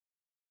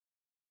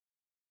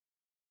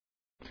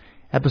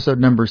Episode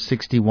number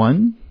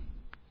 61,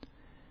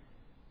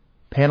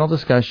 panel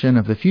discussion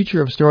of the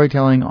future of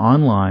storytelling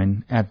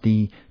online at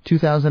the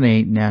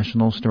 2008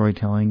 National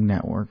Storytelling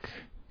Network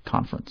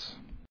Conference.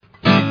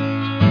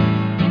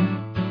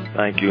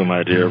 Thank you,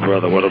 my dear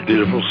brother. What a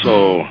beautiful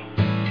soul.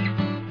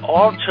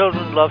 All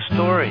children love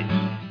stories.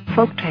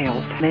 Folk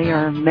tales, they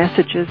are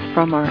messages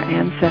from our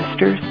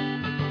ancestors.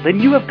 Then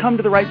you have come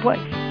to the right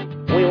place.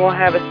 We will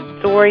have a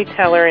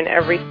storyteller in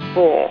every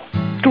school.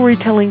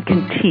 Storytelling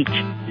can teach.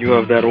 You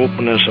have that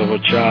openness of a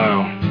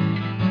child.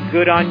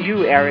 Good on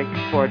you, Eric,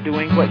 for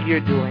doing what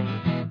you're doing.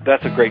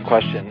 That's a great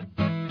question.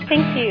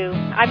 Thank you.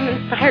 I'm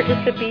inspired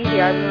just to be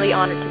here. I'm really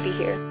honored to be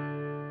here.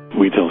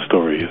 We tell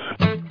stories.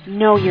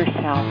 Know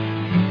yourself.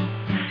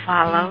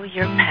 Follow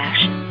your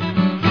passion.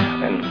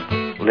 And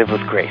live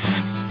with grace.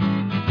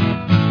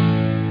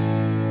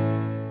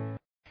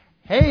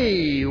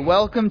 Hey,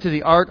 welcome to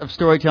the Art of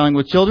Storytelling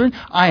with Children.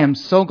 I am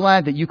so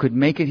glad that you could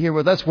make it here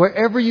with us.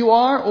 Wherever you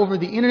are, over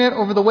the internet,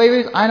 over the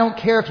waves, I don't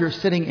care if you're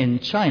sitting in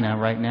China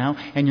right now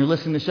and you're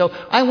listening to the show.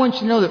 I want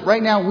you to know that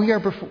right now we are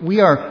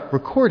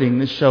recording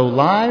this show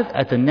live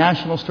at the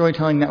National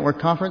Storytelling Network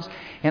Conference,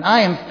 and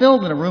I am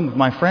filled in a room with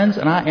my friends,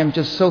 and I am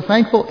just so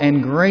thankful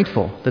and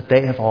grateful that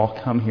they have all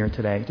come here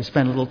today to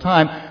spend a little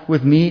time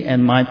with me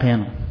and my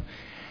panel.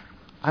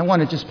 I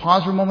want to just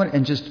pause for a moment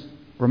and just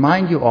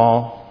remind you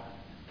all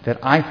that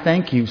I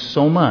thank you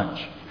so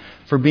much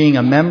for being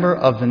a member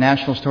of the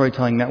National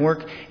Storytelling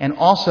Network and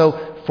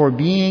also for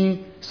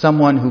being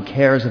someone who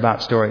cares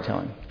about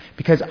storytelling.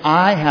 Because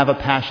I have a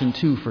passion,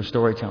 too, for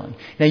storytelling.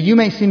 Now, you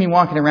may see me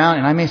walking around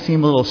and I may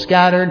seem a little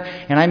scattered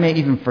and I may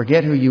even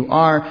forget who you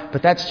are,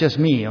 but that's just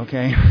me,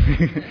 okay?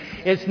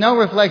 It's no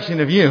reflection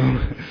of you.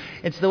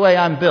 It's the way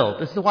I'm built.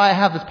 This is why I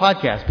have this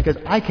podcast, because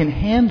I can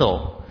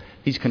handle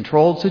these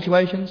controlled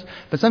situations.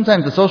 But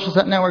sometimes the social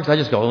networks, I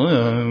just go,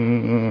 I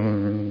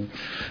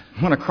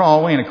want to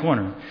crawl away in a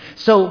corner.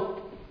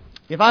 So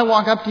if I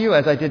walk up to you,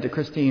 as I did to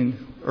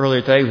Christine earlier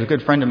today, who's a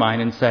good friend of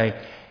mine, and say,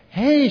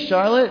 hey,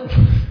 Charlotte.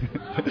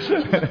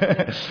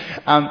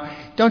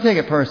 Don't take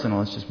it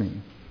personal. It's just me.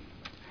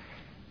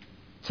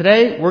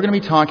 Today, we're going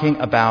to be talking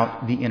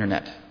about the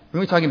Internet. We're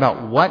going to be talking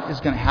about what is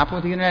going to happen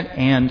with the Internet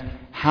and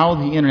how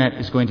the Internet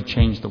is going to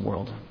change the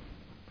world.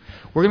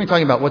 We're going to be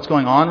talking about what's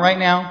going on right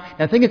now.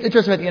 And I think it's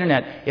interesting about the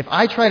Internet. If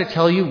I try to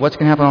tell you what's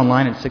going to happen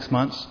online in 6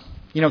 months,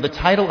 you know, the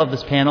title of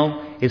this panel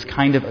is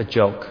kind of a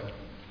joke.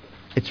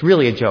 It's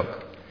really a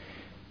joke.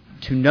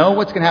 To know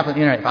what's going to happen on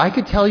the Internet, if I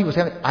could tell you what's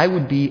happening, I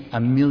would be a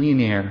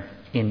millionaire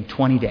in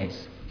 20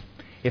 days.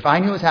 If I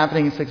knew what's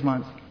happening in 6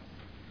 months,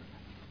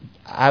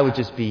 I would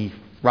just be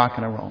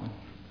rocking and rolling.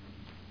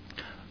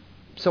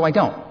 So I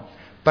don't.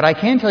 But I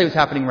can tell you what's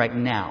happening right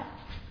now.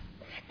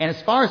 And as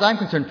far as I'm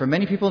concerned, for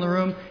many people in the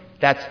room,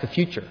 that's the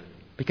future,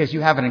 because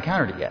you haven't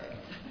encountered it yet.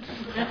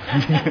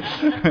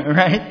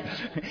 Right?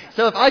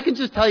 So if I could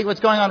just tell you what's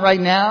going on right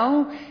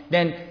now,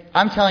 then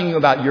I'm telling you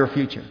about your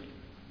future.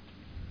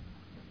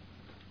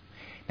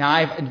 Now,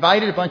 I've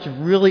invited a bunch of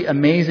really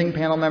amazing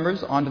panel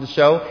members onto the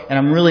show, and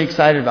I'm really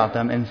excited about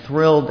them and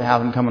thrilled to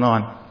have them coming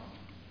on.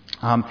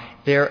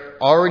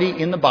 They're already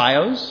in the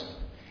bios,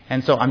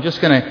 and so I'm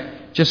just going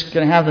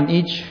to have them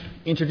each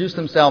introduce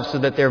themselves so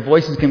that their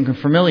voices can become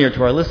familiar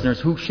to our listeners,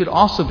 who should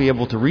also be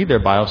able to read their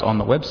bios on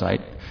the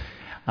website.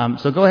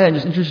 So go ahead and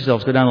just introduce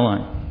yourselves. Go down the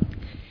line.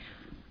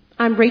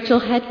 I'm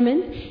Rachel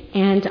Hedman,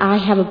 and I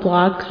have a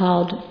blog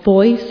called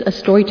Voice, A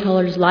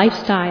Storyteller's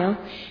Lifestyle,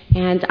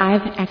 and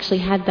I've actually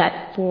had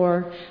that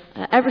for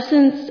ever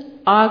since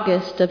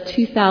August of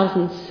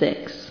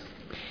 2006,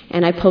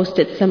 and I post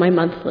it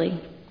semi-monthly.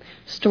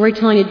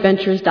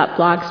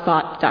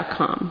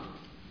 StorytellingAdventures.blogspot.com.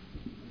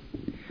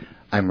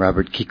 I'm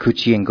Robert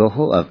Kikuchi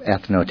Ngoho of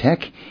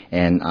Ethnotech,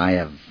 and I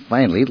have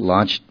finally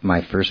launched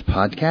my first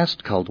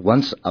podcast called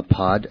Once a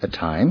Pod a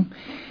Time.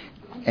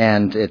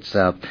 And it's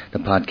the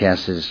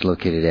podcast is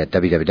located at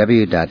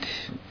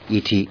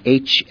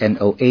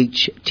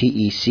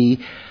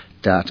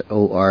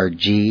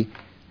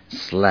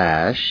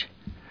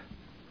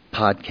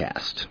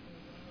www.ethnohtec.org/podcast.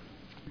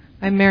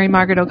 I'm Mary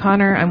Margaret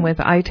O'Connor. I'm with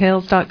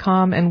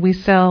iTales.com, and we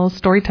sell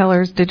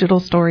storytellers' digital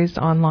stories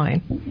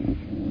online.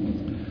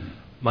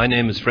 My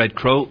name is Fred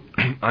Crow.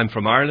 I'm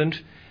from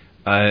Ireland.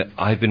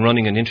 I've been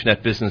running an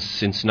internet business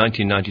since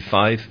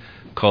 1995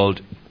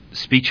 called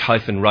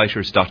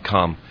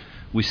speech-writers.com.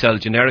 We sell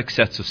generic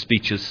sets of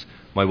speeches.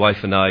 My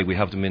wife and I, we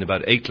have them in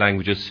about 8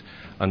 languages,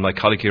 and my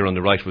colleague here on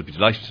the right would be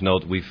delighted to know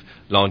that we've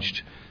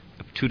launched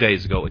 2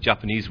 days ago a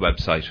Japanese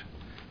website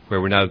where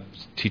we're now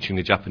teaching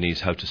the Japanese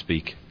how to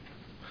speak.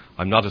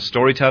 I'm not a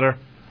storyteller.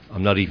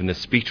 I'm not even a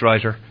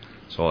speechwriter,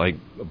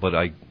 but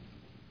I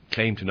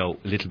claim to know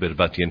a little bit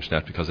about the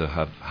internet because I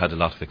have had a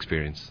lot of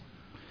experience.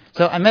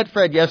 So I met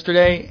Fred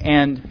yesterday,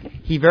 and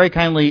he very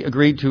kindly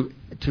agreed to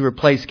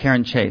replace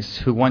Karen Chase,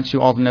 who wants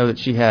you all to know that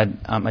she had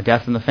a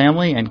death in the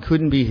family and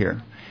couldn't be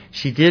here.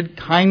 She did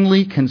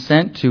kindly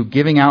consent to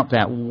giving out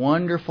that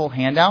wonderful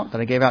handout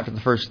that I gave out to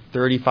the first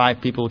 35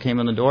 people who came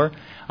in the door.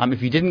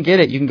 If you didn't get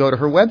it, you can go to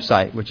her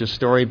website, which is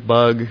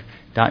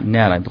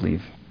storybug.net, I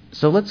believe.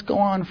 So let's go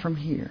on from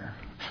here.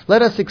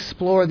 Let us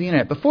explore the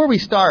internet. Before we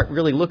start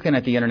really looking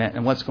at the internet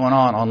and what's going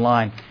on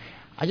online,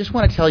 I just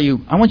want to tell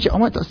you, I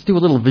want us to do a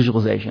little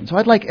visualization. So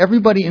I'd like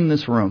everybody in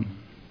this room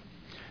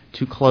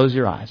to close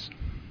your eyes.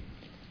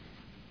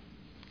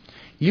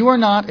 You are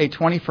not a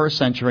 21st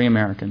century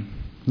American.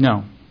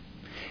 No.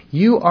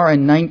 You are a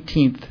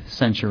 19th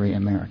century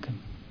American.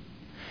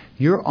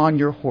 You're on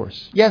your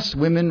horse. Yes,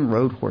 women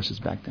rode horses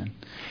back then.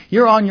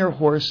 You're on your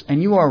horse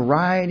and you are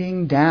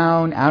riding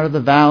down out of the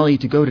valley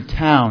to go to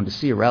town to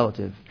see a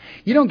relative.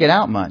 You don't get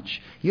out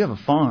much. You have a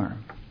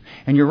farm.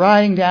 And you're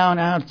riding down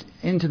out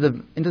into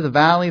the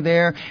valley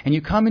there, and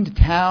you come into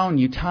town,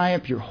 you tie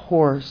up your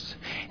horse,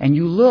 and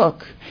you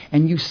look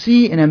and you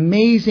see an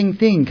amazing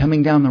thing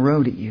coming down the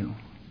road at you.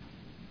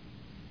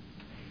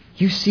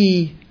 You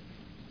see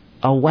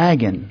a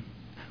wagon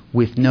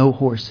with no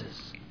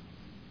horses.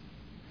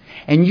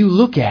 And you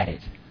look at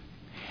it,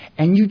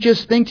 and you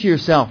just think to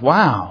yourself,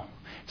 wow,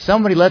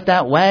 somebody let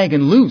that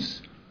wagon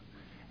loose.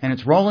 And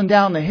it's rolling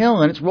down the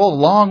hill, and it's rolled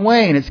a long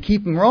way, and it's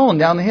keeping rolling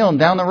down the hill and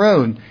down the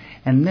road.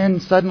 And then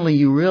suddenly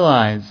you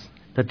realize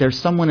that there's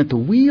someone at the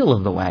wheel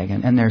of the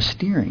wagon, and they're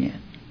steering it.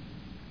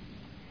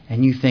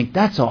 And you think,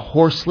 that's a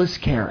horseless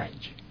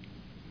carriage.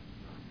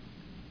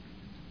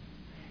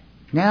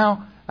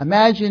 Now,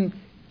 imagine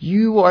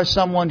you are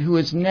someone who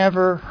has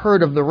never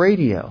heard of the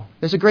radio.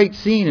 There's a great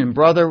scene in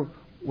Brother,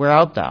 Where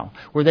Art Thou?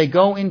 Where you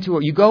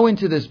go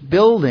into this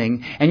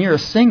building and you're a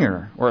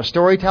singer or a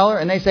storyteller,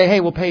 and they say, hey,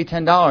 we'll pay you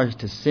 $10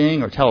 to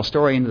sing or tell a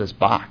story into this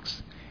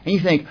box. And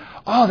you think,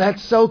 oh,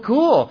 that's so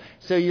cool.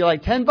 So you're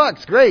like,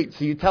 $10, great.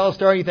 So you tell a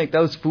story, you think,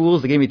 those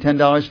fools, they gave me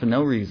 $10 for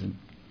no reason.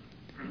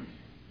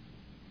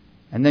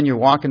 And then you're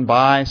walking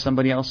by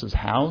somebody else's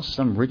house,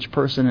 some rich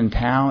person in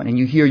town, and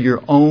you hear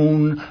your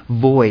own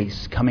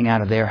voice coming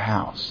out of their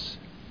house.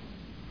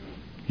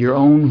 Your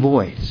own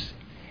voice.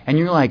 And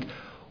you're like,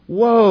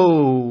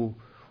 whoa,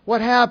 what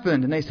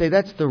happened? And they say,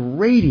 that's the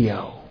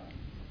radio.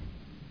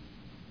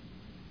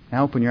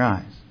 Now open your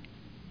eyes.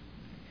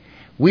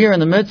 We are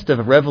in the midst of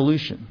a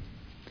revolution.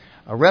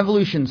 A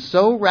revolution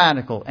so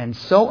radical and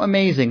so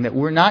amazing that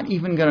we're not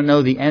even going to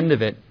know the end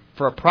of it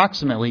for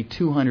approximately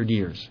 200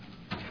 years.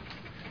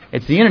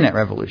 It's the internet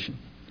revolution.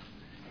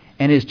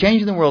 And it is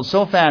changing the world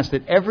so fast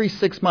that every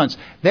 6 months,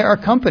 there are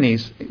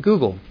companies,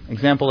 Google,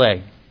 example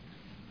A,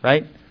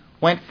 right,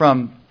 went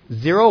from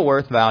zero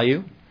worth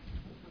value,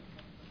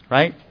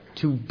 right,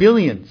 to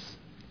billions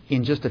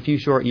in just a few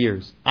short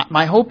years.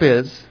 My hope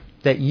is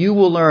that you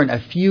will learn a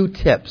few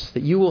tips,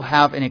 that you will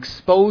have an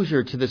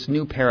exposure to this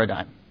new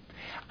paradigm.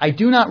 I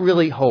do not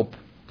really hope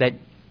that,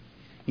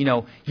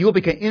 you will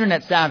become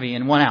internet savvy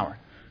in 1 hour.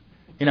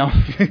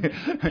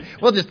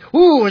 We'll just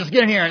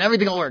get in here and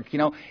everything will work.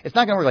 It's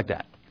not going to work like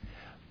that.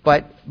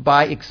 But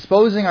by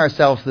exposing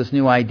ourselves to this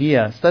new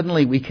idea,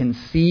 suddenly we can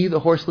see the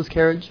horseless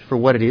carriage for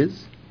what it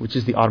is, which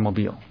is the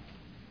automobile.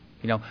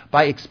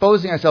 By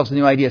exposing ourselves to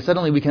the new idea,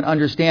 suddenly we can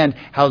understand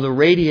how the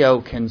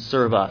radio can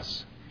serve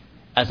us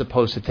as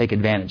opposed to take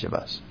advantage of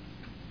us.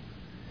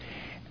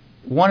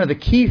 One of the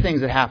key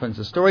things that happens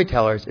to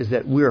storytellers is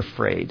that we're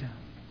afraid.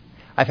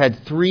 I've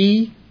had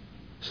 3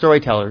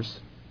 storytellers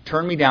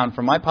turn me down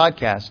from my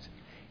podcast,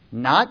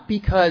 not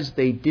because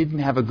they didn't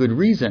have a good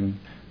reason,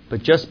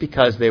 but just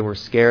because they were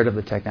scared of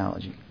the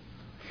technology.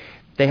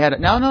 They had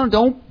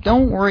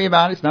don't worry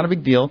about it. It's not a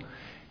big deal.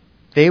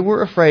 They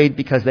were afraid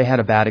because they had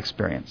a bad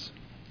experience.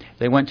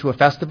 They went to a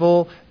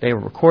festival, they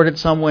were recorded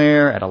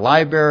somewhere at a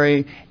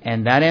library,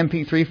 and that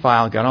MP3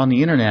 file got on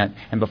the internet,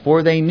 and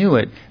before they knew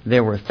it,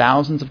 there were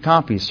thousands of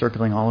copies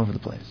circling all over the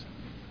place.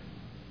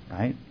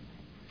 Right?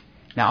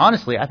 Now,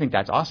 honestly, I think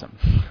that's awesome.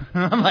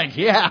 I'm like,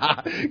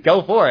 yeah,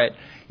 go for it.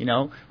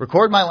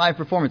 Record my live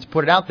performance,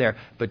 put it out there,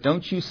 but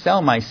don't you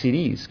sell my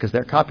CDs because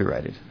they're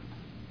copyrighted.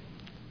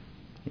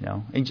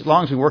 As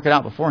long as we work it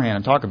out beforehand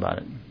and talk about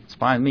it, it's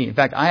fine with me. In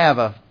fact, I have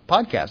a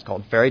podcast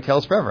called Fairy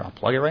Tales Forever. I'll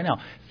plug it right now.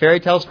 Fairy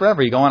Tales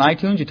Forever. You go on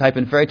iTunes, you type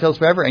in Fairy Tales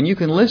Forever, and you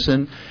can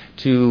listen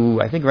to,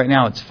 I think right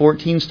now it's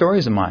 14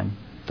 stories of mine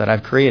that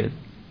I've created.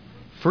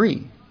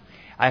 Free.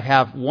 I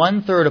have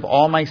 1/3 of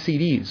all my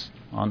CDs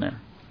on there.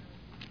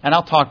 And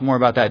I'll talk more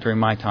about that during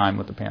my time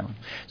with the panel.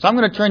 So I'm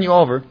going to turn you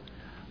over.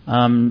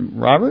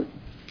 Robert?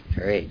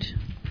 Great.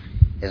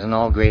 As in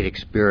all great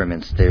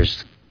experiments,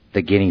 there's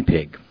the guinea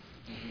pig.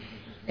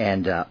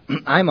 And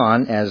I'm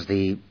on as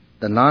the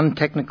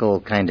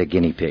non-technical kind of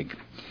guinea pig,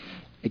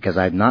 because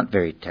I'm not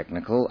very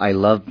technical. I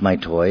love my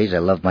toys. I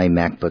love my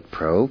MacBook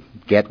Pro.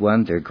 Get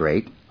one. They're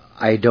great.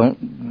 I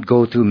don't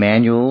go through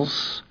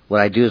manuals.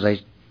 What I do is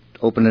I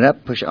open it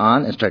up, push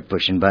on, and start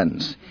pushing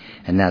buttons.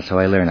 And that's how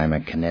I learn. I'm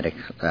a kinetic,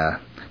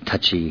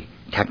 touchy,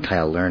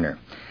 tactile learner.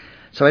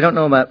 So I don't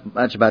know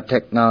much about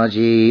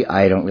technology.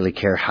 I don't really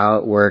care how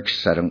it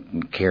works. I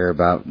don't care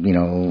about,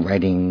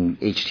 writing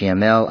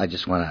HTML. I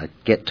just want to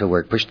get to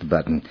work, push the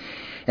button.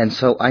 And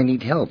so I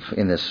need help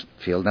in this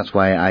field. That's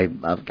why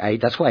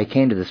that's why I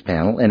came to this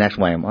panel, and that's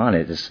why I'm on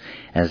it,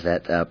 as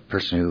that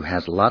person who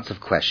has lots of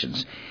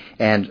questions.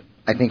 And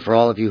I think for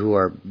all of you who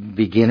are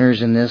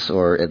beginners in this,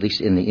 or at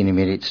least in the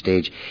intermediate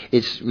stage,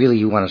 it's really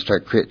you want to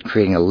start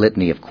creating a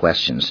litany of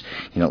questions.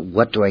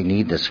 What do I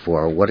need this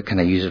for? What can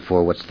I use it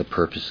for? What's the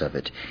purpose of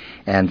it?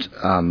 And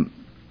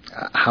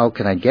how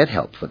can I get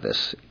help with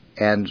this?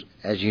 And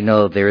as you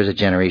know, there is a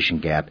generation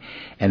gap,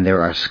 and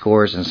there are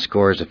scores and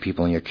scores of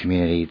people in your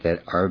community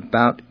that are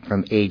about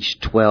from age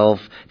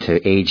 12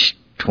 to age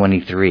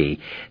 23.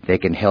 They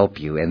can help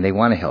you, and they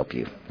want to help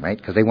you, right?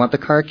 Because they want the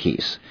car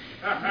keys.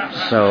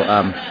 So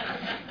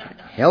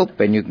help,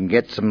 and you can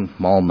get some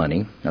mall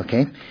money,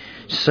 okay?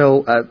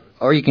 So,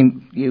 or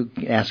you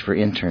ask for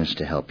interns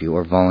to help you,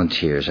 or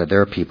volunteers.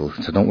 There are people,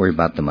 so don't worry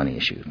about the money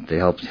issue. The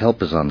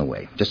help is on the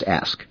way. Just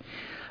ask.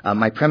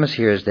 My premise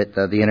here is that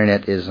the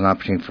internet is an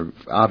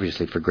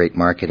opportunity for great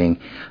marketing,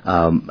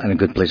 and a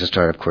good place to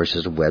start, of course,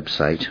 is a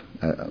website,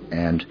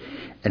 and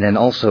then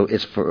also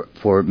it's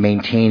for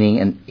maintaining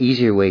an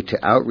easier way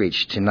to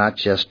outreach to not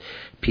just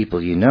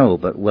people you know,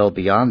 but well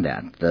beyond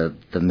that,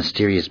 the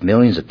mysterious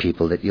millions of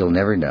people that you'll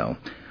never know,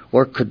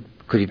 or could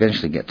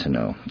eventually get to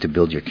know, to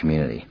build your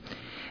community,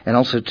 and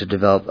also to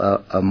develop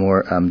a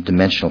more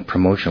dimensional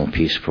promotional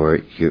piece for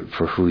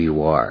who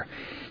you are.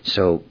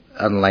 So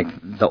unlike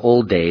the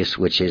old days,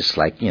 which is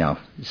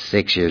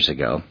 6 years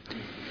ago,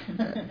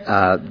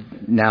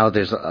 now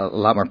there's a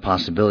lot more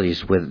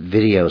possibilities with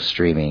video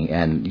streaming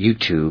and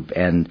YouTube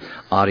and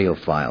audio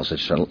files.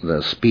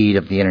 The speed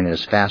of the internet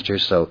is faster,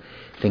 so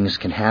things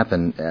can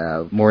happen.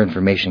 More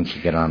information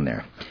can get on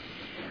there.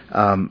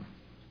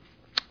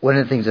 One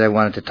of the things that I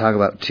wanted to talk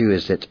about too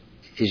is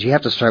you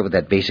have to start with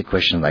that basic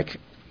question, like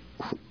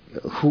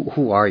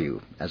who are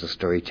you as a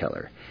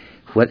storyteller?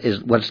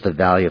 What's the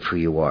value of who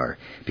you are?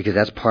 Because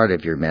that's part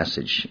of your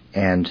message,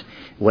 and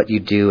what you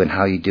do and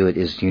how you do it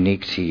is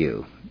unique to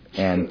you.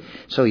 And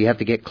so you have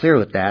to get clear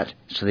with that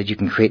so that you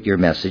can create your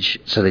message,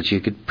 so that you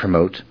could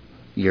promote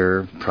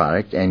your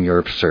product and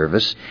your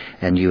service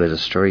and you as a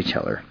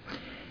storyteller.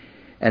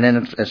 And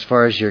then as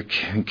far as your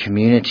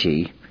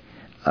community,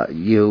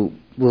 you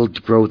will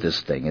grow this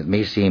thing. It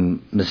may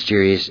seem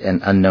mysterious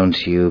and unknown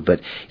to you,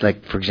 but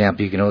for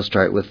example, you can always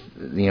start with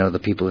the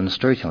people in the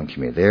storytelling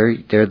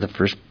community. They're the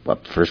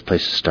first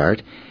place to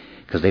start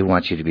because they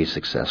want you to be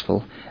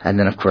successful. And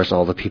then of course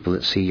all the people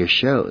that see your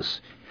shows.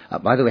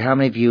 By the way, how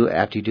many of you,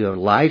 after you do a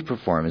live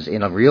performance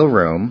in a real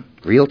room,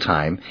 real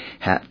time,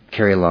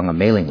 carry along a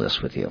mailing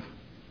list with you?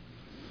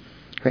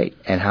 Great.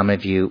 And how many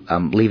of you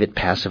leave it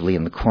passively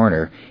in the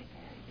corner,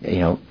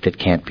 that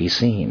can't be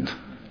seen?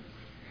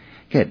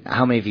 Good.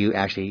 How many of you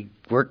actually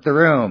work the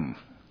room?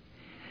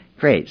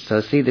 Great. So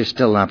see, there's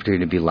still an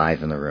opportunity to be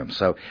live in the room.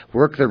 So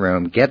work the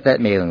room, get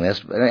that mailing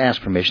list, ask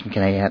permission.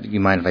 You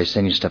mind if I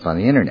send you stuff on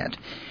the internet?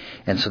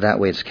 And so that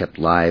way it's kept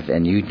live,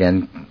 and you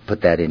then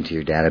put that into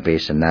your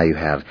database, and now you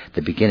have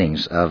the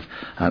beginnings of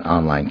an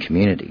online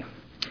community.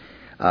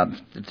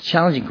 The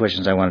challenging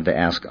questions I wanted to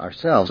ask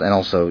ourselves, and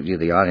also you,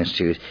 the audience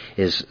too,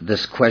 is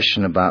this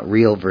question about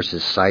real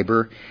versus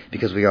cyber,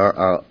 because we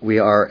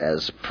are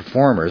as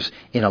performers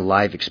in a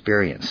live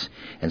experience,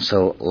 and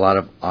so a lot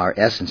of our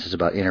essence is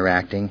about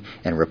interacting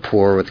and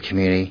rapport with the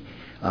community,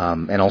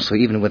 and also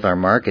even with our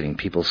marketing,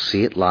 people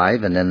see it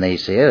live, and then they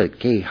say,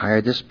 "Okay,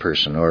 hire this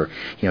person," or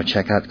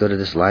go to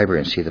this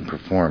library and see them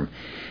perform.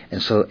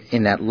 And so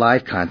in that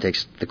live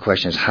context, the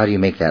question is, how do you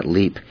make that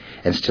leap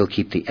and still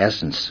keep the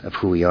essence of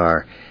who we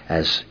are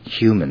as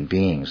human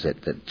beings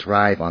that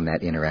thrive on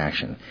that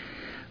interaction?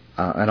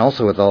 And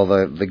also with all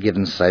the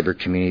given cyber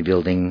community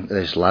building,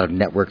 there's a lot of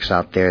networks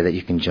out there that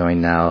you can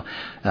join now,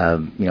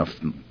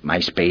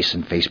 MySpace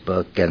and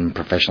Facebook and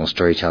Professional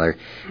Storyteller.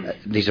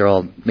 These are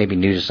all maybe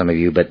new to some of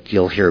you, but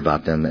you'll hear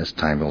about them as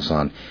time goes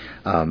on.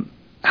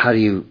 How do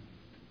you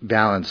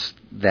balance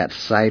that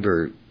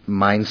cyber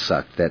mind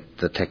suck that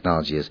the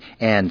technology is,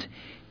 and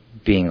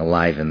being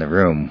alive in the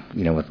room,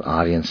 with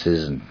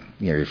audiences and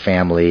your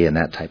family and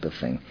that type of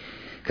thing?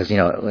 Because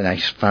when I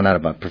found out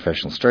about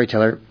Professional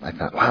Storyteller, I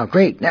thought, wow,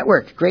 great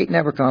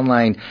network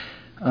online.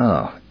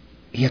 Oh,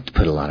 you have to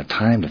put a lot of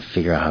time to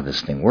figure out how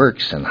this thing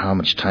works and how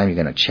much time you're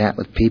going to chat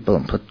with people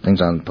and put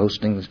things on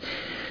postings.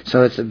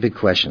 So it's a big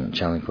question,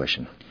 challenging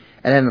question.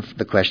 And then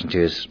the question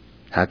too is,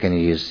 how can you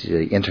use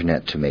the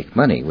internet to make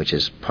money, which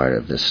is part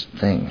of this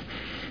thing.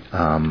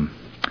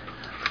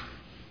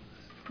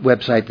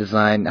 Website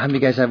design. How many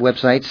of you guys have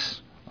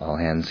websites? All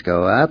hands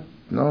go up.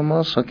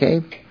 Almost.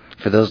 Okay.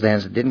 For those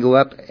hands that didn't go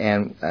up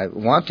and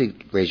want to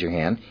raise your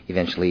hand,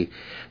 eventually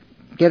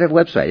get a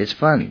website. It's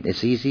fun.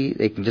 It's easy.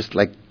 They can just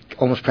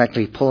almost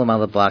practically pull them out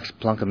of the box,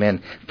 plunk them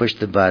in, push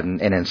the button,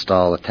 and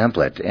install a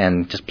template,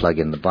 and just plug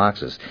in the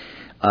boxes.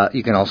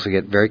 You can also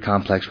get very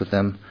complex with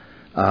them.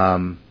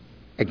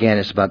 Again,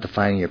 it's about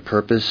defining your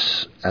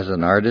purpose as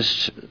an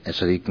artist,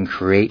 so that you can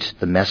create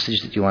the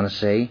message that you want to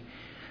say.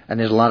 And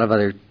there's a lot of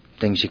other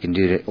things you can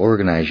do to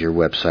organize your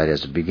website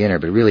as a beginner,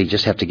 but really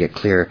just have to get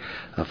clear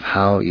of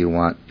how you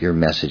want your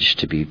message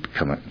to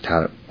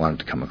how you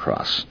want it to come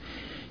across,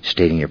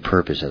 stating your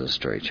purpose as a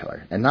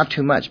storyteller. And not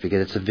too much,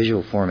 because it's a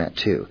visual format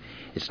too.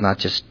 It's not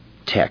just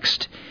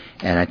text.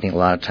 And I think a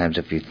lot of times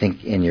if you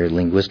think in your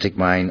linguistic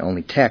mind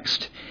only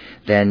text,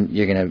 then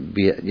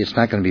it's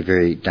not going to be a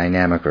very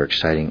dynamic or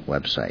exciting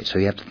website. So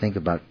you have to think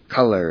about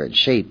color and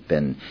shape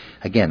and,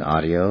 again,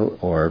 audio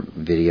or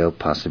video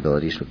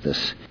possibilities with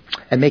this.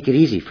 And make it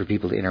easy for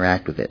people to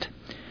interact with it.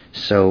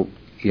 So,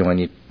 when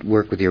you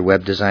work with your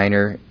web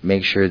designer,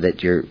 make sure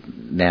that your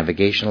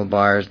navigational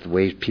bars, the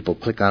way people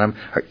click on them,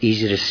 are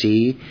easy to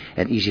see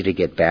and easy to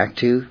get back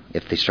to.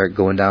 If they start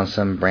going down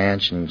some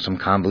branch and some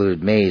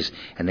convoluted maze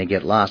and they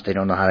get lost, they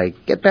don't know how to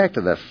get back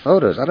to the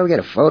photos. How do we get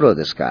a photo of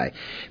this guy?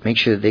 Make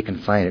sure that they can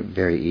find it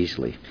very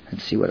easily.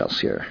 Let's see what else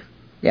here.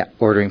 Yeah,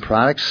 ordering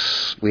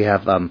products. We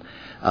have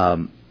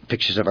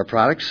pictures of our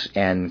products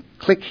and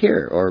click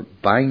here or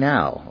buy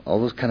now.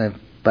 All those kind of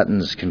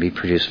buttons can be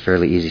produced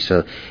fairly easy,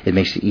 so it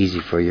makes it easy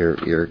for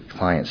your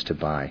clients to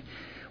buy.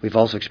 We've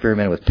also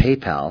experimented with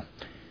PayPal.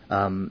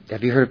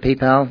 Have you heard of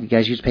PayPal? You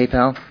guys use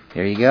PayPal?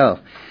 There you go.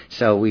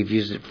 So we've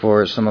used it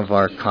for some of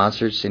our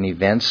concerts and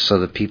events so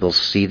that people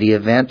see the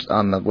event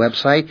on the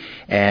website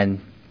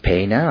and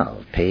pay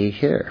now, pay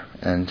here.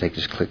 And they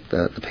just click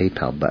the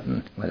PayPal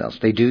button. What else?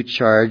 They do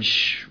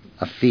charge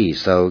a fee,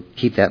 so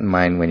keep that in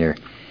mind when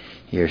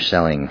you're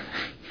selling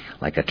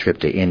like a trip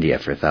to India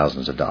for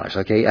thousands of dollars.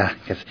 Okay,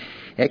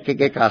 it could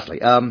get costly.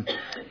 What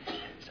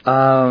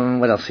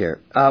else here?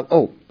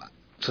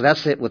 So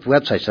that's it with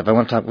website stuff. I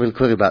want to talk really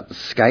quickly about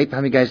Skype. How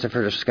many guys have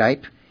heard of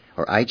Skype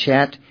or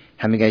iChat?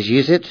 How many guys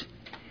use it?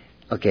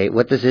 Okay,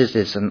 what this is,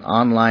 it's an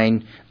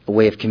online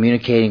way of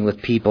communicating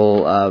with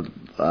people.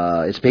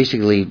 It's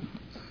basically,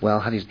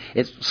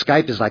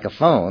 Skype is like a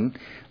phone,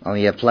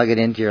 only you plug it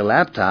into your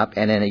laptop,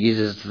 and then it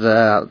uses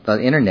the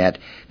internet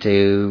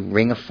to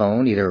ring a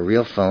phone, either a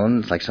real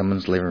phone, it's like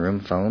someone's living room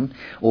phone,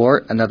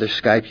 or another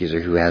Skype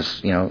user who has,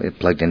 it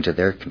plugged into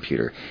their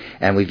computer.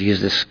 And we've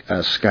used this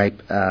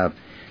Skype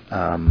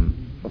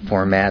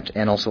format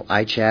and also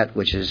iChat,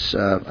 which is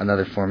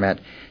another format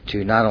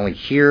to not only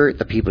hear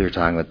the people you're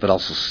talking with, but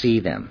also see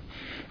them.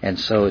 And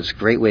so it's a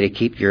great way to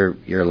keep your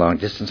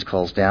long-distance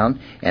calls down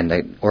and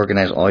to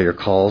organize all your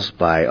calls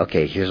by,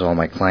 okay, here's all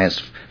my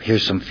clients,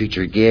 here's some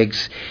future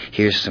gigs,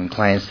 here's some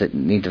clients that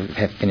need to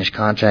have finished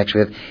contracts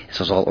with.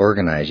 So it's all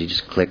organized. You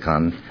just click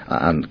on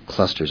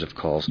clusters of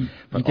calls.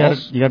 But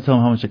you got to tell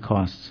them how much it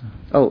costs.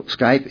 Oh,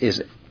 Skype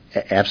is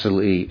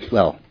absolutely,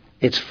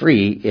 it's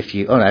free if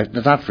you,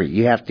 it's not free.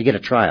 You have to get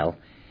a trial.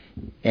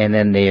 And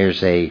then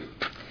there's like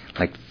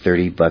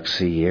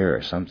 $30 a year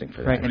or something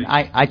for that. Right, and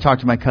I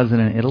talked to my cousin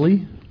in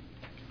Italy.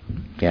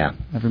 Yeah.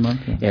 Every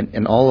month. Yeah.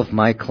 And all of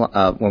my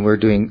when we're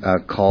doing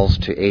calls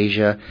to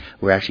Asia,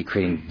 we're actually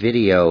creating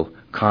video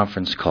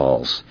conference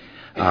calls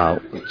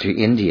to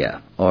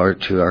India or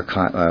to our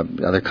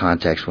other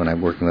contacts when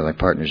I'm working with my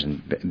partners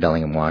in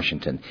Bellingham,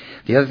 Washington.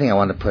 The other thing I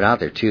want to put out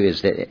there too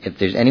is that if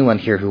there's anyone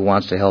here who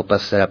wants to help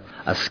us set up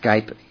a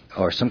Skype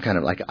or some kind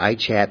of like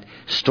iChat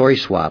story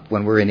swap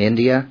when we're in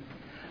India.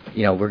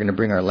 We're going to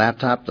bring our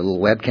laptop, the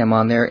little webcam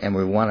on there, and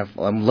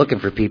I'm looking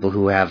for people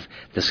who have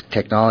this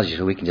technology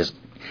so we can just,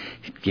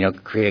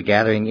 create a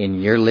gathering in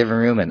your living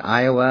room in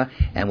Iowa,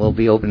 and we'll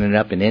be opening it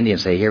up in India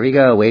and say, here we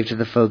go, wave to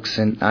the folks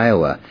in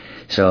Iowa.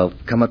 So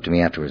come up to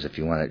me afterwards if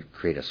you want to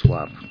create a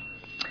swap.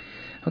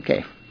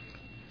 Okay,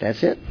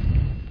 that's it.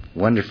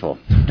 Wonderful.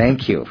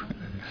 Thank you.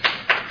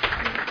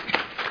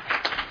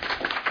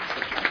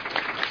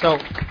 So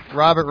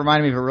Robert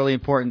reminded me of a really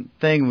important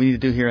thing we need to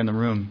do here in the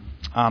room.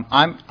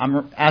 I'm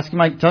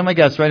telling my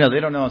guests right now, they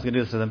don't know I was going to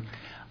do this to them.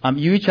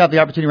 You each have the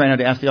opportunity right now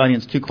to ask the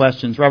audience 2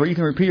 questions. Robert, you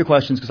can repeat your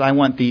questions because I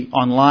want the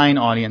online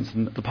audience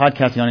and the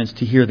podcasting audience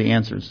to hear the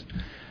answers.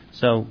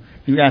 So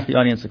you ask the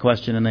audience a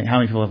question, and how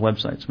many people have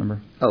websites,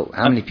 remember? Oh,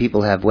 how many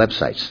people have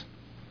websites?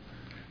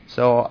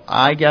 So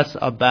I guess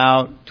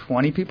about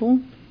 20 people?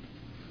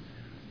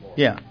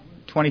 Yeah,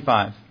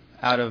 25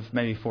 out of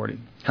maybe 40.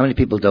 How many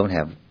people don't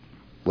have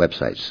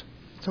websites?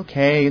 It's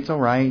okay. It's all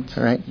right. It's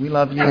all right. We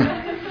love you.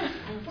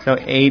 So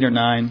 8 or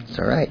 9. It's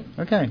all right.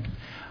 Okay.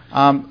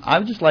 I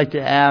would just like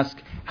to ask,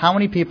 how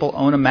many people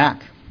own a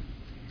Mac?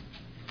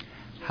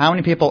 How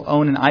many people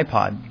own an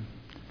iPod?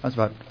 That's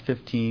about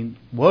 15.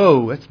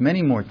 Whoa, that's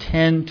many more.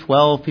 10,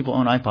 12 people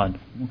own iPod.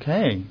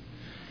 Okay.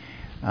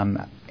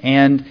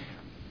 And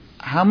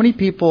how many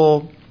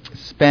people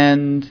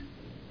spend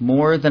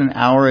more than an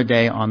hour a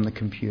day on the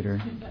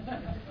computer?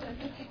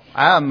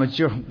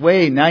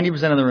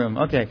 90% of the room.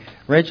 Okay.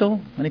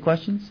 Rachel, any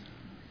questions?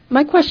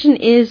 My question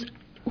is,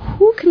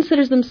 who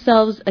considers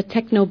themselves a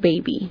techno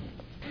baby?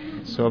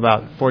 So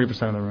about 40%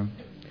 of the room.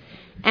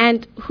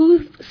 And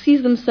who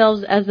sees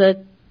themselves as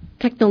a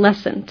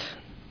technolescent?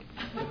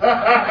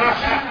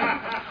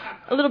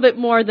 A little bit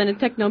more than a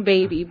techno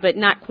baby, but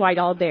not quite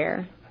all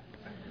there.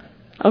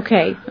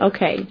 Okay.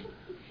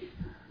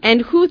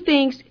 And who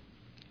thinks,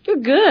 you're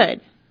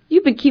good,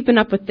 you've been keeping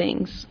up with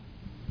things?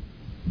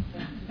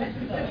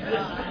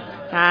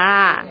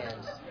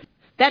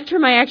 That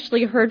term I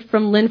actually heard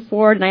from Lynn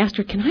Ford, and I asked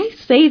her, can I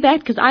say that?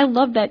 Because I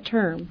love that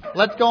term.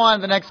 Let's go on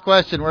to the next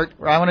question. I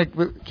want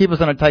to keep us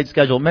on a tight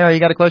schedule. Mary,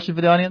 you got a question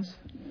for the audience?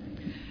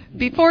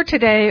 Before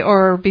today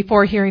or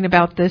before hearing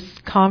about this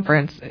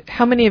conference,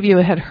 how many of you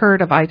had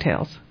heard of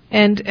iTales?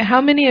 And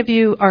how many of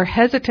you are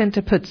hesitant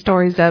to put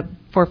stories up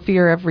for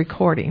fear of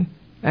recording,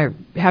 or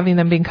having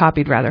them being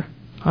copied, rather,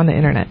 on the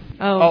internet.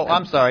 Oh,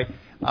 I'm sorry.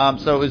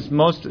 So it was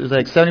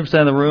like 70%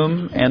 of the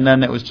room, and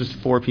then it was just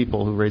 4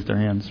 people who raised their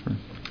hands.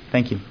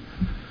 Thank you.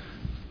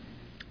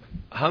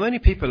 How many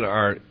people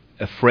are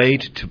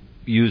afraid to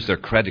use their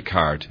credit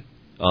card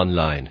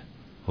online?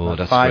 Oh,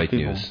 that's 5 great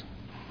people. News.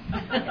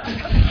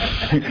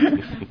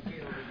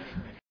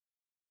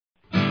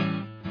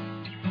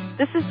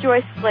 This is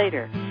Joyce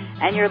Slater,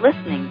 and you're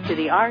listening to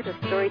the Art of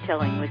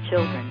Storytelling with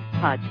Children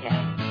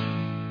podcast.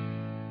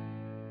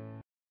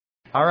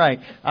 All right.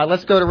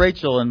 Let's go to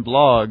Rachel and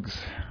blogs.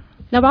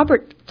 Now,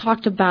 Robert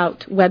talked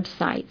about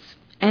websites,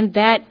 and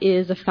that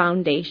is a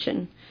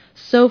foundation.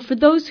 So for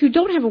those who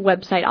don't have a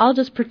website, I'll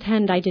just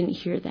pretend I didn't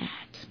hear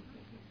that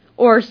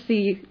or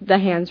see the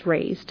hands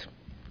raised.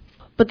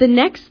 But the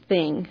next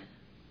thing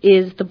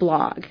is the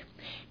blog.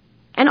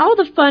 And all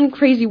the fun,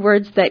 crazy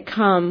words that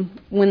come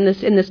in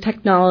this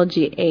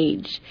technology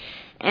age.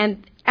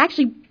 And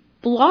actually,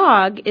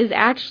 blog is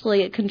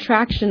actually a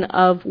contraction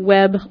of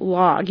web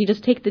log. You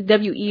just take the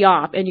W-E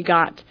off and you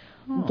got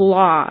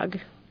blog.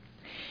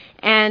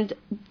 And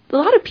a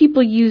lot of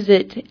people use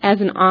it as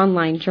an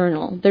online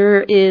journal.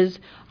 There is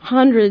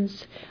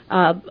hundreds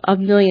of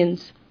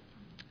millions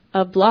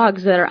of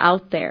blogs that are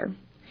out there.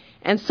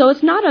 And so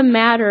it's not a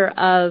matter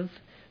of,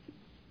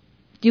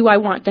 do I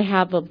want to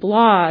have a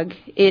blog?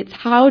 It's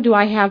how do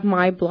I have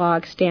my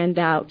blog stand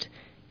out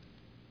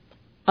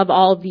of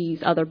all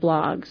these other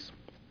blogs?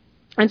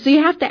 And so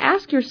you have to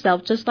ask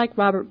yourself, just like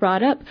Robert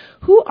brought up,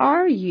 who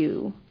are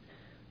you?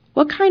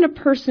 What kind of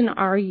person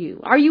are you?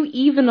 Are you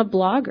even a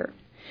blogger?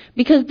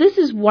 Because this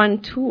is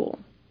one tool.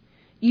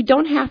 You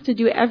don't have to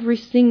do every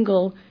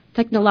single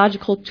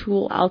technological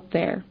tool out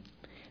there.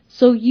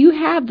 So you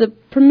have the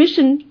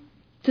permission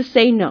to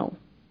say no.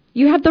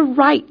 You have the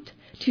right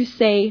to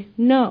say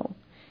no.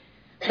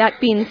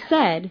 That being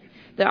said,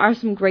 there are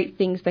some great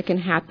things that can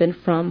happen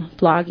from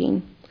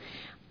blogging.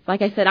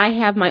 Like I said, I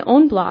have my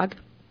own blog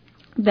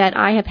that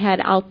I have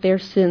had out there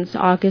since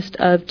August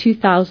of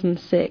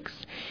 2006.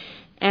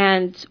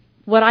 And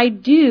what I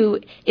do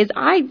is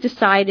I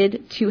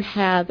decided to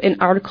have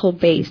an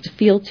article-based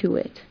feel to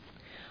it.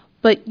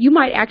 But you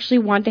might actually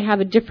want to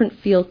have a different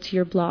feel to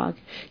your blog.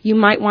 You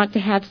might want to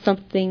have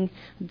something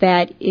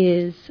that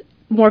is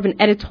more of an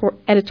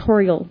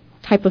editorial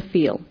type of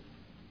feel.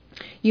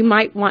 You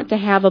might want to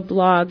have a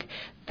blog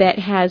that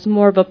has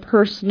more of a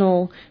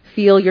personal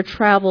feel, your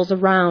travels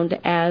around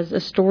as a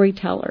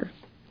storyteller.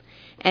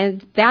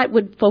 And that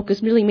would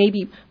focus really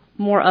maybe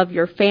more of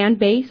your fan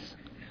base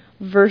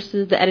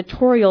versus the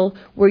editorial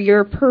where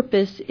your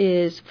purpose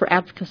is for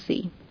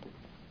advocacy.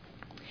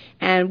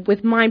 And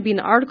with mine being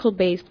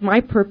article-based,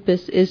 my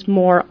purpose is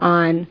more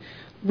on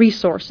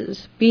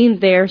resources, being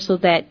there so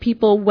that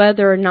people,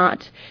 whether or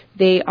not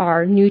they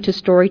are new to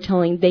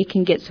storytelling, they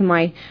can get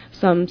some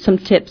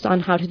tips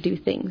on how to do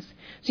things.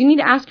 So you need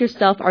to ask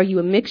yourself, are you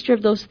a mixture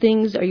of those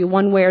things? Are you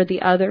one way or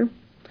the other?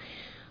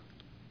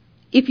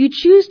 If you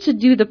choose to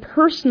do the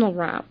personal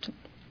route,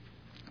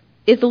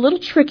 it's a little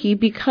tricky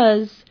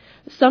because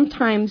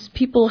sometimes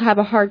people have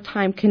a hard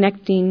time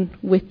connecting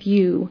with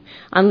you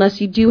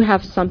unless you do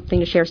have something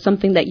to share,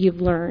 something that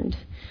you've learned.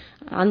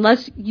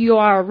 Unless you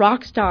are a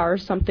rock star or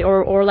something,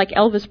 or like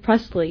Elvis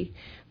Presley,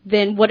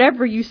 then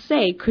whatever you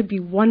say could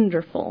be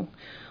wonderful.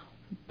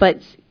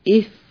 But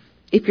if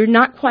you're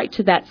not quite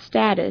to that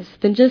status,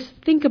 then just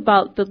think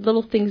about the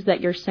little things that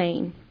you're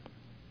saying.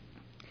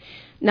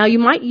 Now, you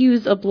might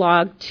use a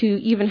blog to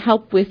even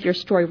help with your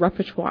story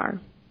repertoire.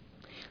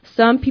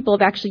 Some people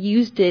have actually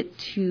used it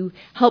to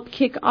help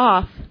kick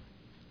off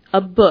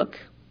a book.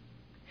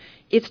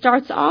 It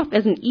starts off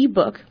as an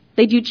ebook.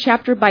 They do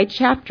chapter by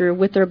chapter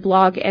with their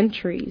blog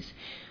entries.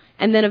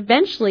 And then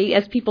eventually,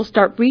 as people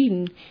start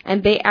reading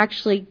and they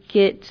actually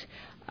get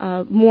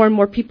more and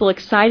more people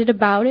excited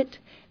about it,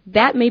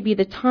 that may be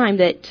the time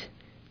that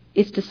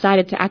it's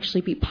decided to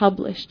actually be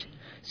published.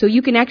 So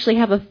you can actually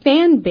have a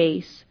fan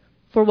base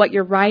for what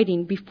you're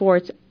writing before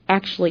it's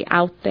actually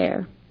out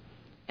there.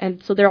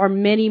 And so there are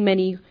many,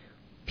 many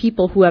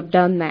people who have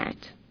done that.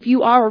 If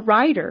you are a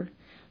writer,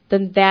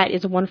 then that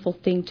is a wonderful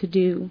thing to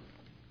do.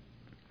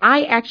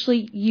 I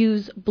actually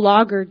use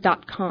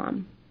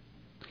blogger.com.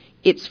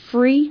 It's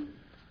free,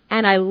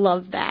 and I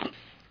love that.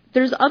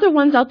 There's other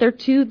ones out there,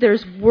 too.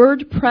 There's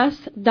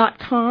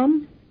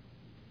wordpress.com,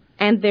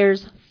 and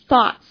there's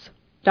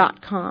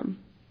thoughts.com.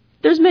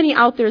 There's many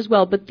out there as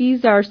well, but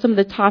these are some of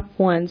the top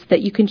ones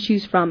that you can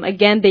choose from.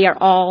 Again, they are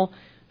all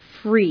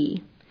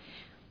free.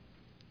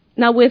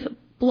 Now, with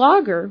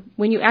Blogger,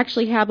 when you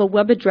actually have a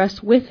web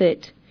address with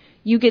it,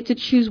 you get to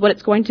choose what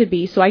it's going to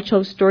be. So I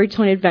chose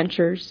Storytelling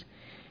Adventures,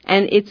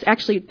 and it's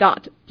actually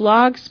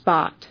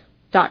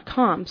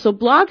 .blogspot.com. So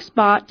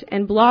Blogspot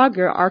and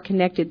Blogger are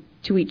connected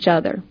to each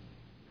other.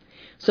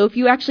 So if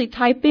you actually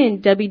type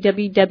in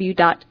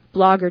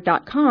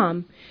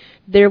www.blogger.com,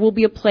 there will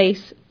be a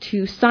place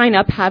to sign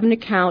up, have an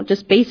account,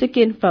 just basic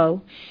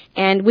info,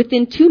 and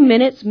within 2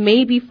 minutes,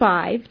 maybe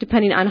 5,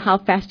 depending on how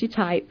fast you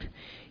type,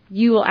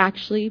 you will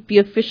actually be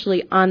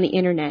officially on the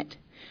internet.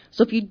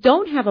 So if you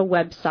don't have a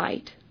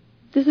website,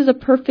 this is a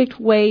perfect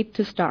way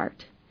to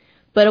start.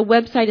 But a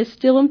website is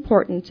still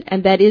important,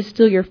 and that is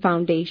still your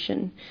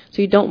foundation.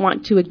 So you don't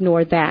want to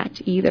ignore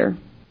that either.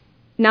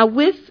 Now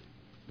with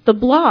the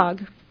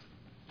blog,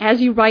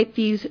 as you write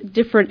these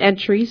different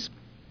entries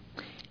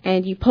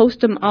and you post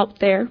them out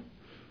there,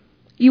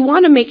 you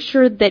want to make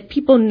sure that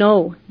people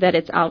know that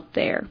it's out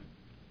there.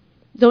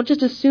 Don't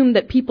just assume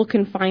that people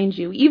can find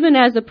you. Even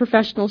as a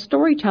professional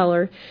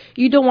storyteller,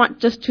 you don't want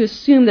just to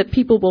assume that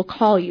people will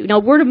call you. Now,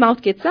 word of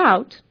mouth gets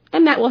out,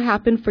 and that will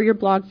happen for your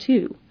blog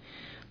too.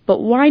 But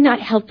why not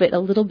help it a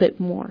little bit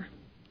more?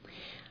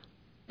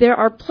 There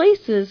are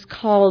places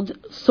called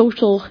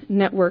social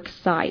network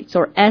sites,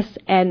 or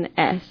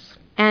SNS,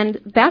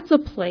 and that's a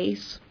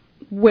place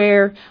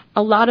where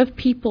a lot of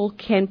people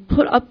can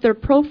put up their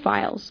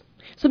profiles.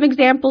 Some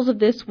examples of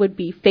this would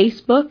be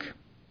Facebook,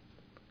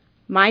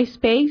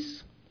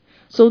 MySpace.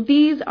 So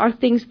these are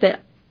things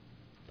that,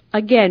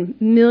 again,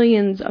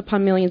 millions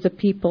upon millions of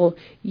people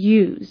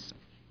use.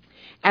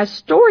 As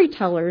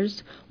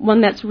storytellers,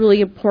 one that's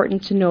really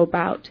important to know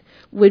about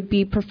would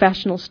be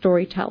professional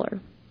storyteller.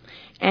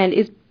 And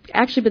it's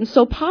actually been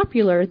so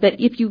popular that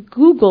if you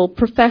Google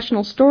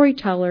professional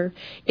storyteller,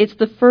 it's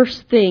the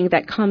first thing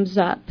that comes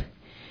up.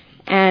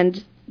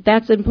 And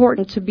that's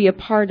important to be a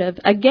part of.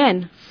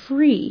 Again,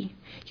 free.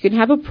 You can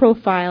have a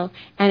profile,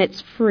 and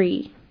it's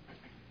free.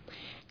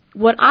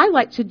 What I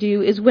like to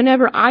do is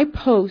whenever I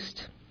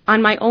post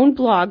on my own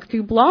blog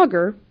through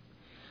Blogger,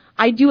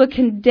 I do a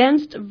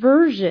condensed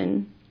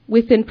version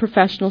within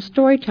Professional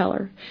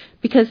Storyteller.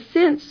 Because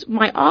since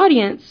my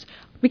audience,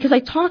 because I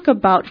talk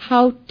about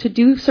how to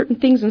do certain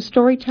things in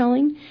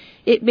storytelling,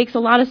 it makes a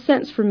lot of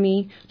sense for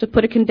me to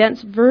put a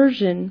condensed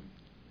version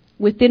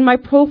within my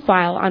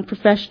profile on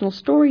Professional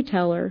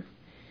Storyteller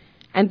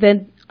and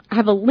then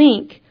have a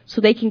link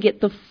so they can get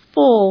the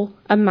full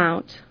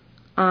amount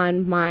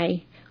on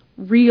my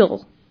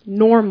real,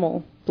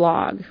 normal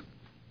blog.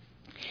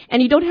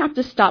 And you don't have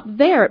to stop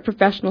there at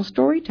Professional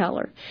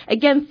Storyteller.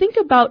 Again, think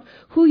about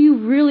who you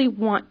really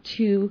want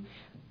to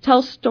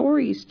tell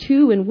stories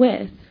to and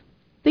with.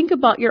 Think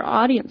about your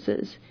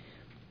audiences.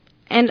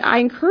 And I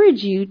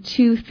encourage you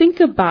to think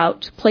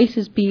about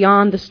places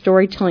beyond the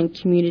storytelling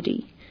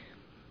community.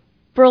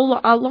 For a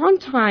long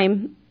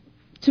time,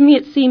 to me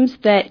it seems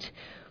that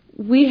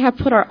we have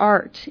put our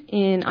art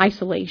in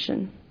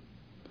isolation.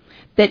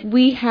 That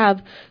we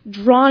have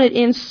drawn it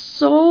in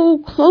so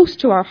close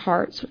to our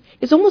hearts.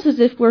 It's almost as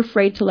if we're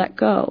afraid to let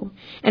go.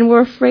 And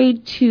we're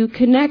afraid to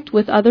connect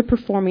with other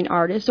performing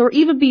artists, or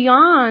even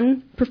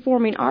beyond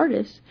performing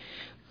artists,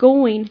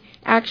 going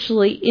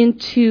actually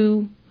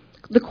into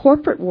the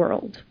corporate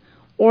world,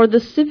 or the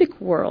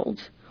civic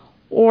world,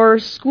 or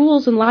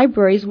schools and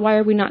libraries. Why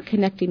are we not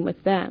connecting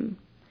with them?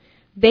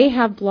 They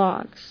have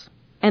blogs,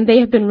 and they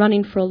have been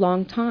running for a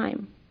long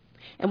time.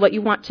 And what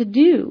you want to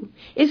do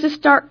is to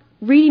start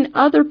reading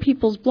other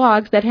people's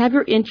blogs that have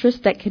your interests,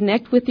 that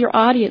connect with your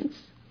audience,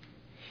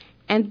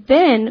 and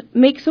then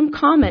make some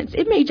comments.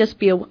 It may just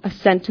be a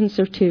sentence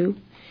or two.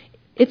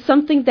 It's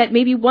something that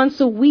maybe once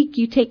a week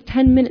you take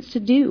 10 minutes to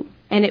do,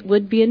 and it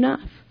would be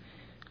enough.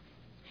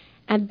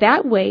 And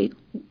that way,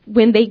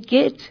 when they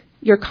get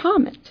your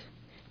comment,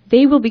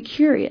 they will be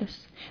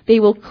curious. They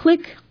will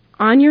click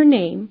on your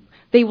name.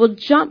 They will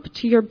jump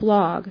to your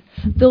blog.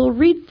 They'll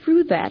read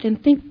through that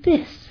and think,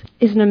 this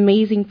is an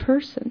amazing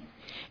person.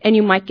 And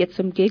you might get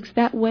some gigs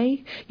that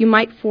way. You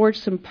might forge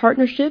some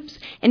partnerships.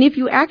 And if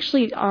you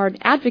actually are an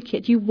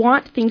advocate, you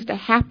want things to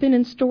happen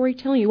in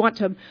storytelling, you want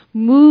to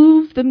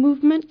move the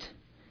movement,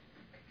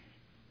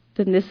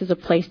 then this is a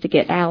place to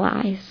get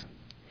allies.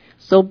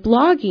 So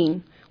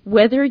blogging,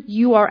 whether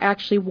you are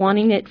actually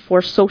wanting it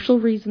for social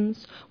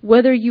reasons,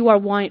 whether you are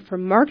wanting it for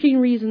marketing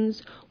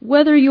reasons,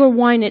 whether you are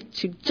wanting it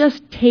to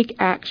just take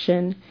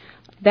action,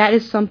 that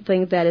is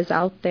something that is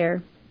out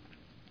there.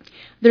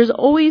 There's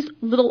always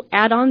little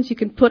add-ons you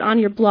can put on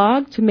your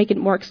blog to make it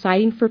more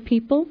exciting for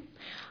people.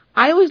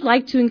 I always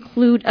like to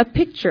include a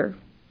picture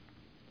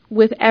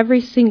with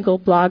every single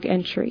blog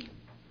entry.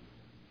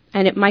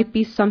 And it might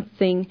be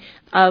something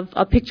of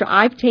a picture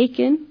I've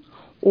taken,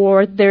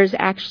 or there's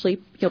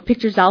actually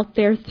pictures out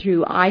there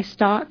through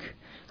iStock,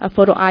 a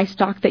photo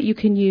iStock that you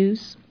can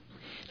use,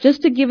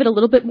 just to give it a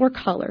little bit more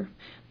color.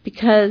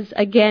 Because,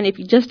 again, if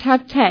you just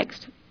have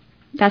text,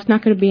 that's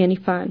not going to be any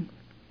fun.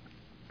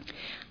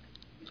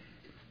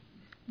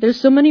 There's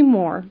so many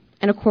more,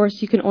 and of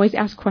course you can always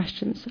ask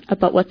questions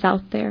about what's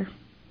out there.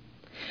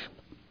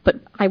 But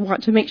I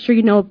want to make sure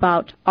you know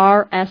about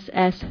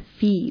RSS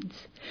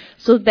feeds,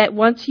 so that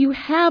once you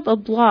have a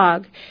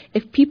blog,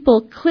 if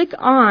people click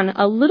on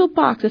a little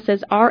box that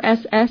says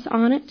RSS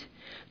on it,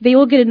 they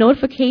will get a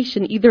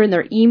notification either in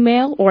their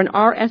email or an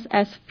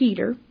RSS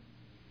feeder.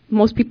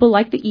 Most people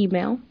like the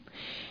email,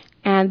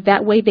 and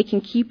that way they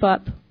can keep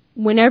up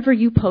whenever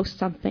you post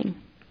something.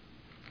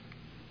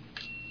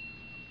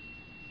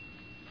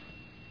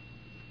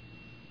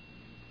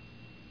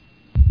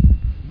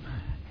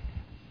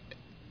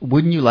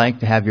 Wouldn't you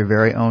like to have your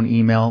very own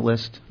email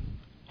list?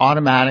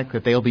 Automatic,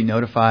 that they'll be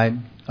notified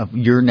of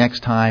your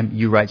next time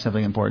you write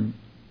something important?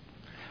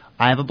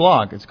 I have a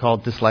blog. It's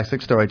called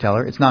Dyslexic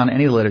Storyteller. It's not in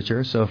any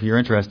literature, so if you're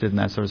interested in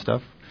that sort of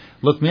stuff,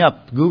 look me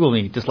up. Google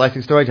me,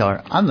 Dyslexic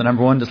Storyteller. I'm the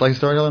number one dyslexic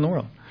storyteller in the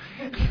world.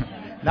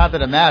 Not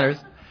that it matters,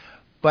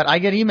 but I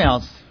get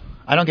emails.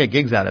 I don't get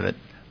gigs out of it,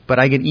 but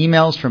I get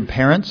emails from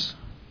parents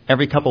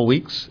every couple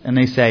weeks, and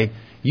they say,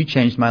 you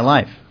changed my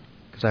life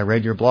because I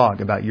read your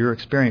blog about your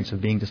experience of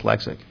being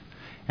dyslexic.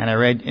 And I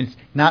read, it's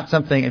not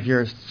something, if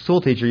you're a school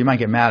teacher, you might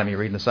get mad at me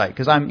reading the site,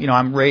 because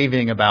I'm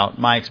raving about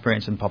my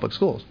experience in public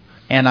schools.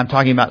 And I'm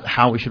talking about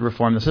how we should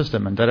reform the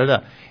system and da-da-da.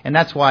 And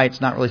that's why it's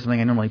not really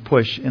something I normally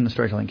push in the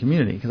storytelling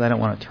community, because I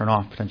don't want to turn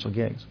off potential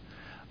gigs.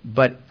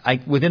 But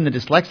within the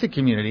dyslexic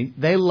community,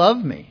 they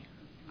love me.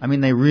 I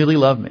mean, they really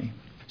love me.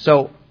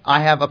 So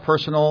I have a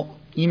personal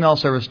email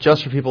service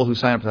just for people who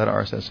sign up to that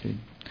RSS feed.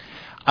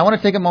 I want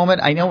to take a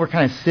moment. I know we're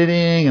kind of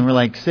sitting, and we're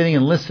like sitting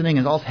and listening,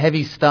 and all this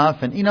heavy stuff.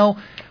 And,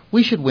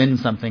 we should win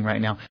something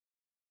right now.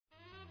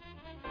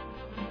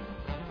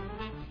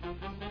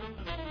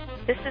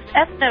 This is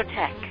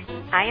Ethnotech.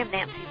 I am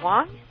Nancy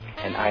Wong.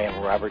 And I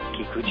am Robert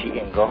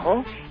Kikuchi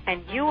Ngoho.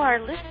 And you are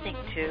listening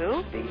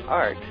to The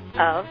Art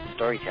of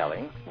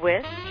Storytelling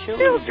with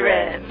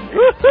Children.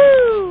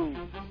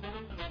 Woohoo!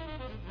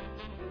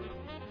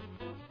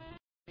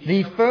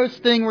 The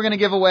first thing we're going to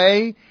give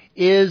away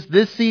is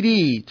this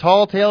CD,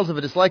 Tall Tales of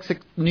a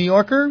Dyslexic New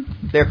Yorker.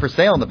 They're for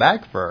sale in the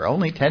back for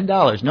only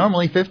 $10,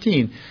 normally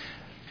 $15.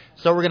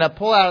 So we're going to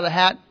pull out of the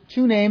hat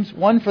 2 names,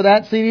 one for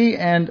that CD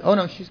and,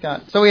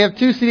 so we have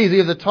 2 CDs. We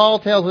have the Tall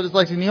Tales of a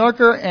Dyslexic New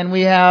Yorker, and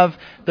we have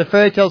the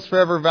Fairy Tales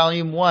Forever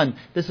Volume 1.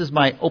 This is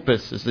my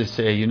opus, as they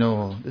say,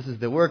 This is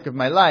the work of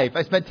my life.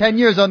 I spent 10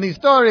 years on these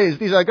stories.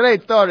 These are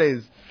great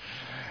stories.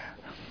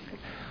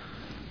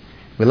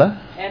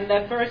 Willa? And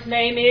the first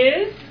name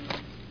is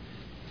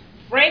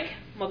Frank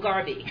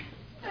McGarvey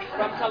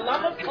from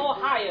Columbus,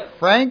 Ohio.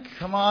 Frank,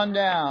 come on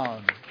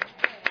down.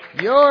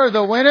 You're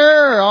the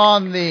winner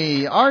on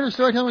the Art of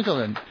Storytelling with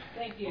Children.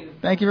 Thank you.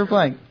 Thank you for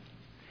playing.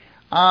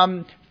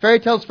 Fairy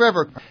Tales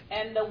Forever.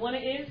 And the winner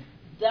is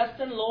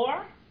Dustin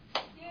Lohr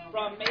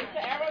from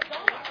Mesa,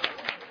 Arizona.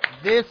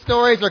 These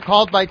stories are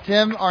called by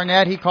Tim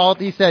Arnett. He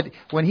said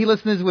when he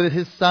listens with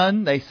his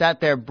son, they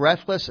sat there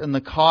breathless in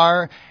the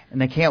car,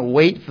 and they can't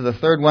wait for the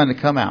third one to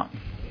come out.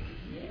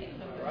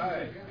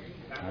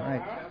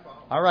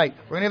 All right.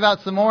 We're going to give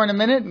out some more in a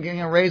minute. We're going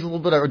to raise a little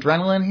bit of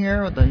adrenaline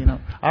here.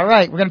 All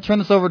right. We're going to turn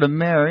this over to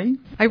Mary.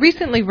 I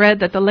recently read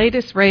that the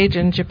latest rage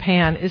in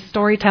Japan is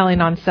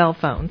storytelling on cell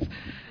phones.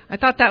 I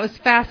thought that was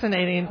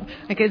fascinating.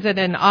 Like, is it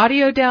an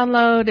audio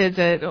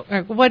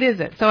download? What is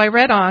it? So I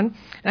read on,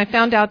 and I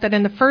found out that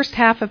in the first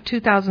half of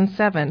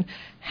 2007,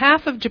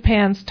 half of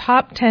Japan's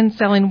top 10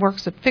 selling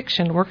works of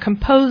fiction were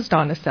composed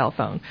on a cell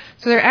phone.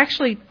 So they're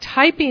actually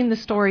typing the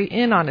story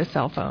in on a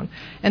cell phone,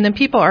 and then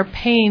people are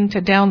paying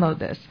to download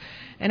this.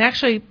 And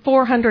actually,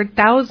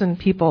 400,000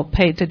 people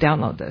paid to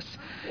download this.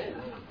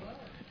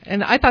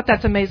 And I thought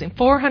that's amazing.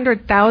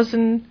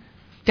 400,000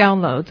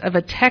 downloads of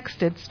a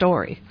texted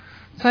story.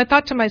 So I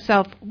thought to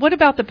myself, what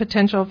about the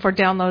potential for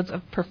downloads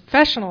of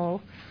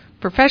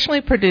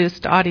professionally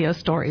produced audio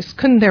stories?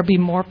 Couldn't there be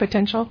more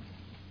potential?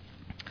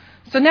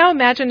 So now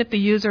imagine if the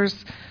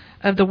users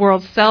of the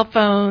world's cell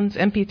phones,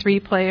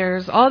 MP3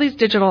 players, all these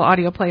digital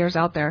audio players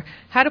out there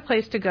had a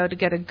place to go to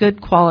get a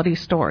good quality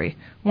story,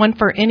 one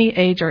for any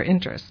age or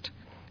interest.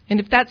 And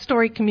if that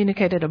story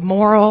communicated a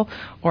moral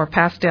or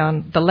passed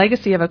down the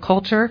legacy of a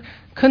culture,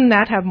 couldn't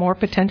that have more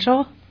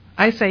potential?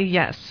 I say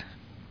yes.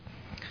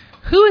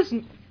 Who is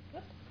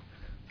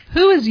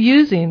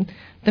using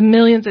the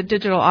millions of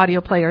digital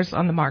audio players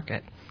on the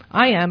market?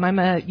 I am. I'm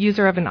a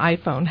user of an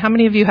iPhone. How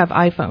many of you have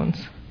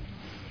iPhones?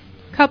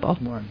 Couple.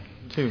 1,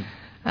 2.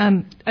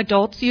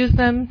 Adults use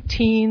them,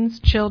 teens,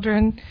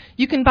 children.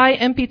 You can buy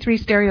MP3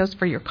 stereos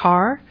for your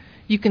car.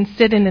 You can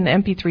sit in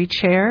an MP3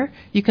 chair.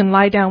 You can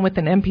lie down with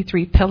an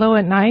MP3 pillow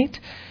at night.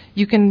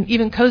 You can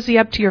even cozy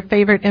up to your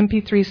favorite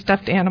MP3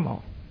 stuffed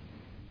animal.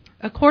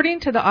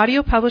 According to the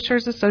Audio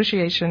Publishers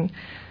Association,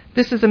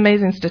 this is an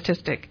amazing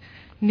statistic.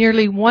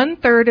 Nearly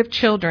 1/3 of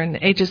children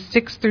ages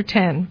 6 through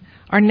 10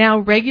 are now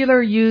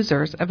regular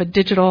users of a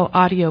digital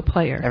audio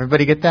player.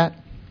 Everybody get that?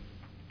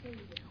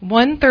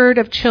 1/3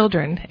 of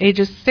children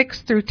ages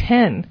 6 through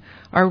 10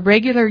 are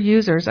regular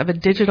users of a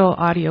digital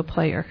audio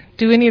player.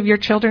 Do any of your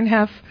children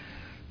have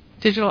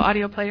digital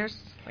audio players?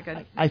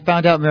 I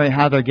found out, Mary,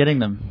 how they're getting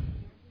them.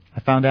 I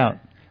found out.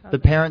 The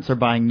parents are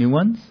buying new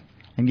ones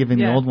and giving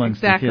the old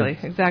ones to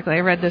kids. Exactly. I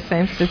read the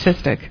same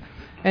statistic.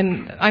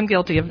 And I'm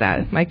guilty of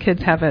that. My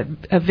kids have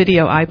a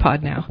video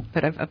iPod now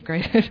that I've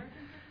upgraded.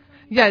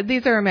 Yeah,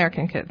 these are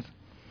American kids.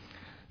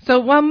 So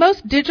while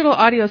most digital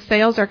audio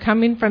sales are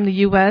coming from the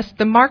U.S.,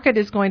 the market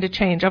is going to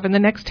change. Over the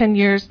next 10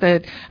 years,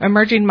 the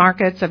emerging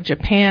markets of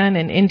Japan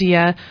and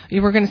India,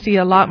 we're going to see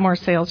a lot more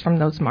sales from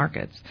those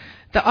markets.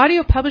 The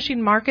audio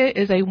publishing market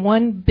is a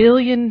 $1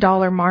 billion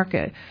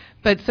market,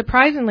 but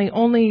surprisingly,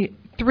 only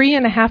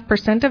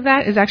 3.5% of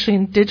that is actually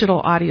in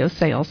digital audio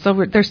sales. So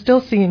they're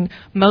still seeing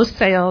most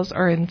sales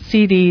are in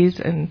CDs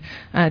and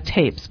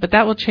tapes, but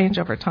that will change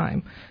over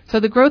time. So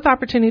the growth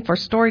opportunity for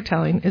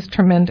storytelling is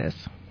tremendous.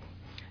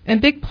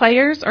 And big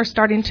players are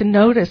starting to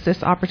notice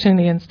this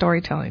opportunity in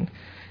storytelling.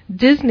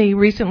 Disney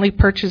recently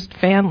purchased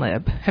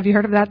FanLib. Have you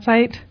heard of that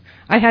site?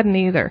 I hadn't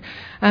either.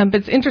 But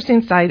it's an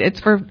interesting site. It's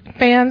for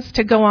fans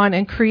to go on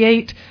and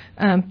create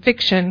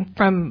fiction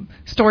from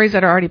stories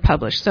that are already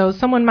published. So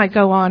someone might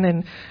go on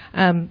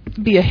and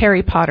be a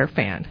Harry Potter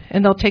fan,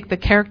 and they'll take the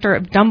character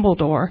of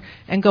Dumbledore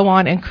and go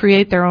on and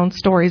create their own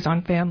stories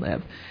on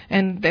FanLib.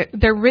 And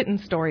they're written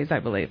stories, I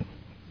believe.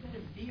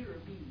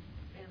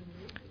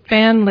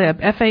 FanLib,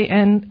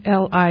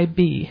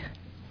 F-A-N-L-I-B.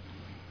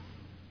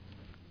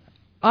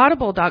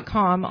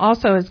 Audible.com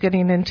also is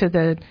getting into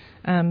the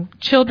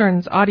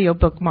children's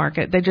audiobook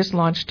market. They just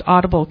launched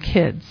Audible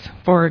Kids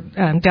for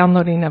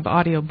downloading of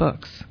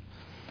audiobooks.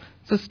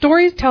 So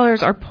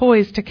storytellers are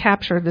poised to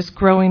capture this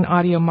growing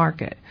audio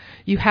market.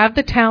 You have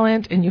the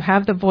talent, and you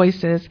have the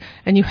voices,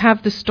 and you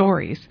have the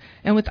stories.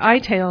 And with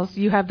iTales,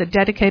 you have the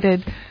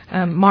dedicated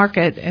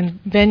market and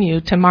venue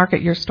to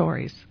market your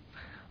stories.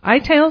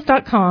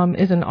 iTales.com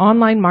is an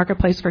online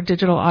marketplace for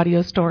digital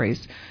audio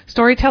stories.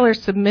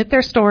 Storytellers submit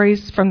their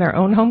stories from their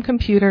own home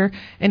computer,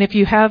 and if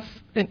you have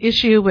an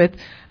issue with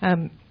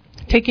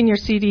taking your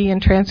CD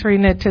and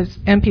transferring it to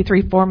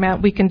MP3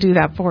 format, we can do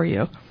that for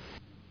you.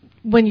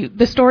 When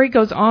the story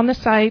goes on the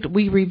site,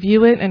 we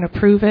review it and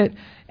approve it,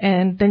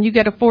 and then you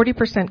get a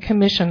 40%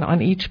 commission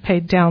on each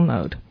paid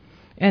download.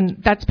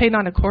 And that's paid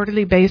on a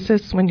quarterly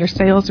basis when your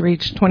sales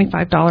reach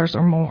 $25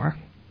 or more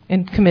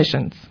in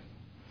commissions.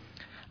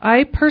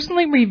 I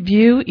personally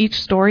review each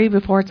story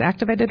before it's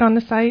activated on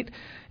the site,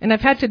 and I've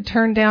had to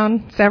turn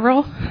down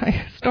several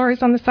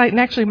stories on the site. And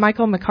actually,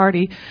 Michael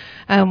McCarty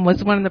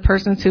was one of the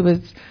persons who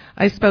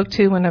I spoke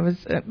to when I was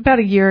about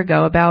a year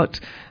ago about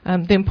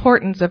the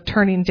importance of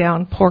turning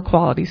down poor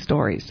quality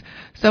stories.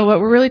 So what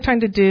we're really trying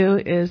to do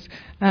is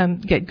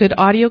get good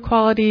audio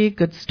quality,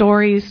 good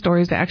stories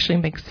that actually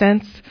make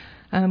sense.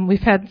 We've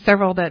had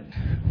several that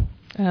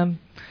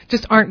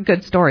just aren't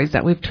good stories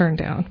that we've turned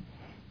down.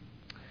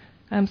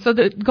 So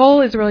the goal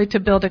is really to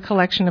build a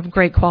collection of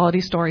great quality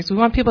stories. We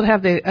want people to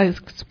have a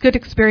good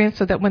experience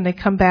so that when they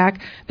come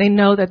back, they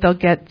know that they'll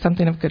get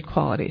something of good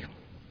quality.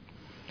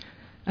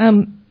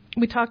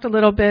 We talked a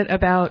little bit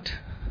about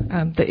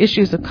the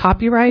issues of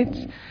copyrights.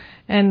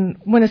 And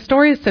when a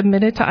story is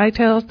submitted to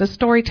iTales, the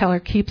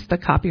storyteller keeps the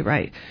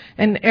copyright.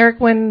 And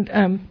Eric,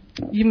 when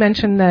you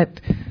mentioned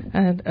that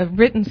a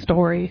written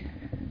story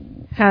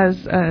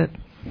has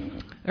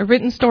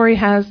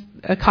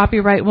a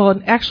copyright. Well,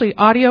 actually,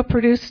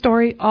 audio-produced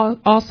story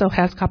also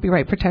has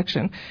copyright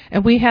protection.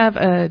 And we have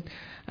a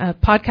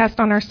podcast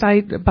on our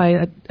site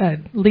by a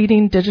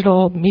leading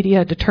digital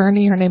media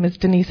attorney. Her name is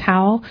Denise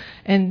Howell.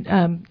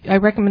 And I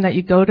recommend that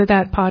you go to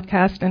that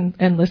podcast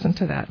and listen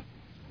to that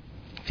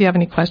if you have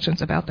any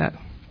questions about that.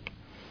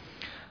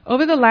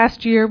 Over the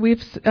last year,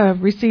 we've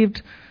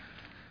received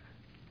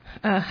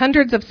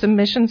hundreds of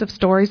submissions of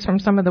stories from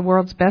some of the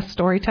world's best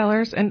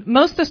storytellers, and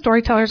most of the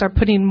storytellers are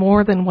putting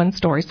more than one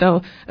story.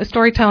 So a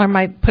storyteller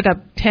might put up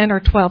 10 or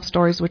 12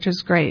 stories, which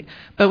is great.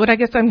 But what I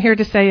guess I'm here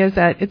to say is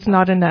that it's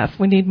not enough.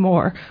 We need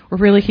more. We're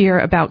really here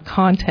about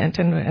content,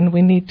 and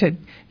we need to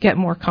get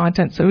more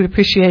content. So we'd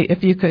appreciate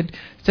if you could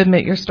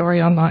submit your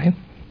story online.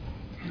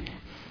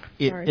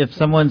 If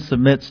someone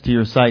submits to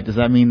your site, does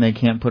that mean they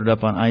can't put it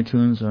up on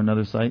iTunes or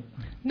another site?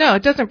 No,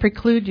 it doesn't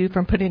preclude you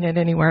from putting it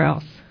anywhere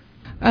else.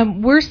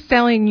 We're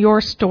selling your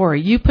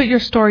story. You put your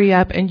story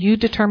up, and you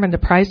determine the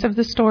price of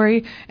the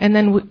story, and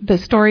then the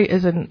story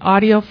is an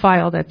audio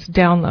file that's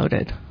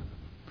downloaded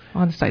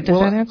on the site. Does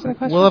that answer the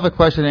question? We'll have a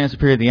question and answer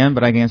period at the end,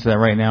 but I can answer that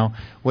right now.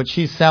 What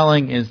she's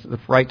selling is the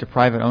right to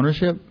private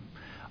ownership.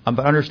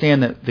 But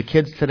understand that the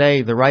kids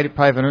today, the right to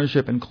private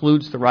ownership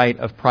includes the right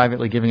of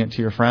privately giving it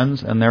to your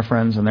friends and their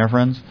friends and their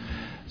friends.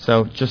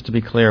 So just to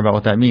be clear about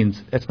what that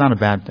means, it's not a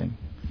bad thing.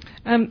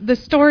 The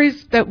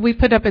stories that we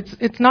put up,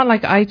 it's not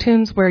like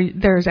iTunes where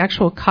there's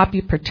actual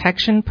copy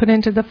protection put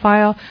into the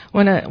file.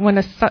 When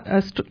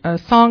a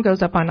song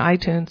goes up on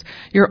iTunes,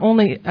 you're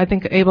only, I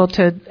think, able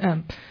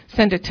to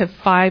send it to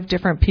 5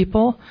 different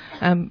people.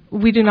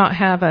 We do not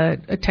have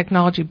a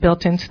technology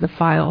built into the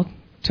file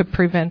to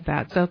prevent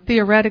that. So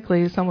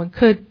theoretically, someone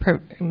could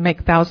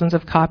make thousands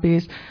of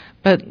copies,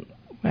 but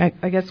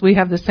I guess we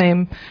have the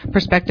same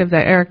perspective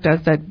that Eric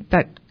does,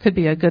 that could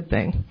be a good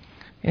thing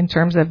in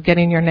terms of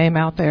getting your name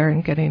out there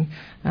and getting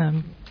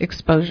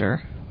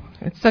exposure.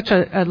 It's such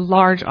a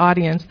large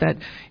audience that,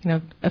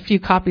 a few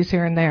copies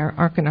here and there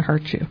aren't going to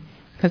hurt you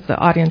because the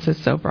audience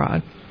is so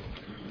broad.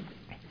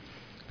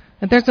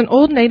 And there's an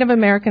old Native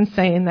American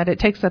saying that it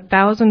takes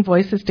 1,000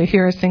 voices to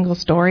hear a single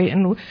story,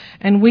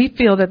 and we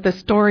feel that the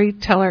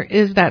storyteller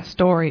is that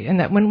story, and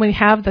that when we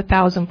have the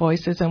 1,000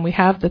 voices and we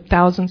have the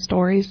 1,000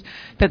 stories,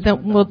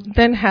 that we'll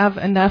then have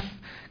enough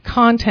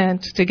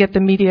content to get the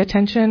media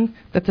attention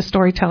that the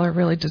storyteller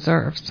really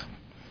deserves.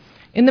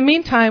 In the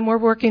meantime, we're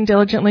working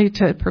diligently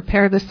to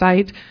prepare the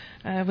site.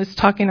 I was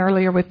talking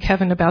earlier with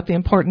Kevin about the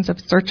importance of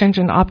search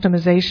engine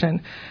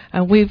optimization.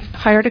 We've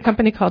hired a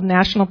company called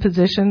National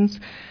Positions.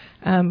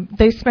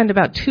 They spend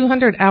about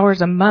 200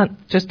 hours a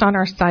month just on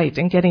our site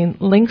and getting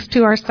links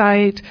to our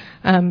site,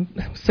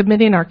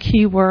 submitting our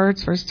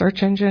keywords for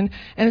search engine,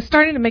 and it's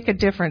starting to make a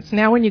difference.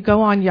 Now when you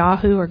go on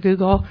Yahoo or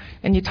Google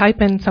and you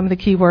type in some of the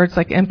keywords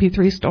like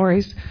MP3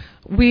 stories,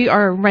 we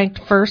are ranked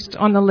first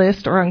on the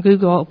list, or on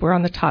Google, we're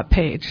on the top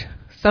page.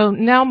 So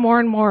now more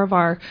and more of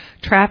our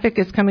traffic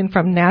is coming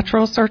from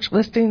natural search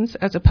listings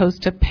as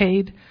opposed to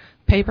paid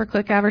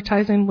pay-per-click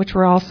advertising, which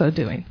we're also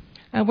doing.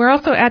 We're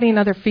also adding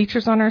other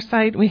features on our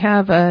site. We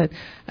have a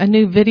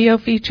new video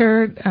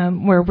feature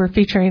where we're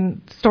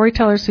featuring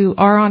storytellers who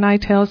are on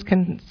iTales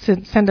can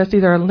send us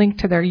either a link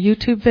to their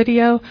YouTube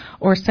video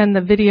or send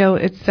the video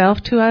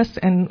itself to us,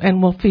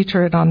 and we'll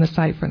feature it on the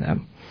site for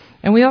them.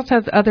 And we also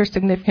have other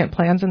significant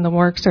plans in the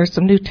works. There's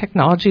some new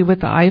technology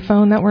with the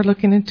iPhone that we're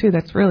looking into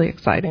that's really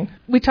exciting.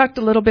 We talked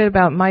a little bit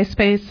about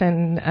MySpace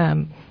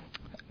and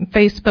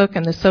Facebook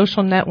and the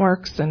social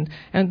networks, and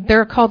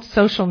they're called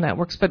social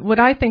networks. But what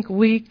I think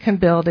we can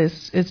build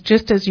is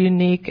just as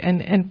unique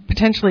and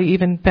potentially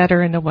even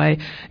better in a way,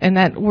 and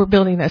that we're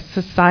building a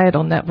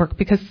societal network,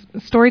 because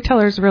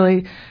storytellers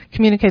really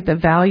communicate the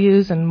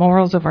values and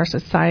morals of our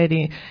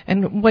society,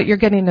 and what you're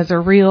getting is a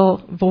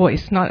real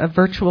voice, not a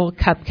virtual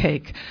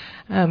cupcake.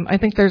 I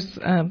think there's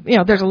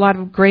a lot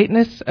of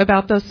greatness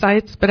about those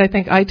sites, but I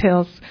think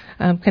iTales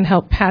can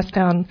help pass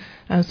down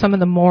some of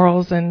the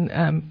morals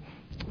and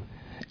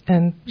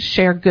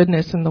share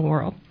goodness in the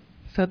world.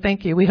 So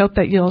thank you. We hope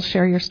that you'll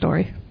share your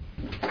story.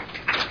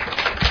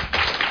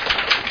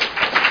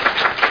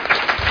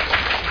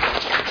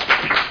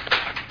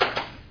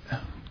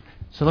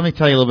 So let me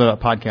tell you a little bit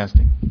about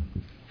podcasting.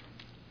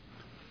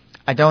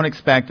 I don't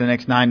expect the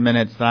next 9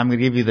 minutes that I'm going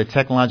to give you the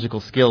technological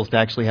skills to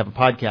actually have a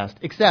podcast,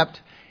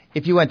 except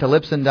if you went to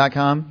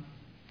Libsyn.com,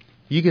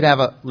 you could have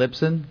a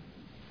Libsyn,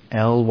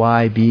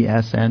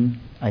 Lybsn,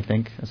 I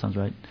think. That sounds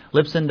right.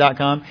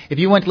 Libsyn.com. If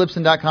you went to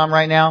Libsyn.com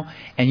right now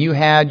and you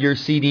had your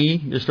CD,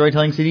 your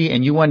storytelling CD,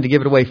 and you wanted to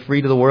give it away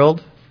free to the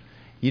world,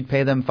 you'd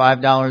pay them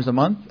 $5 a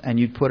month and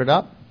you'd put it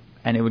up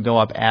and it would go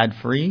up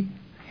ad-free.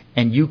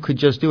 And you could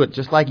just do it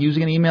just like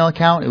using an email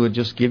account. It would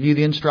just give you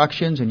the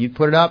instructions and you'd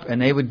put it up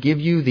and they would give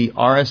you the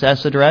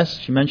RSS address.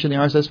 She mentioned the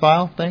RSS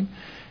file thing.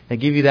 They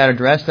give you that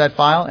address, that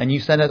file, and you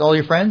send it to all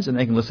your friends and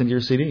they can listen to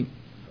your CD.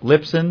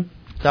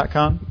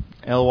 Libsyn.com.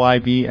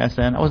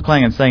 Lybsn. I was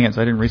planning on saying it,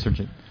 so I didn't research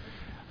it.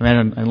 I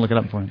didn't look it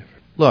up for you.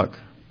 Look,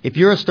 if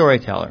you're a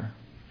storyteller,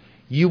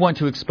 you want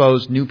to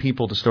expose new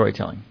people to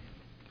storytelling.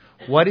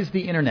 What is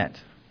the Internet?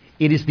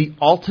 It is the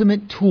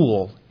ultimate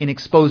tool in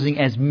exposing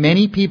as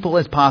many people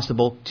as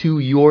possible to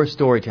your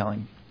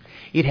storytelling.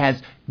 It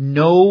has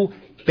no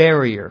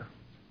barrier.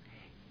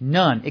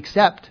 None,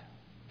 except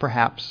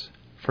perhaps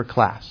for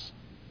class,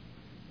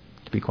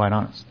 to be quite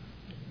honest.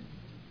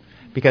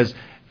 Because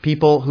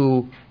people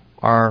who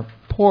are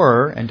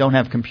poorer and don't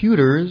have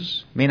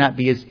computers may not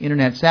be as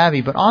internet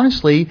savvy, but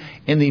honestly,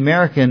 in the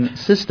American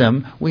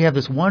system, we have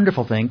this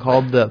wonderful thing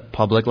called the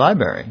public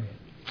library.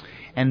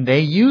 And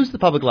they use the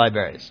public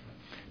libraries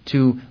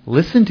to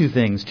listen to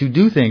things, to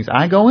do things.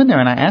 I go in there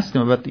and I ask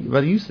them about the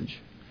usage.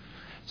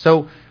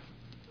 So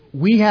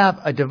we have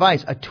a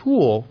device, a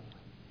tool,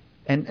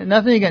 and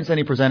nothing against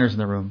any presenters in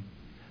the room,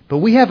 but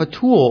we have a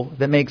tool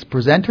that makes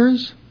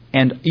presenters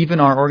and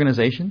even our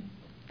organization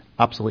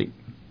obsolete.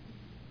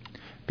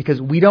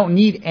 Because we don't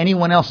need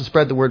anyone else to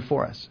spread the word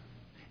for us.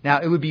 Now,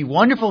 it would be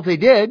wonderful if they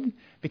did,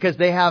 because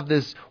they have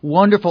this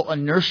wonderful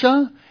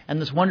inertia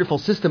and this wonderful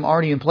system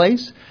already in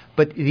place,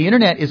 but the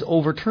Internet is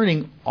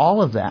overturning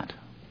all of that.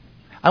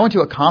 I went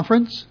to a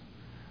conference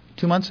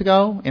 2 months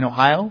ago in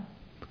Ohio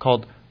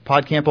called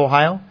PodCamp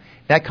Ohio.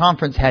 That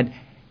conference had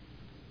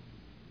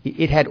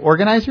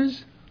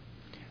organizers,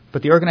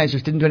 but the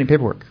organizers didn't do any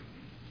paperwork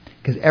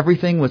because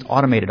everything was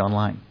automated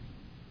online.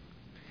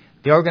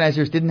 The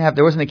organizers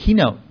there wasn't a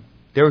keynote.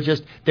 There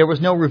was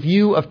no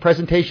review of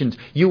presentations.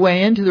 You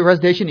went into the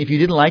presentation. If you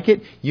didn't like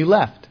it, you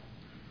left.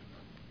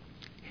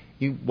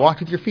 You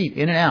walked with your feet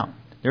in and out.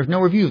 There was no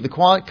review. The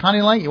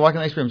Connie Light, you walk in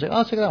the next room and say, oh,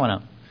 let's check that one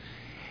out.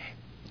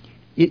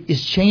 It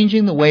is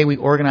changing the way we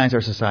organize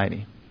our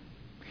society.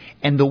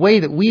 And the way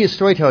that we as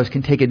storytellers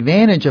can take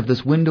advantage of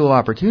this window of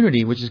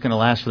opportunity, which is going to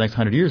last for the next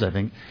 100 years, I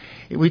think.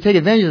 If we take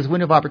advantage of this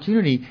window of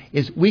opportunity,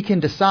 is we can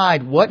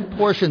decide what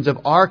portions of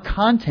our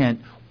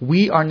content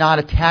we are not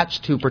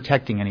attached to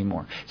protecting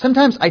anymore.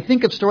 Sometimes I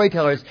think of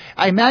storytellers,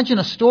 I imagine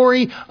a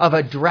story of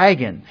a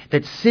dragon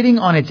that's sitting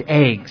on its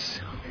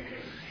eggs.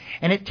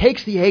 And it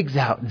takes the eggs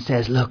out and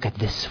says, look at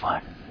this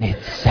one.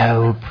 It's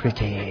so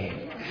pretty.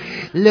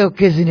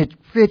 Look, isn't it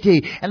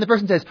pretty? And the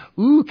person says,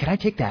 ooh, can I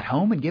take that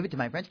home and give it to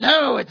my friends?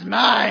 No, it's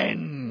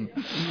mine.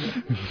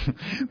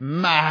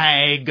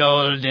 My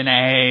golden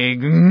egg.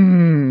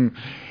 Mm.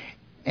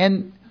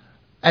 And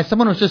as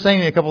someone was just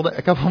saying a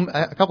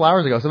couple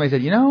hours ago, somebody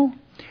said, you know,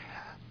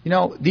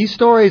 these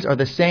stories are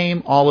the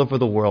same all over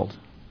the world.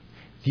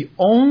 The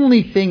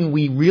only thing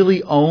we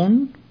really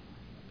own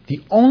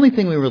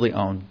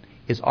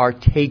is our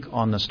take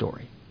on the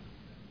story.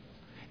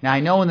 Now, I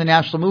know in the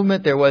national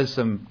movement there was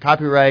some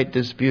copyright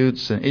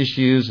disputes and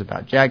issues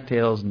about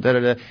Jacktails and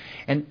da-da-da.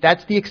 And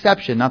that's the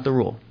exception, not the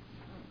rule.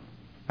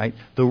 Right?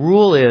 The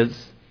rule is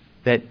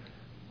that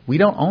we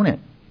don't own it.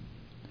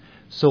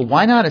 So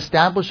why not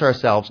establish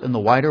ourselves in the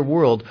wider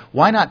world?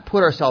 Why not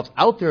put ourselves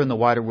out there in the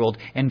wider world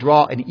and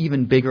draw an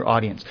even bigger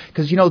audience?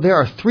 Because, there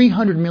are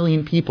 300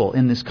 million people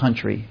in this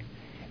country,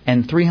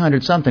 and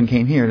 300-something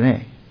came here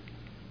today.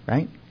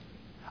 Right?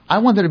 I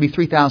want there to be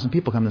 3,000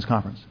 people come to this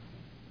conference.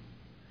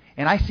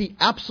 And I see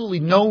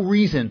absolutely no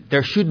reason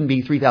there shouldn't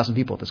be 3,000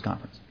 people at this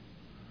conference.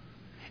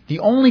 The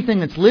only thing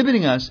that's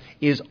limiting us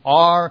is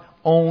our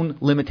own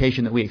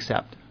limitation that we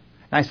accept.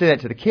 And I say that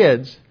to the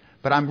kids,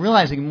 but I'm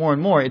realizing more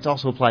and more it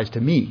also applies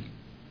to me.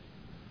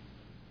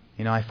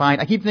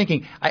 I keep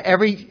thinking,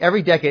 every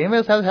decade, anybody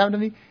else have this happen to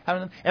me?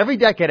 Every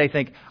decade I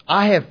think,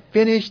 I have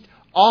finished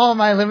all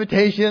my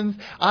limitations.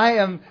 I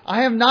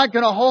am not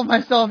going to hold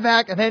myself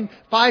back. And then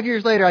 5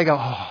 years later I go,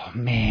 oh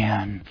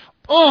man,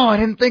 I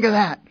didn't think of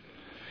that.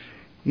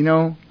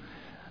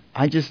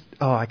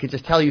 I could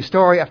just tell you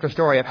story after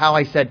story of how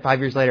I said 5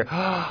 years later,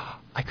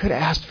 I could have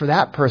asked for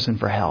that person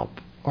for help.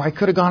 Or I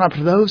could have gone up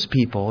to those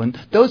people. And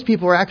those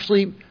people were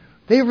actually,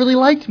 they really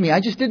liked me.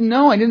 I just didn't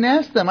know. I didn't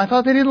ask them. I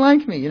thought they didn't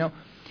like me.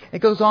 It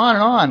goes on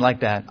and on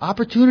like that.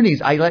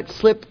 Opportunities I let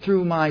slip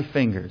through my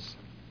fingers.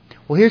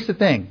 Well, here's the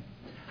thing.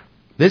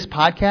 This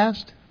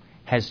podcast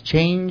has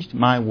changed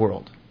my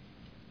world.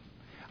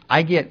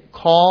 I get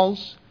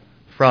calls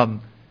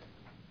from...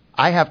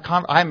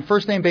 I'm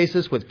first name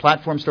basis with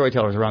platform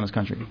storytellers around this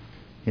country,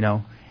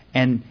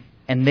 and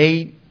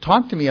they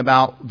talk to me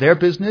about their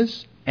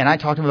business, and I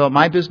talk to them about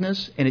my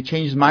business, and it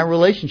changes my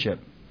relationship,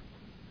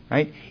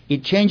 right?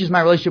 It changes my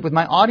relationship with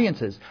my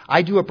audiences.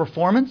 I do a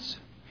performance,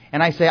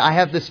 and I say, I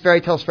have this Fairy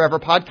Tales Forever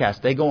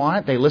podcast. They go on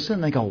it, they listen,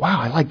 and they go, wow,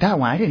 I like that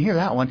one. I didn't hear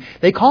that one.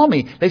 They call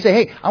me. They say,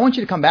 hey, I want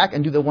you to come back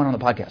and do the one on the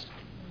podcast.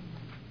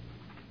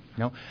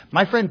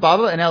 My friend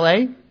Bubba in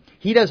L.A.,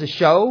 he does a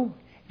show,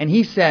 and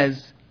he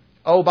says,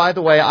 oh, by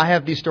the way, I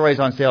have these stories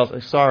on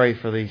sale. Sorry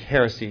for the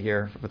heresy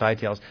here with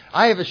iTales.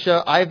 I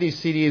have these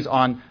CDs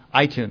on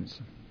iTunes.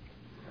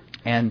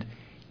 And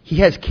he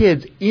has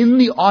kids in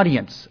the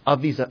audience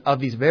of these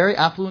very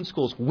affluent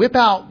schools whip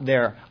out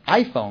their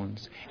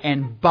iPhones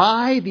and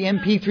buy the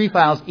MP3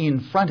 files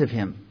in front of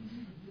him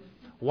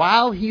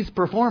while he's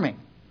performing.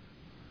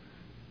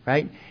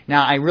 Right?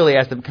 Now, I really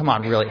asked him, come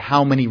on, really,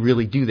 how many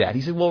really do that?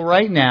 He said, well,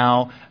 right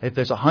now, if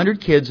there's 100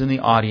 kids in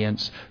the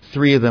audience,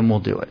 3 of them will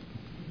do it.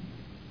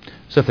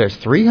 So if there's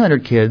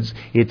 300 kids,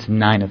 it's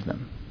 9 of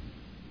them.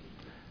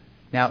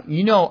 Now,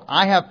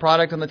 I have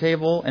product on the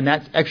table, and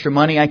that's extra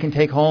money I can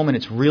take home, and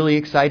it's really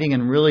exciting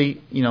and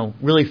really,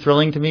 really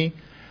thrilling to me.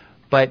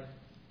 But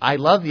I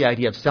love the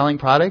idea of selling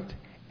product,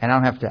 and I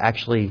don't have to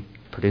actually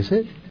produce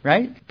it,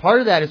 right? Part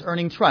of that is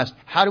earning trust.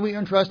 How do we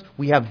earn trust?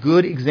 We have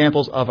good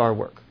examples of our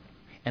work.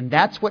 And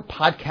that's what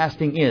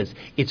podcasting is.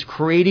 It's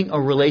creating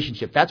a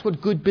relationship. That's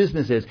what good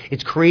business is.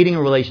 It's creating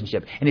a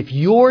relationship. And if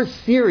you're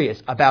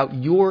serious about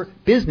your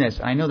business,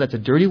 and I know that's a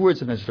dirty word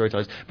sometimes for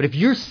storytellers, but if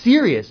you're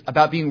serious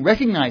about being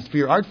recognized for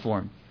your art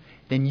form,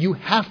 then you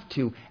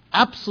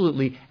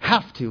absolutely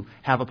have to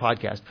have a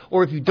podcast.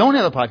 Or if you don't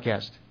have a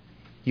podcast,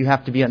 you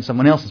have to be on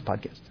someone else's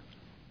podcast.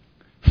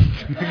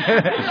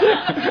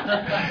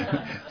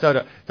 So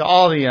to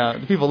all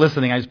the people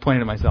listening, I just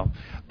pointed at myself.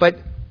 But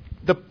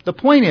the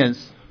point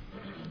is,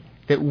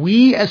 that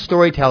we as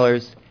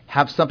storytellers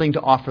have something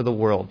to offer the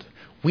world.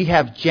 We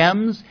have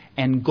gems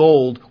and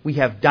gold. We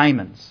have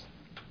diamonds.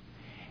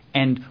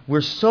 And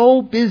we're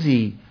so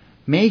busy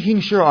making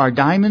sure our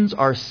diamonds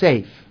are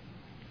safe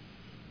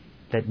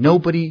that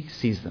nobody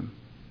sees them.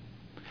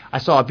 I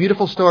saw a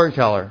beautiful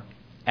storyteller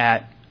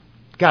God,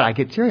 I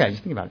get teary-eyed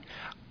just thinking about it.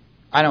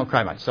 I don't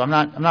cry much, so I'm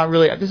not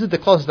really, this is the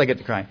closest I get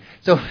to crying.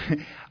 So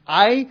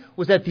I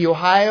was at the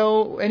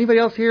Ohio, anybody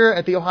else here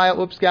at the Ohio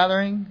Oops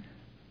gathering?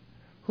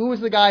 Who was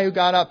the guy who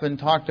got up and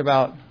talked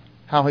about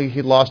how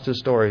he lost his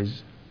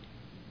stories?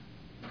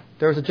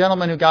 There was a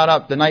gentleman who got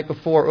up the night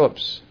before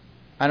Oops.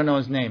 I don't know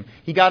his name.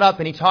 He got up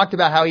and he talked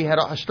about how he had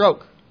a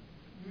stroke.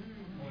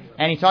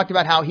 And he talked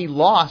about how he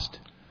lost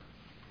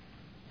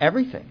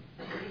everything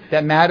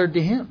that mattered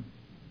to him.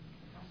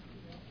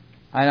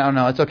 I don't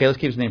know. It's okay. Let's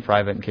keep his name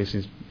private in case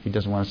he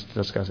doesn't want us to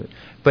discuss it.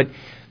 But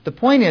the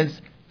point is,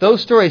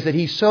 those stories that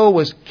he so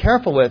was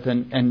careful with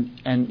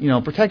and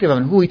protective of,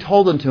 and who he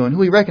told them to and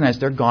who he recognized,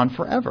 they're gone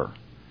forever.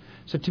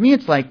 So to me,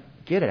 it's like,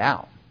 get it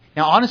out.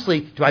 Now, honestly,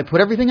 do I put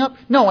everything up?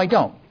 No, I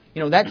don't.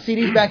 That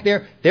CD's back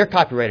there, they're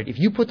copyrighted. If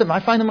you put them, I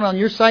find them on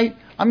your site,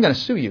 I'm going to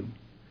sue you.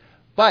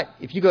 But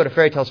if you go to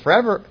Fairy Tales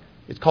Forever,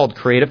 it's called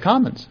Creative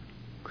Commons.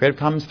 Creative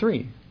Commons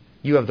 3.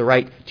 You have the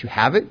right to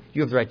have it.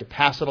 You have the right to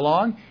pass it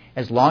along,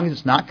 as long as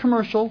it's not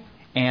commercial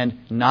and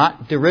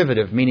not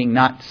derivative, meaning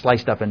not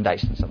sliced up and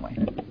diced in some way,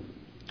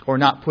 or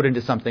not put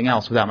into something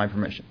else without my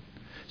permission.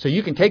 So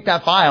you can take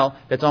that file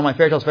that's on my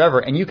Fairy Tales Forever,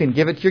 and you can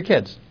give it to your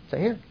kids. Say,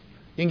 here.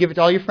 You can give it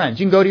to all your friends.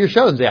 You can go to your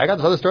shows and say, I got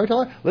this other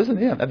storyteller. Listen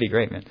to him. That'd be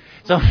great, man.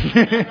 So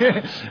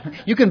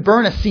you can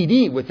burn a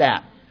CD with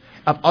that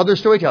of other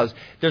storytellers.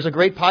 There's a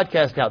great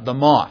podcast out, The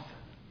Moth.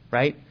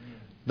 right?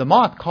 The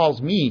moth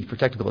calls me for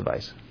technical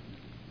advice.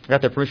 I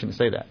got their permission to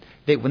say that.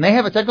 When they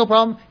have a technical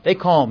problem, they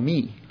call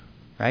me,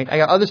 right? I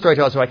got other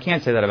storytellers who I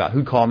can't say that about,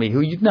 who'd call me,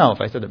 who you'd know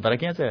if I said that, but I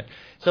can't say that.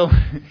 So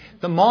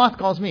the moth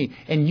calls me,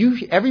 and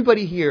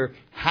everybody here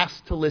has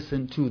to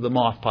listen to the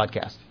Moth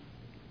podcast.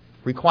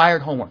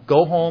 Required homework.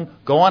 Go home,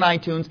 go on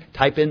iTunes,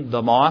 type in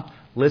the Moth,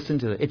 listen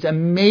to it. It's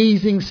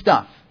amazing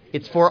stuff.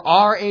 It's for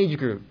our age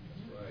group.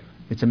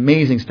 It's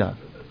amazing stuff.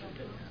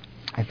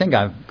 I think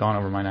I've gone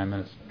over my 9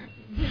 minutes.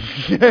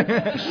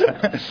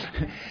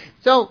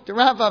 So, to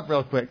wrap up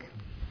real quick.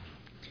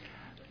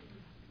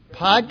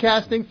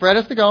 Podcasting, Fred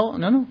has to go.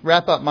 No,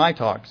 wrap up my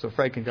talk so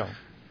Fred can go.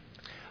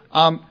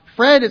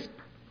 Fred is,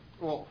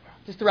 well,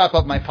 just to wrap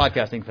up my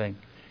podcasting thing.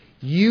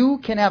 You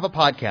can have a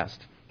podcast.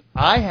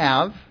 I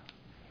have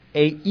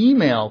a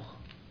email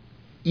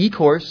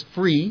e-course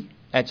free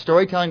at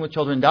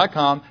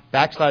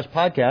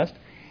storytellingwithchildren.com/podcast.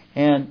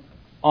 And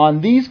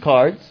on these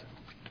cards,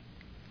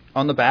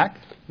 on the back,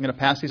 I'm going to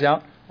pass these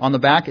out. On the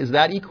back is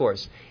that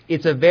e-course.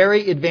 It's a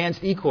very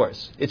advanced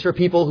e-course. It's for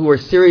people who are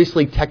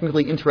seriously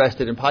technically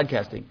interested in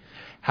podcasting.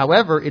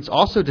 However, it's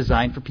also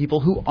designed for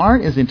people who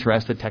aren't as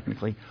interested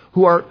technically,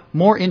 who are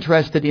more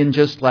interested in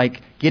just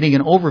like getting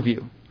an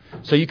overview.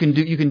 So you can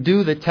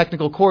do the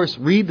technical course,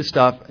 read the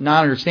stuff,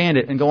 not understand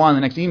it, and go on to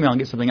the next email and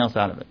get something else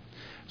out of it.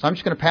 So I'm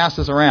just going to pass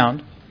this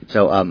around.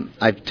 So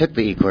I took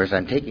the e-course.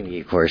 I'm taking the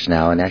e-course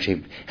now, and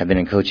actually have been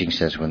in coaching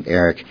session with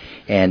Eric.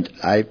 And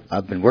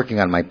I've been working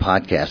on my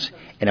podcast.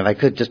 And if I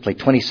could, just like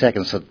 20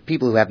 seconds, so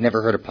people who have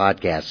never heard of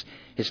podcasts,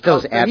 it still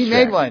is abstract. He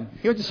made one.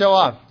 He wants to show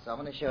off. So I'm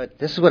going to show it.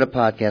 This is what a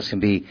podcast can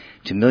be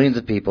to millions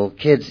of people,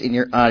 kids in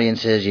your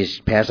audiences. You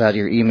pass out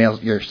your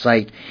emails, your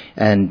site,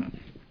 and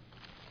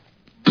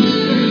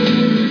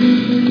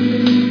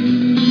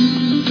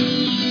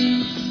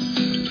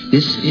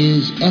this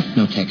is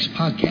Ethnotech's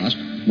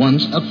podcast,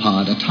 Once a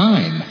Pod a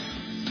Time,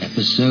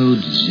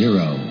 Episode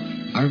 0,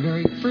 our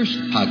very first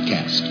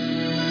podcast.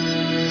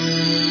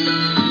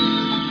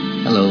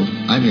 Hello,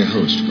 I'm your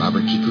host,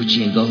 Robert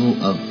Kikuchi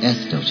Ngoho of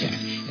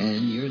Ethnotech,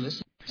 and you're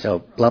listening.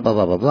 So, blah, blah,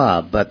 blah, blah,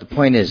 blah, but the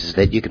point is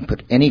that you can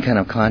put any kind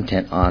of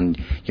content on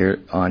your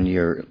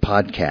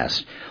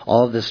podcast.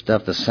 All of this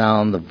stuff, the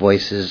sound, the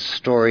voices,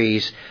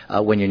 stories,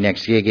 when your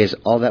next gig is,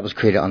 all that was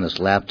created on this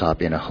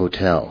laptop in a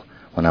hotel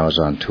when I was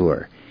on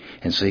tour.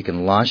 And so you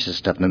can launch this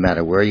stuff no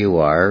matter where you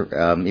are,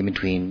 in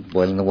between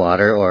boiling the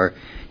water or,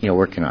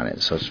 working on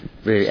it. So it's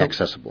very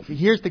accessible.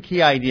 Here's the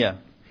key idea.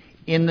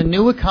 In the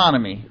new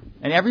economy,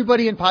 and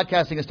everybody in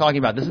podcasting is talking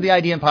about, this is the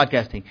idea in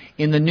podcasting.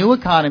 In the new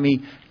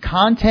economy,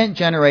 content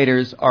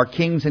generators are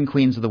kings and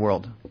queens of the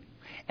world.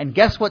 And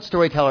guess what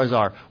storytellers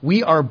are?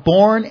 We are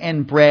born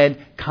and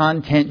bred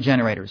content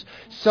generators.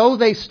 So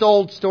they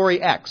stole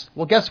story X.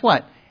 Well, guess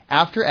what?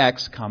 After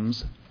X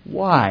comes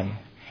Y.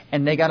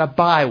 And they got to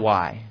buy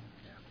Y.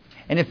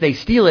 And if they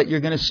steal it, you're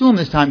going to sue them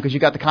this time because you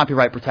got the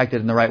copyright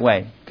protected in the right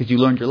way, because you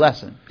learned your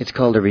lesson. It's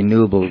called a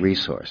renewable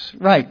resource.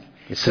 Right.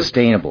 It's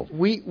sustainable.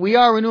 We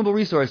are a renewable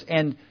resource,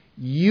 and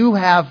you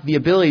have the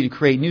ability to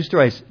create new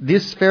stories.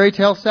 This fairy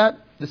tale set,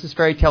 this is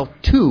fairy tale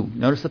 2.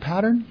 Notice the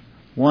pattern?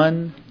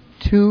 1,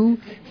 2,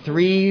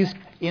 3's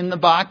in the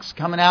box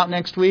coming out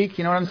next week.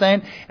 You know what I'm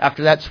saying?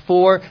 After that's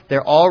 4.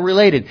 They're all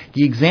related.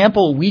 The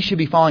example we should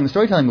be following the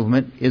storytelling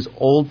movement is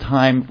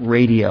old-time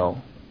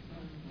radio.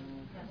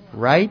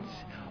 Right?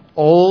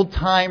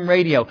 Old-time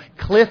radio.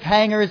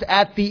 Cliffhangers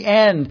at the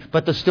end,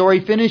 but the story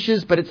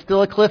finishes, but it's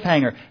still a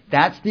cliffhanger.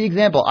 That's the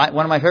example.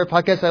 One of my favorite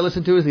podcasts I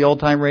listen to is the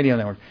Old-Time Radio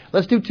Network.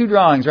 Let's do 2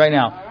 drawings right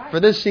now. Right.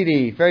 For this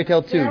CD, Fairy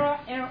Tale 2. Sarah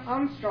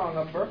Armstrong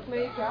of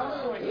Berkeley,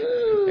 California.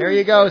 There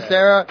you go,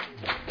 Sarah.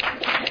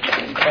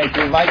 Thank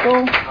you,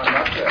 Michael.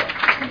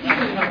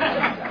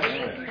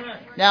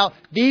 Now,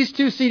 these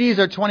 2 CDs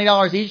are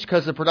 $20 each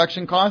because of the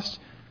production costs.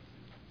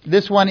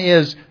 This one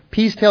is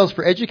Peace Tales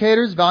for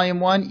Educators, Volume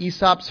 1,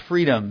 Aesop's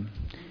Freedom.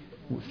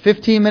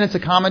 15 minutes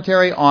of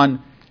commentary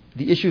on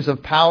the issues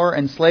of power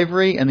and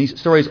slavery, and these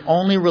stories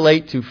only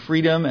relate to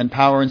freedom and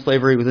power and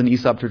slavery within the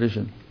Aesop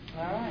tradition.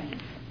 All right.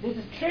 This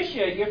is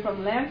Tricia. You're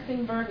from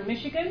Lansingburg,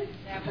 Michigan?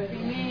 That would be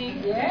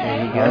me.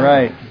 Yeah. All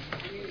right.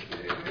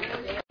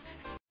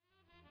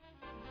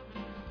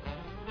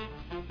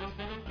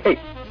 Hey,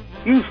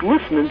 you's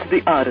listening to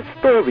the Art of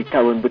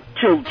Storytelling with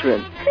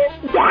Children.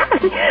 Yeah,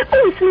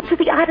 listen to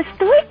the Art of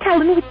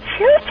Storytelling with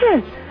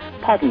Children.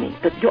 Pardon me,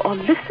 but you are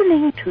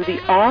listening to the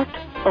Art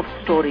of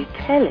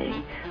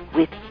Storytelling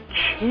with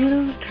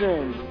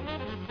Children.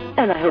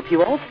 And I hope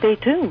you all stay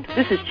tuned.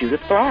 This is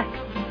Judith Black.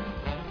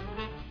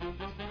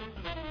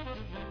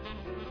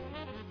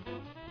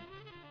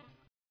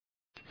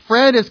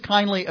 Fred has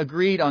kindly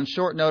agreed on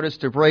short notice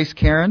to brace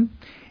Karen,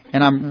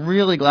 and I'm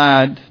really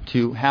glad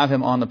to have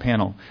him on the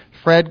panel.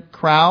 Fred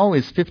Crow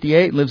is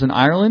 58, lives in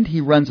Ireland. He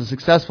runs a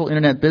successful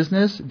internet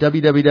business,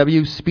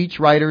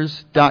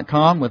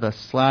 www.speechwriters.com with a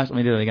slash. Let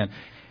me do it again.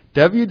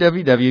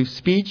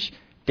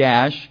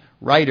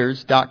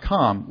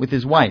 www.speech-writers.com with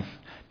his wife.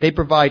 They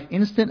provide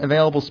instant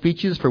available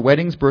speeches for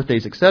weddings,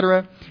 birthdays,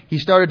 etc. He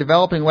started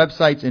developing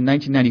websites in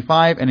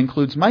 1995 and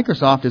includes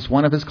Microsoft as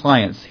one of his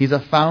clients. He's a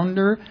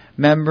founding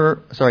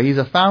member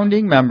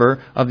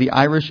of the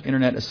Irish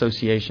Internet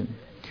Association.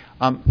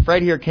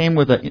 Fred here came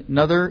with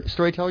another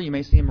storyteller. You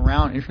may see him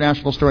around,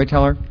 international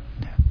storyteller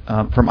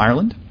from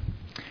Ireland.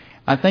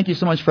 Thank you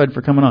so much, Fred,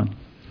 for coming on.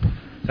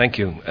 Thank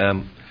you.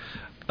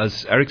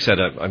 As Eric said,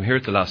 I'm here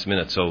at the last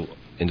minute, so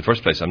in the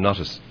first place,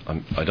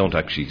 I don't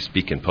actually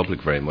speak in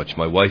public very much.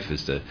 My wife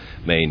is the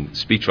main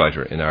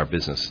speechwriter in our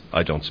business.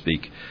 I don't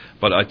speak.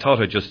 But I thought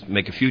I'd just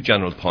make a few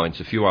general points,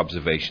 a few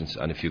observations,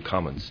 and a few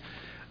comments.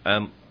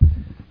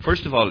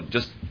 First of all,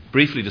 just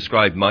briefly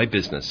describe my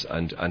business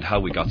and how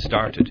we got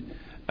started.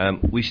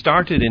 We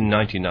started in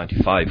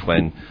 1995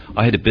 when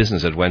I had a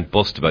business that went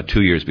bust about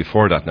 2 years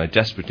before that, and I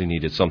desperately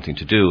needed something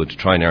to do to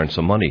try and earn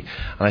some money.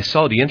 And I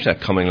saw the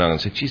internet coming along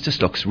and said, geez,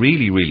 this looks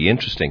really, really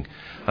interesting.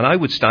 And I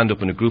would stand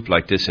up in a group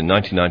like this in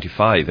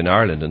 1995 in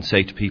Ireland and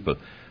say to people,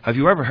 have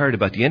you ever heard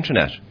about the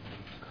internet?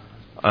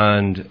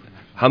 And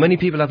how many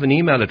people have an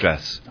email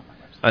address?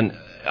 And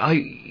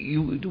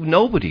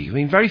nobody. I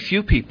mean, very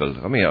few people.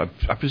 I mean,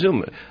 I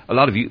presume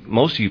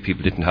most of you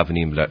people didn't have an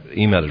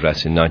email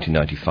address in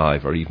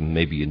 1995 or even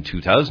maybe in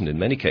 2000 in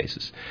many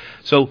cases.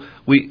 So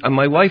and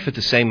my wife at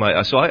the same,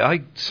 so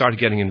I started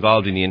getting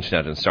involved in the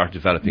internet and started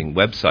developing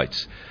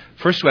websites.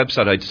 First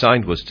website I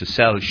designed was to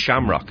sell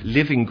shamrock,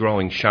 living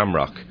growing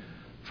shamrock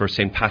for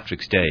St.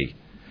 Patrick's Day.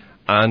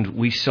 And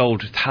we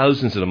sold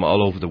thousands of them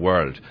all over the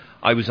world.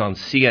 I was on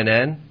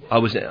CNN, I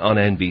was on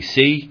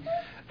NBC.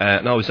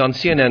 I was on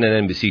CNN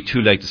and NBC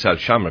too late to sell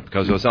shamrock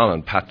because I was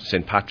on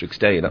St. Patrick's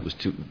Day and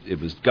it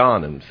was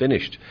gone and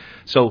finished.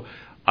 So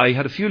I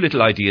had a few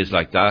little ideas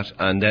like that,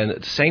 and then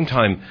at the same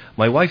time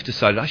my wife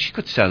decided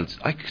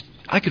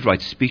I could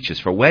write speeches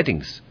for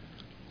weddings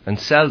and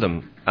sell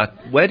them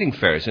at wedding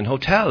fairs in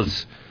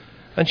hotels.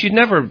 And she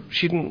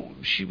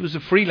was a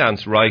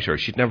freelance writer.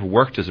 She'd never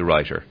worked as a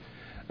writer,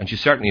 and she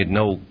certainly had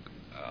no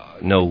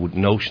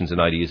notions and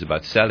ideas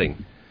about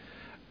selling.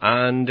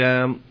 And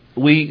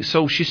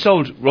she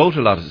wrote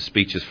a lot of the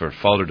speeches for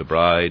Father the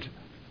Bride,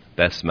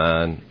 Best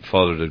Man,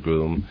 Father the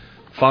Groom,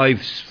 4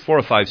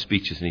 or 5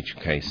 speeches in each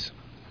case.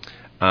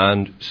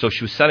 And so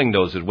she was selling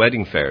those at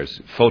wedding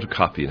fairs,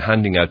 photocopying,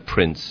 handing out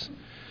prints,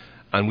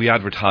 and we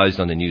advertised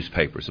on the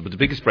newspapers. But the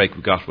biggest break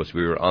we got was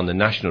we were on the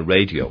national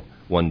radio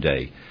one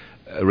day,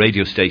 a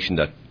radio station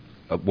that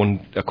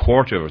a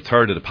quarter or a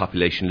third of the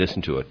population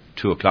listened to at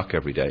 2 o'clock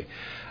every day.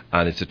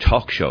 And it's a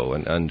talk show,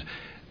 and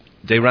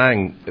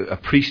a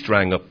priest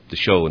rang up the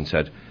show and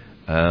said,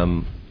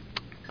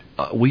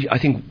 I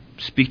think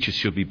speeches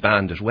should be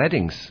banned at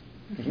weddings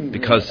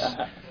because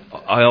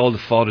all the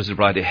fathers of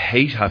the bride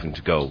hate having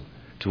to go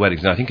to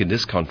weddings. And I think in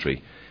this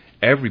country,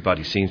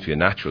 everybody seems to be a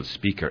natural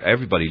speaker.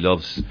 Everybody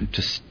loves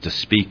to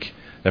speak.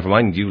 Never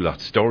mind you lot,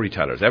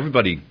 storytellers.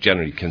 Everybody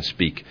generally can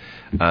speak.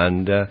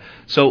 And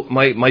so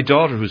my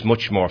daughter, who's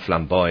much more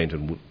flamboyant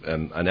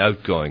and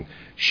outgoing,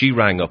 she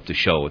rang up the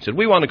show and said,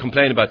 we want to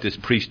complain about this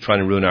priest trying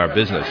to ruin our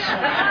business.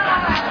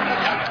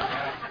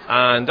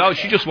 And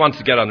she just wants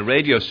to get on the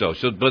radio show.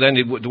 But then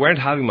they weren't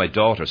having my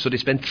daughter. So they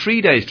spent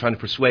 3 days trying to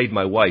persuade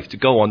my wife to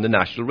go on the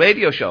national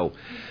radio show.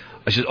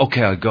 I said,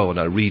 okay, I'll go and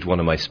I'll read one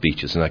of my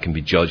speeches and I can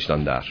be judged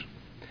on that.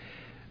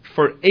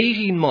 For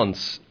 18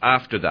 months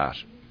after that,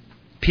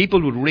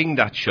 people would ring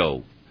that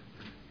show.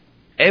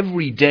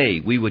 Every day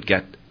we would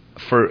get,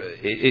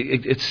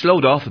 it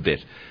slowed off a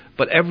bit,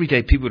 but every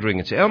day people would ring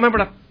and say, oh, remember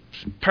that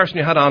person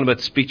you had on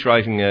about speech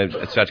writing,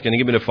 etc. Can you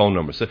give me their phone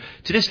number? So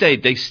to this day,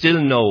 they still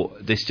know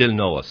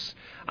us,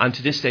 and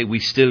to this day we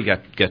still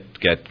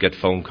get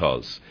phone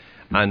calls,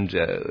 and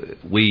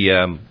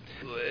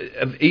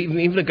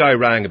even a guy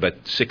rang about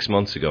 6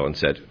 months ago and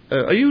said,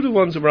 "Are you the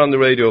ones that were on the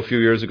radio a few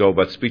years ago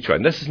about speech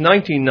writing?" This is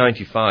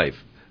 1995.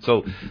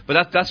 So,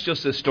 but that's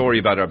just a story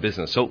about our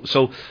business.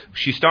 So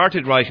she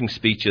started writing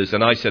speeches,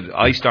 and I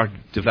started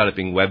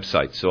developing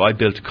websites. So I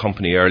built a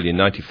company early in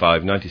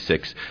 95,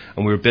 96,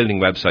 and we were building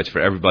websites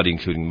for everybody,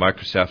 including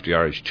Microsoft, the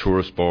Irish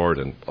Tourist Board,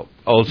 and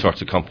all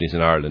sorts of companies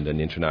in Ireland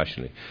and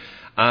internationally.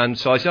 And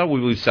so I said,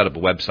 we will set up a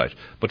website.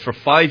 But for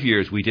 5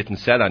 years, we didn't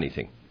sell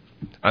anything.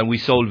 And we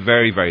sold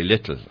very, very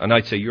little. And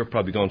I'd say you're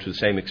probably going through the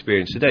same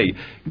experience today.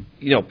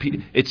 You know,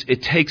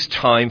 it takes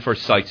time for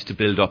sites to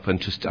build up and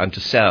to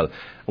sell.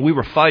 And we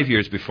were 5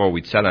 years before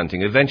we'd sell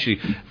anything. Eventually,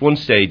 at one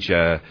stage,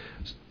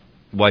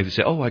 wife would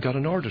say, "Oh, I got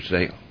an order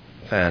today."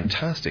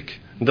 Fantastic.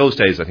 In those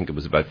days, I think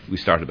we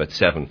started about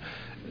seven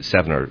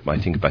or I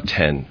think about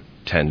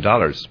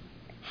 $10.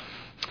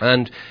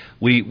 And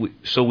we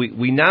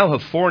now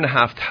have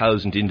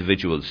 4,500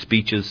 individual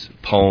speeches,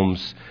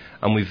 poems,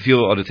 and we've a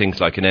few other things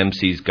like an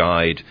MC's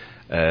guide,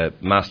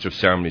 Master of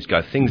Ceremonies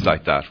guide, things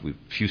like that. We've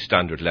a few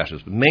standard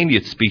letters, but mainly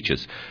it's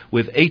speeches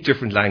with 8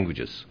 different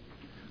languages.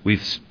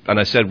 And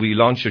I said we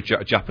launched a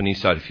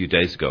Japanese site a few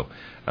days ago,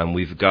 And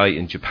we've a guy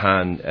in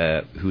Japan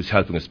who's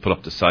helping us put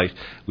up the site.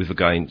 We've a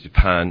guy in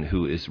Japan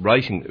who's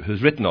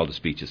written all the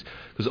speeches.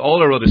 Because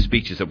all our other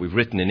speeches that we've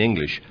written in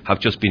English have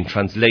just been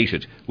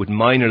translated with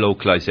minor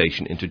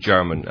localization into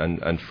German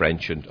and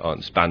French and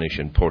Spanish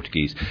and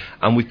Portuguese.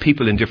 And with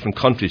people in different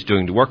countries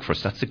doing the work for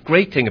us. That's the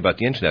great thing about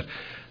the internet.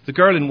 The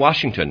girl in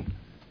Washington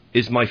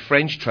is my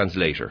French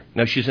translator.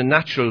 Now, she's a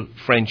natural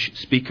French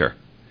speaker.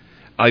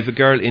 I've a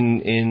girl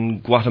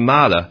in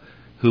Guatemala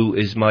who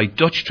is my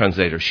Dutch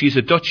translator. She's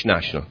a Dutch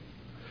national.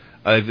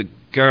 I've a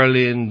girl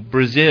in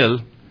Brazil,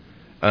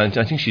 and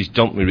I think she's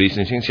dumped me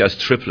recently. I think she has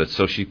triplets,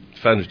 so she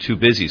found it too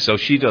busy. So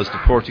she does the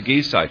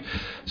Portuguese side.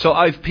 So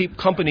I've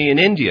company in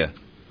India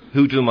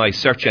who do my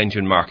search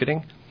engine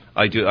marketing.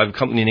 I have a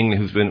company in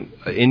England who's been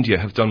India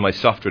have done my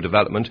software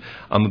development.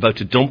 I'm about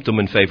to dump them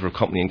in favour of a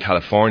company in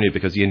California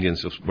because the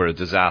Indians were a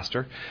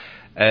disaster.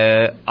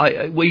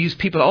 We use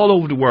people all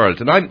over the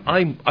world, and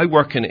I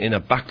work in a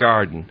back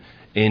garden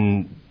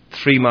in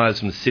 3 miles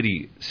from the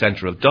city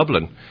centre of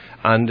Dublin.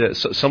 And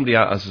somebody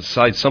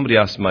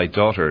asked my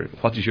daughter,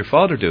 "What does your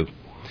father do?"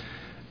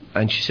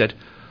 And she said,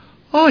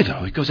 "Oh, I don't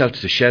know. He goes out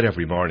to the shed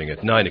every morning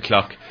at 9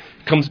 o'clock."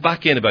 Comes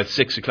back in about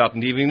 6 o'clock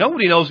in the evening.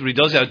 Nobody knows what he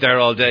does out there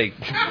all day.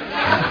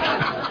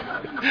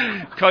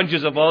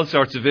 Conjures up all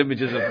sorts of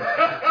images of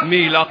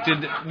me locked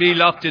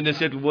in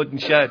this little wooden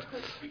shed.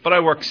 But I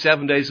work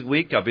 7 days a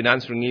week. I've been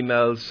answering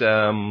emails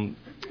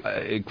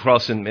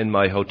across in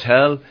my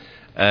hotel.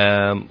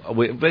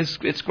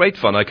 It's great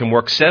fun. I can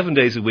work 7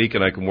 days a week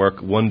and I can work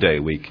 1 day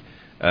a week.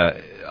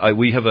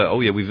 We've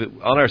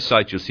on our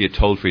site you'll see a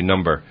toll-free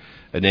number.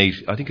 I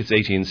think it's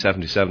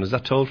 1877. Is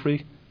that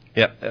toll-free?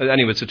 Yeah.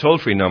 Anyway, it's a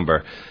toll-free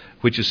number,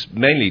 which is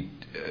mainly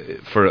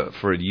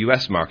for a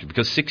US market,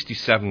 because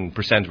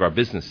 67% of our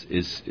business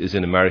is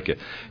in America.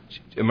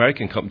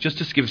 American companies. Just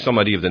to give some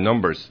idea of the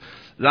numbers,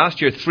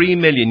 last year 3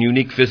 million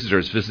unique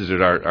visitors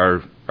visited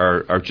our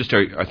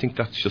I think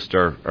that's just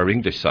our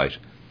English site.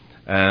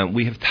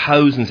 We have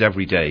thousands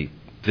every day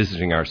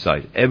visiting our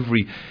site.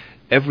 Every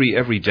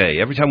day.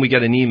 Every time we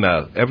get an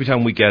email, every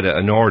time we get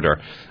an order,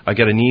 I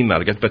get an email.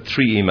 I get about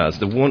 3 emails.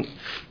 The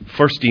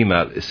first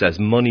email, it says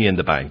money in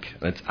the bank.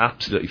 And it's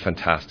absolutely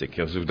fantastic.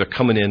 You know, so they're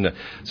coming in.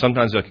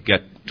 Sometimes I could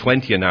get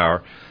 20 an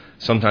hour.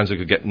 Sometimes I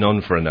could get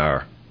none for an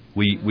hour.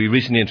 We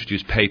recently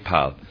introduced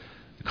PayPal.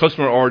 The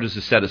customer orders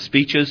a set of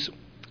speeches,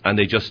 and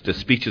the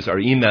speeches are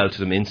emailed to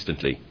them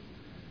instantly.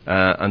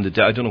 I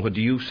don't know,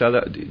 do you sell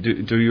that?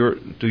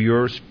 Do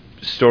your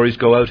stories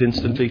go out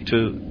instantly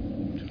to?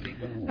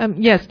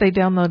 Yes, they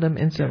download them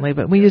instantly,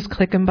 but we use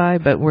Click and Buy,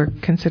 but we're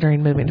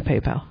considering moving to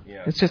PayPal.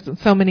 Yeah. It's just that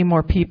so many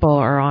more people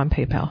are on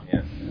PayPal.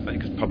 Yeah. I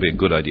think it's probably a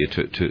good idea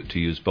to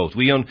use both.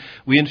 We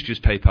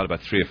introduced PayPal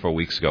about 3 or 4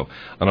 weeks ago,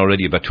 and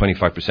already about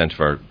 25% of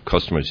our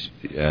customers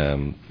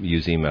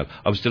use email.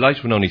 I was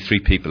delighted when only 3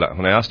 people,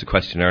 when I asked a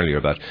question earlier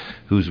about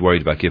who's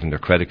worried about giving their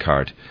credit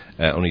card,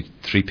 only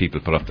 3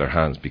 people put up their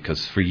hands,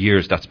 because for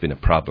years that's been a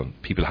problem.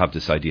 People have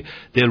this idea.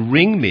 They'll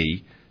ring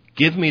me,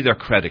 give me their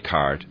credit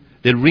card.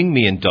 They'll ring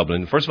me in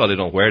Dublin. First of all, they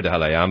don't know where the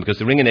hell I am, because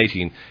they ring in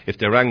 18. If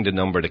they rang the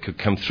number, they could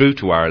come through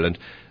to Ireland.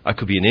 I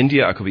could be in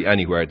India. I could be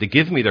anywhere. They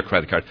give me their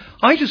credit card.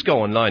 I just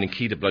go online and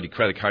key the bloody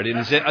credit card in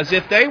as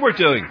if they were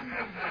doing.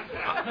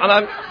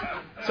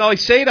 So I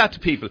say that to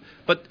people.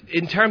 But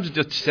in terms of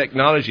the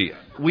technology,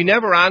 we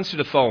never answer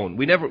the phone.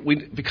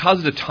 Because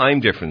of the time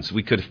difference,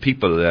 we could have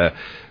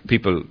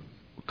people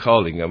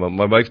calling.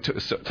 My wife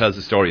tells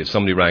the story of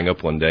somebody rang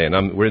up one day,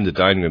 and we're in the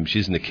dining room,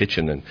 she's in the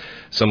kitchen, and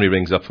somebody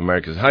rings up from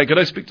America and says, "Hi, could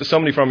I speak to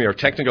somebody from your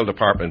technical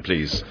department,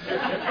 please?"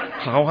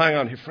 "Oh, hang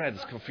on, hey, Fred,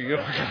 it's good for you."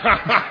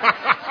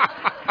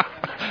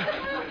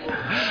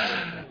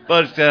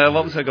 But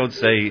what was I going to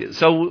say?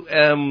 So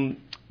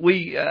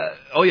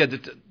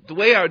the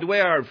way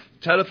our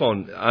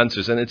telephone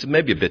answers, and it's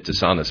maybe a bit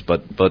dishonest,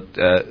 but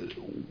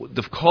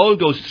the call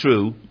goes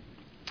through.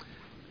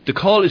 The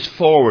call is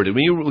forwarded.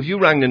 If you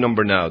rang the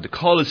number now, the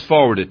call is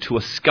forwarded to a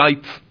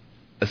Skype.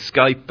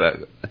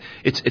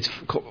 It's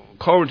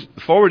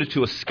forwarded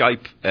to a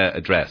Skype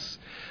address,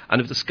 and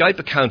if the Skype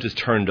account is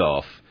turned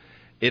off,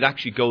 it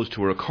actually goes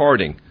to a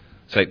recording.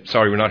 Say,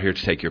 "Sorry, we're not here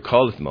to take your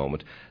call at the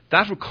moment."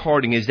 That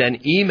recording is then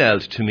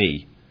emailed to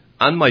me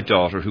and my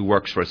daughter, who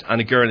works for us,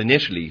 and a girl in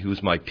Italy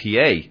who's my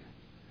PA.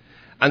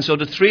 And so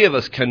the 3 of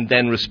us can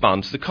then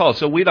respond to the call.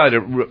 So we'd either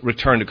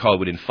return the call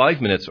within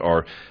 5 minutes,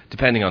 or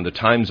depending on the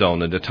time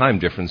zone and the time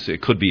difference, it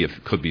could be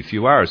a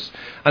few hours.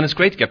 And it's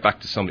great to get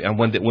back to somebody. And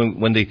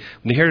when they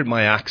hear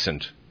my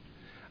accent,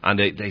 and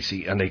they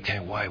see, and they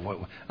think, why?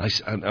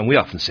 And we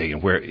often say,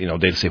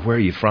 they'll say, "Where are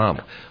you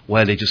from?"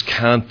 Well, they just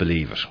can't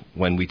believe it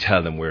when we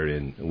tell them we're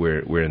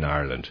in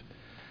Ireland.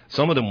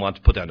 Some of them want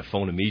to put down the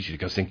phone immediately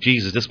because they think,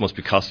 "Jesus, this must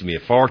be costing me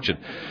a fortune,"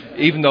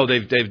 even though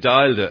they've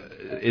dialed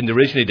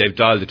originally they've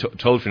dialed the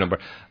toll-free number.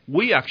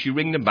 We actually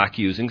ring them back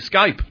using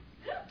Skype,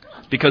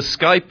 because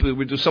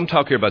Skype. There's some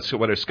talk here about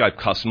whether Skype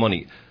costs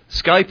money.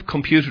 Skype,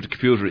 computer to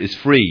computer, is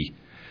free,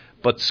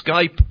 but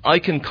Skype, I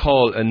can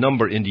call a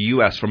number in the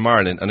US from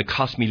Ireland, and it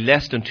costs me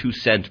less than 2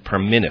 cents per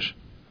minute.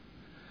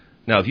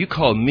 Now, if you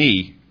call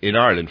me in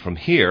Ireland from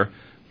here,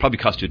 it probably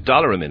costs you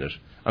 $1 a minute.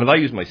 And if I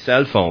use my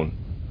cell phone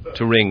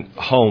to ring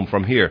home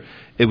from here,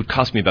 it would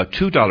cost me about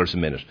 $2 a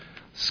minute.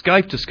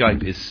 Skype to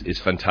Skype is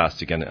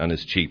fantastic and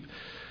is cheap.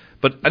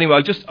 But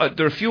anyway,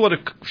 there are a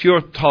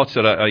few thoughts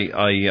that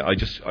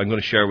I'm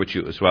going to share with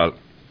you as well.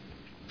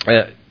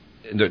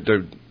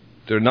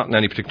 They're not in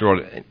any particular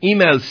order. An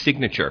email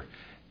signature.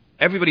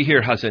 Everybody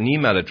here has an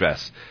email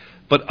address.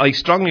 But I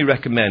strongly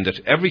recommend that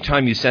every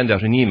time you send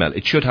out an email,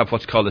 it should have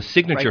what's called a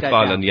signature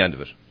file on the end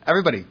of it.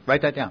 Everybody,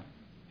 write that down.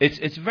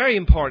 It's very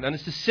important, and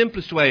it's the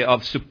simplest way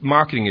of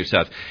marketing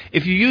yourself.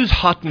 If you use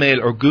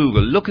Hotmail or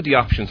Google, look at the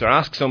options or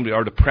ask somebody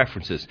or the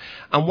preferences.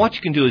 And what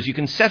you can do is you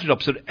can set it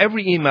up so that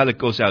every email that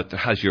goes out that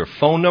has your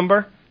phone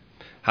number,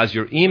 has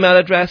your email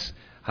address,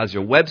 has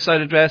your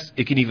website address.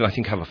 It can even, I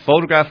think, have a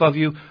photograph of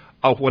you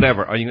or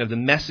whatever. Or you can have the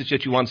message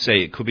that you want to say.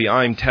 It could be,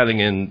 I'm telling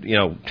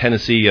in,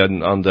 Tennessee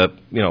on the,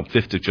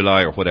 5th of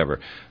July or whatever.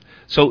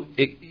 So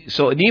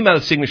an email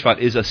signature file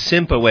is a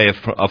simple way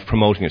of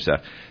promoting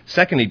yourself.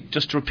 Secondly,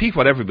 just to repeat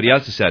what everybody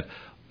else has said,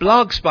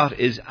 Blogspot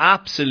is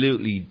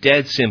absolutely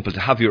dead simple to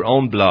have your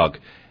own blog.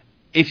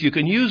 If you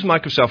can use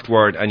Microsoft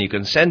Word and you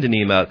can send an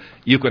email,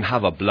 you can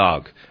have a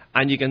blog.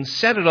 And you can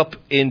set it up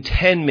in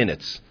 10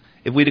 minutes.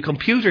 If we had a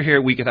computer here,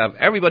 we could have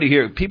everybody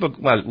here,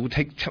 it would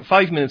take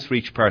 5 minutes for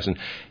each person.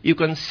 You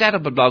can set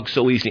up a blog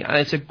so easily, and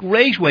it's a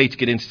great way to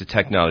get into the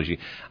technology.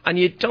 And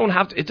it doesn't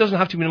have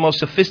to be the most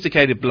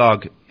sophisticated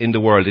blog in the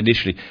world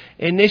initially.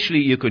 Initially,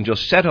 you can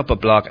just set up a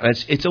blog, and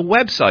it's a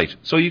website.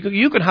 So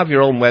you can have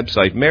your own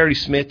website,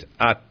 marysmith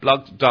at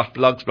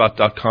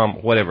blog.blogspot.com,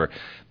 whatever.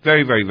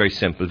 Very, very, very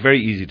simple,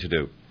 very easy to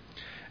do.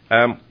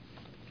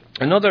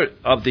 Another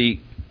of the...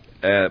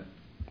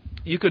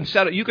 You can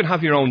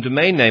have your own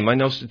domain name. I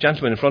know the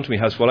gentleman in front of me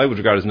has what I would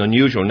regard as an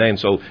unusual name,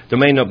 so there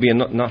may not be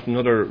not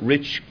another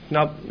Rich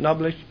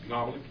Knoblich.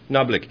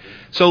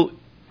 So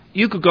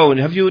you could go and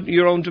have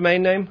your own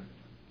domain name?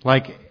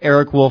 Like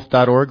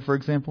ericwolf.org, for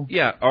example?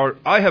 Yeah, or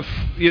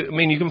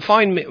you can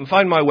find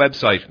my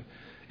website.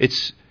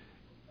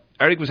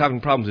 Eric was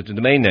having problems with the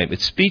domain name.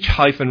 It's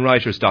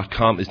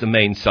speech-writers.com is the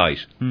main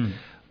site.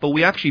 But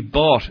we actually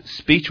bought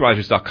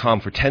speechwriters.com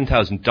for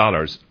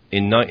 $10,000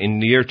 in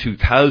the year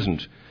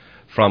 2000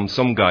 from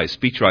some guy,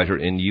 speechwriter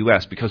in the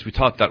US, because we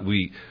thought that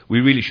we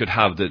really should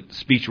have the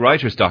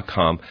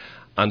speechwriters.com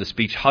and the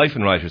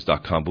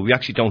speech-writers.com, but we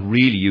actually don't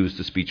really use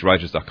the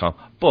speechwriters.com.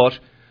 But,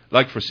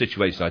 like for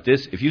situations like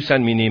this, if you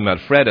send me an email,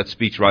 Fred at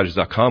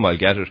speechwriters.com, I'll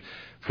get it.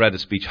 Fred at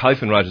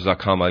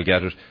speech-writers.com, I'll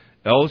get it.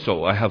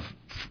 Also, I have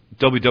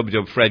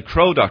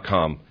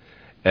www.fredcrow.com.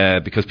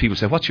 Because people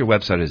say, what's your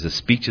website? Is it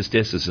speech? Is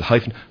this? Is it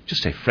hyphen?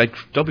 Just say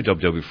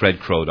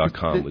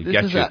www.fredcrow.com.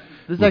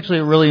 This is actually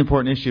a really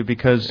important issue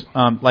because,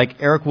 like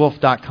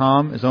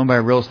ericwolf.com is owned by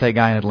a real estate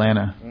guy in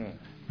Atlanta.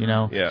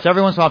 Yeah. So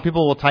every once in a while,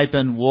 people will type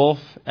in Wolf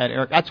at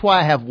Eric. That's why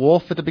I have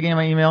Wolf at the beginning of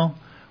my email,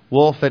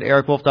 Wolf at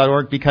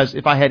ericwolf.org, because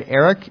if I had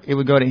Eric, it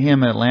would go to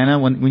him in Atlanta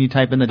when you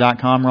type in the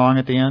 .com wrong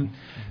at the end.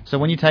 So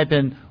when you type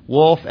in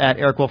wolf at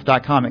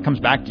ericwolf.com, it comes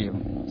back to you.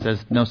 It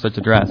says no such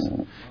address.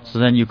 So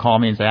then you call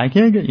me and say, I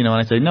can't get, and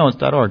I say, no,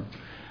 it's .org.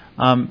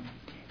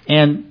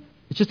 And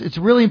it's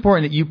really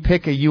important that you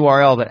pick a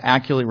URL that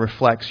accurately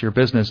reflects your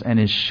business and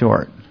is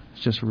short.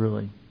 It's just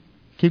really...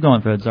 Keep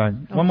going, Fred. Sorry.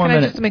 One more minute.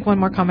 Can I just make one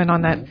more comment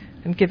on that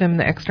and give him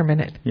the extra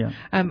minute? Yeah.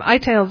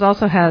 iTales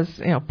also has,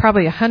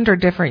 probably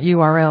 100 different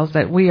URLs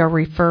that we are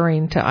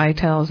referring to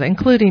iTales,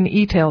 including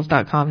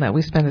etails.com that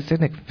we spend a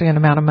significant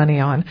amount of money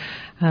on.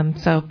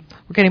 So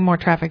we're getting more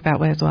traffic that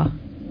way as well.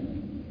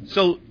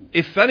 So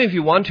if any of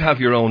you want to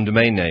have your own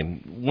domain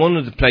name, one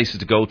of the places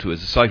to go to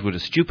is a site with a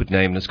stupid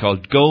name, and it's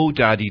called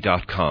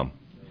GoDaddy.com.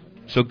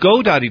 So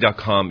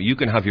GoDaddy.com, you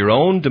can have your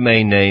own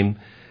domain name.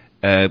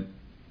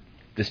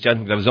 This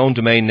gentleman got his own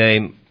domain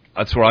name.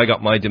 That's where I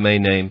got my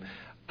domain name.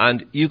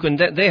 And you can.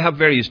 They have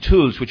various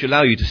tools which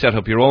allow you to set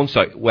up your own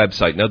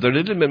website. Now, they're a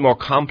little bit more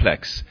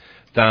complex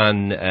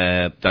than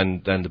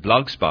the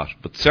Blogspot,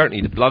 but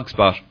certainly the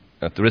Blogspot,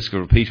 at the risk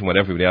of repeating what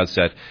everybody else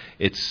said,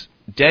 it's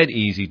dead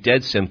easy,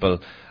 dead simple,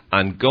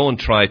 and go and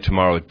try it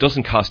tomorrow. It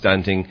doesn't cost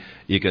anything.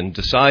 You can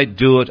decide,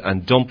 do it,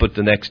 and dump it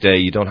the next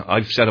day.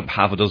 I've set up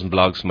half a dozen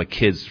blogs for my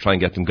kids to try and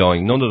get them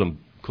going. None of them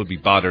could be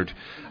bothered,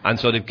 and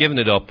so they've given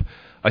it up.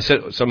 I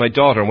said, so my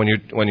daughter,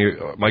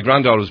 my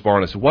granddaughter was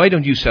born, I said, why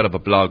don't you set up a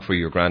blog for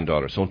your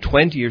granddaughter? So in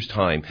 20 years'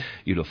 time,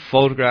 you'll have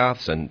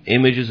photographs and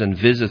images and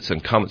visits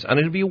and comments, and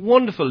it'll be a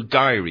wonderful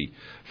diary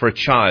for a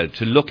child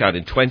to look at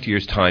in 20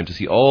 years' time to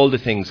see all the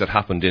things that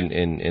happened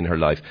in her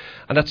life.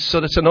 And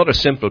that's another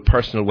simple,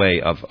 personal way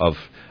of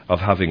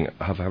having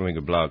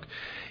a blog.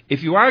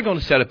 If you are going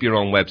to set up your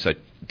own website,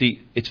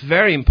 it's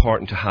very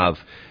important to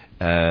have,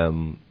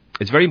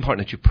 it's very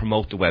important that you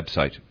promote the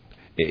website.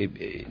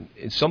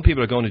 Some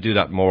people are going to do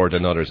that more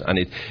than others, and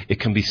it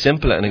can be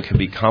simple and it can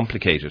be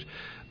complicated.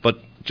 But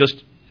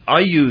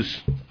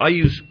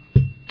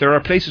there are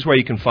places where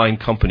you can find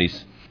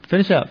companies.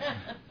 Finish up.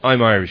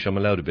 I'm Irish, I'm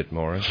allowed a bit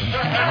more. I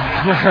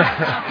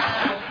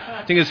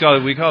think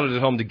we call it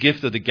at home the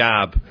gift of the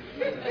gab.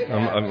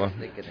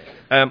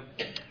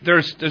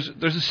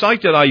 There's a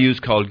site that I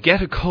use called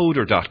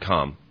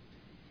getacoder.com.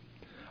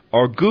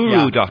 or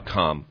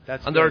guru.com.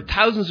 That's and there are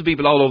thousands of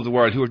people all over the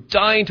world who are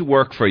dying to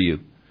work for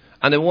you.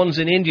 And the ones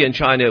in India and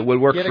China will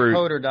work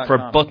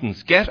for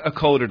buttons.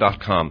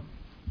 Getacoder.com.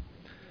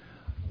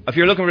 If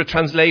you're looking for a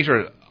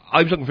translator,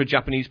 I was looking for a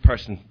Japanese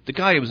person. The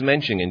guy I was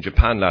mentioning in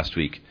Japan last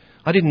week,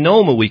 I didn't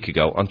know him a week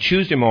ago. On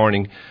Tuesday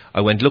morning,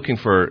 I went looking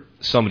for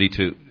somebody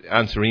to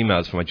answer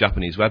emails from a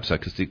Japanese website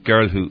because the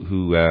girl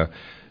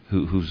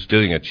who's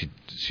doing it,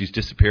 she's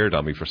disappeared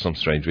on me for some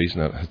strange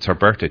reason. It's her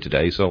birthday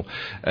today, so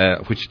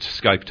which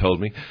Skype told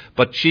me.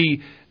 But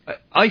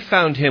I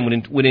found him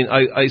within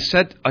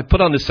I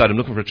put on this site, I'm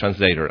looking for a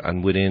translator,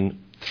 and within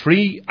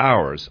 3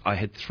 hours, I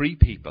had 3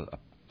 people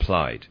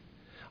applied.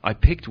 I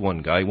picked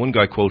one guy. One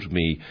guy quoted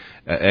me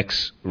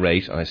X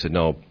rate, and I said,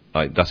 no,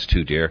 that's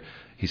too dear.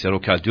 He said,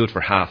 okay, I'll do it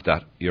for half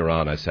that you're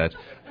on, I said.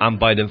 And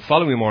by the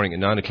following morning at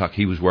 9 o'clock,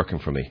 he was working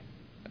for me.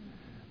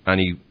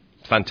 And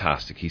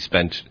fantastic.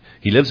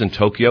 He lives in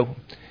Tokyo.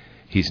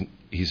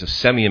 He's a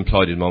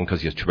semi-employed at the moment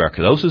because he has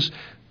tuberculosis.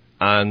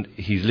 And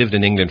he's lived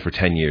in England for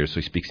 10 years, so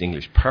he speaks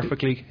English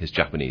perfectly. His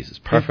Japanese is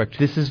perfect.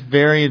 This is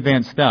very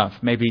advanced stuff.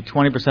 Maybe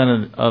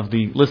 20% of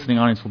the listening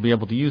audience will be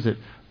able to use it.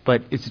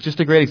 But it's just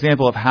a great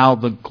example of how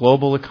the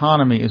global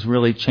economy is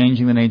really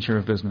changing the nature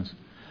of business.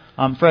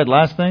 Fred,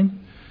 last thing?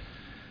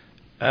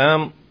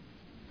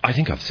 I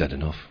think I've said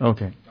enough.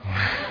 Okay.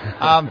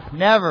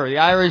 Never. The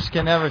Irish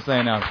can never say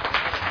enough.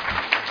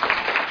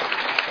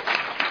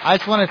 I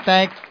want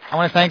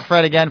to thank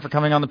Fred again for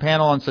coming on the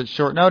panel on such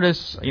short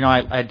notice.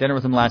 I had dinner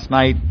with him last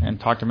night and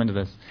talked him into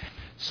this.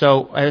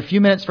 So I have a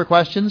few minutes for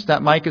questions.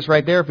 That mic is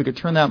right there. If we could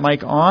turn that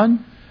mic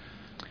on.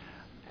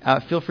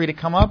 Feel free to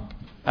come up.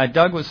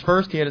 Doug was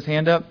first. He had his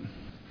hand up.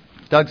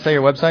 Doug, say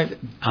your website.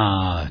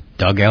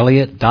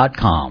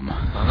 DougElliott.com.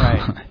 All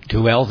right.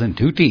 2 L's and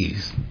 2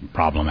 T's.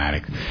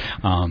 Problematic.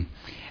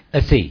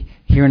 Let's see.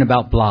 Hearing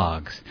about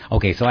blogs.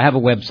 Okay, so I have a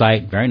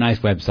website, very nice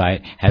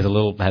website, has a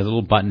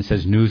little button that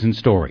says news and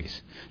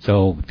stories.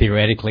 So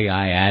theoretically,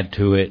 I add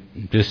to it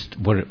just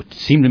what it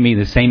seemed to me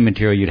the same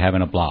material you'd have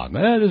in a blog.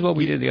 This is what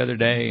we did the other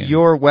day.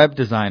 Your web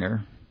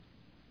designer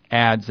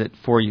adds it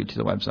for you to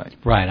the website.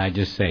 Right. I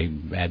just say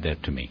add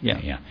that to me.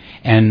 Yeah.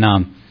 And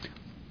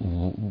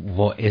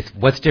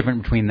what's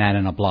different between that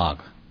and a blog?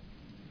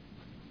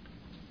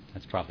 I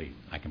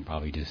can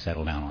probably just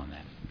settle down on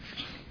that.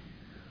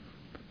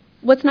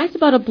 What's nice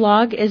about a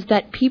blog is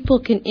that people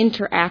can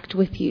interact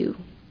with you.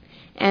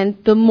 And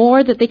the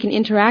more that they can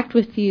interact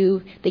with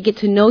you, they get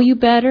to know you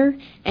better,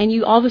 and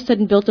you all of a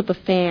sudden built up a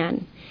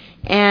fan.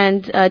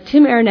 And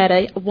Tim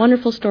Araneta, a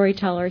wonderful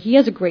storyteller, he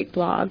has a great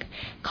blog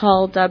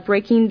called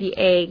Breaking the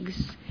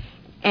Eggs.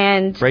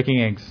 And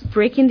Breaking Eggs.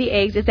 Breaking the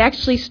Eggs. It's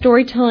actually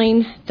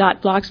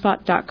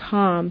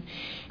storytelling.blogspot.com.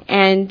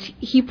 And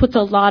he puts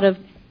a lot of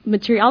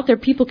material out there.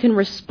 People can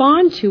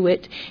respond to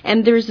it,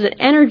 and there's an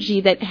energy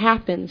that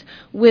happens.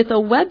 With a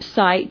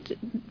website,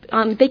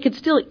 they could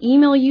still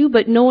email you,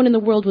 but no one in the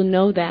world will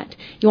know that.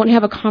 You won't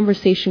have a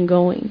conversation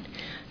going.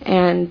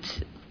 And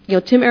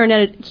Tim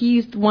Araneta,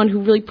 he's the one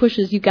who really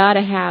pushes, you got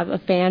to have a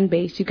fan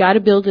base. You got to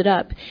build it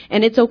up.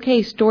 And it's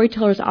okay.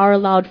 Storytellers are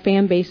allowed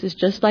fan bases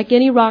just like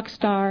any rock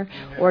star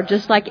or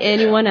just like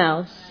anyone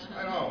else.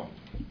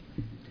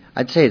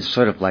 I'd say it's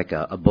sort of like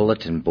a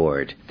bulletin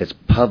board that's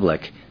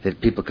public,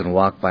 that people can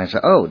walk by and say,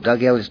 oh,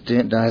 Doug Elliott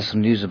has some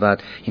news about,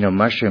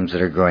 mushrooms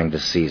that are growing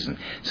this season.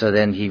 So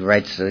then he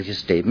writes his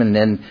statement, and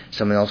then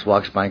someone else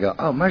walks by and goes,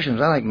 oh,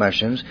 mushrooms, I like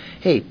mushrooms.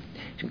 Hey,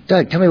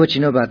 Doug, tell me what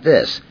you know about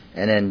this.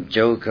 And then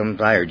Joe comes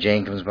by or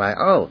Jane comes by,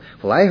 oh,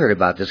 well, I heard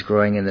about this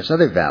growing in this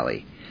other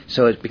valley.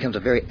 So it becomes a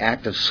very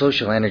active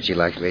social energy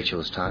like Rachel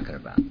was talking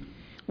about.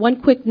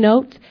 One quick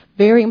note,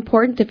 very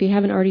important if you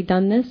haven't already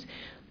done this.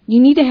 You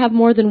need to have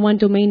more than one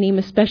domain name,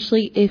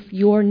 especially if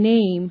your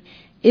name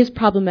is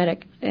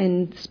problematic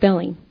in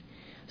spelling.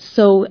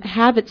 So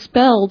have it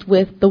spelled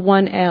with the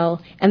 1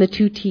 L and the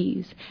 2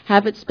 T's.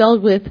 Have it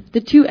spelled with the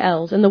 2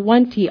 L's and the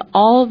 1 T,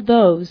 all of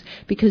those,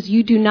 because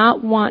you do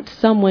not want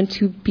someone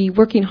to be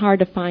working hard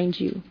to find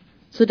you.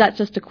 So that's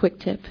just a quick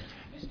tip.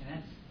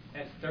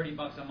 That's $30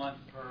 a month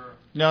per...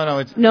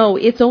 No,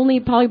 it's only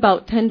probably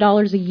about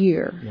 $10 a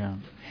year. Yeah.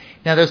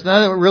 Now, there's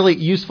another really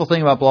useful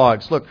thing about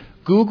blogs. Look,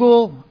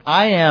 Google,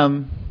 I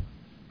am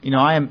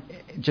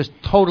just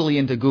totally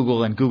into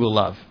Google and Google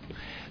love.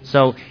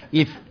 So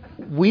if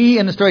we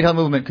in the storytelling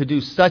movement could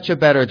do such a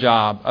better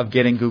job of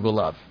getting Google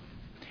love.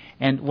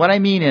 And what I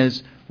mean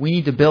is we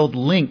need to build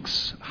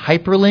links,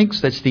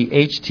 hyperlinks, that's the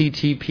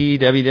HTTP,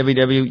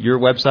 www, your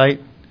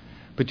website,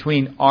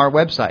 between our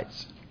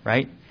websites,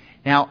 right?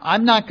 Now,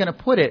 I'm not going to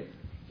put it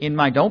in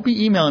don't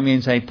be emailing me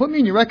and saying, put me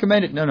in your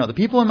recommended. No, the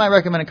people in my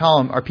recommended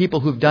column are people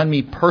who've done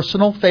me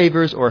personal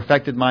favors or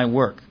affected my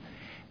work.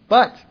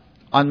 But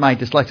on my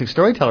Dyslexic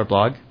Storyteller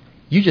blog,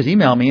 you just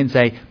email me and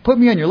say, put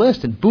me on your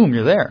list, and boom,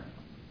 you're there.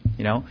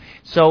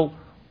 So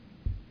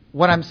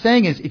what I'm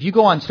saying is, if you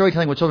go on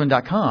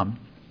storytellingwithchildren.com,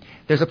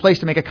 there's a place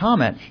to make a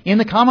comment. In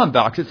the comment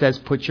box, it says,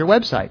 put your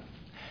website.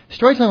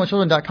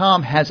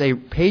 Storytellingwithchildren.com has a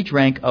page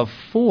rank of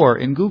 4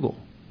 in Google.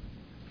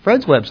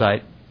 Fred's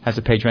website has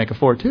a page rank of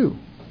 4 too,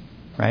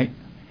 right?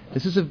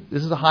 This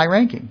is a high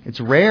ranking. It's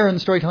rare in the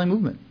storytelling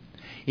movement.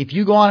 If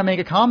you go on and make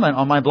a comment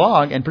on my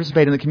blog and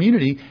participate in the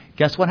community,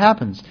 guess what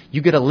happens?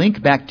 You get a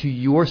link back to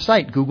your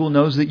site. Google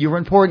knows that you're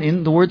important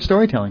in the word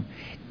storytelling.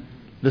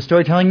 The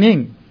storytelling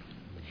Ning.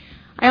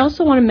 I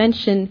also want to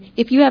mention,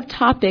 if you have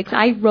topics,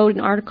 I wrote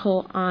an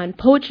article on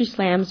poetry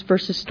slams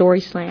versus story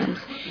slams.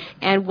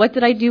 And what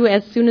did I do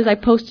as soon as I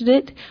posted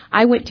it?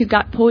 I went to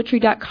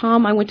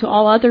gotpoetry.com. I went to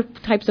all other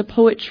types of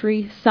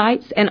poetry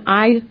sites, and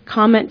I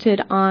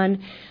commented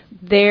on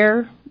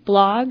their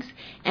blogs,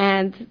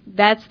 and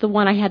that's the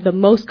one I had the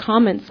most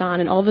comments on.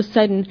 And all of a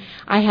sudden,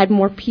 I had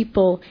more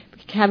people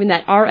having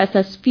that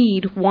RSS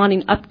feed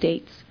wanting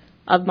updates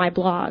of my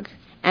blog.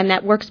 And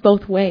that works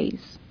both ways.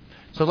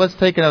 So let's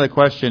take another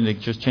question to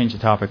just change the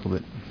topic a little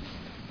bit.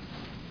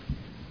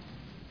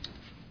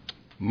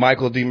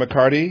 Michael D.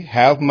 McCarty,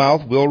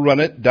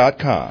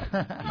 halfmouthwillrunit.com.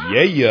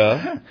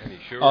 Yeah. He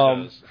sure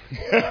does.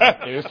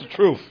 It's the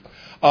truth.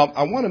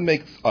 I want to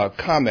make a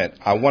comment.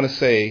 I want to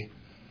say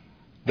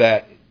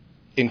that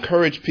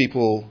encourage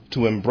people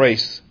to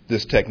embrace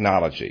this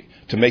technology,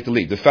 to make the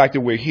leap. The fact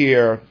that we're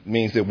here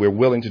means that we're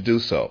willing to do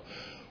so.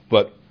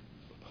 But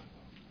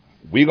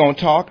we're going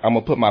to talk. I'm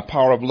going to put my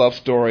Power of Love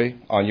story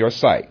on your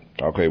site.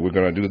 Okay, we're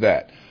going to do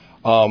that.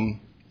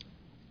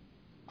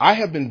 I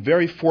have been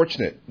very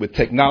fortunate with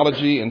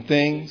technology and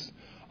things.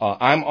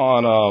 I'm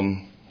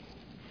on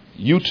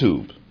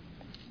YouTube.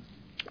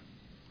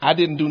 I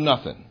didn't do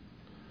nothing.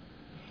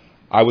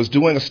 I was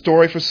doing a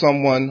story for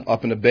someone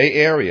up in the Bay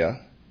Area,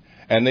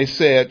 and they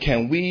said,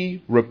 can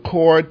we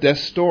record that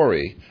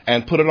story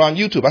and put it on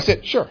YouTube? I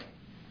said, sure.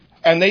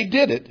 And they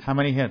did it. How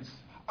many hits?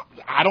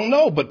 I don't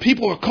know, but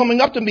people are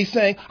coming up to me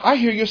saying, I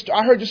heard your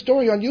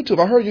story on YouTube.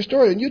 I heard your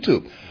story on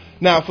YouTube.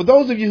 Now, for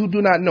those of you who do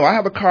not know, I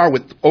have a car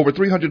with over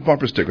 300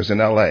 bumper stickers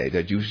in L.A.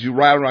 that you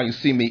ride around, you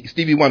see me,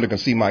 Stevie Wonder can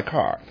see my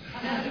car.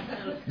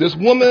 This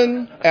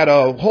woman at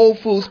a Whole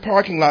Foods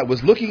parking lot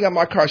was looking at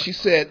my car. She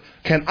said,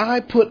 can I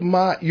put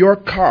your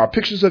car,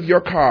 pictures of your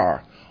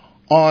car,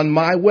 on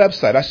my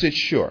website? I said,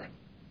 sure.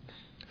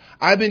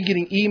 I've been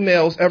getting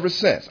emails ever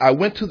since. I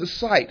went to the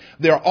site.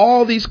 There are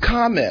all these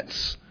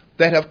comments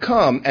that have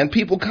come and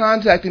people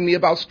contacting me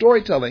about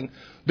storytelling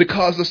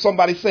because of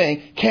somebody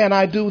saying, can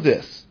I do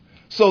this?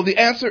 So the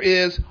answer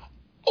is,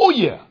 oh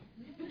yeah,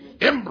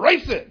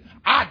 embrace it.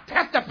 I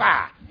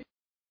testify.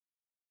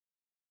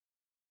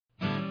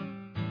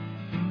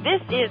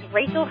 This is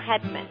Rachel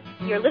Hedman.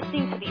 You're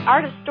listening to the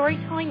Art of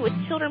Storytelling with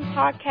Children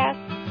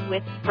podcast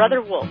with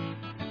Brother Wolf,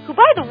 who,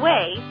 by the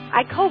way,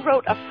 I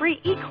co-wrote a free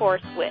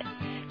e-course with,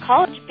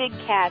 College Big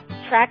Cats,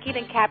 Tracking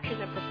and Capturing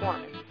the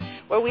Performance,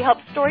 where we help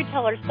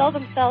storytellers sell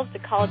themselves to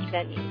college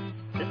venues.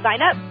 To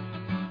sign up,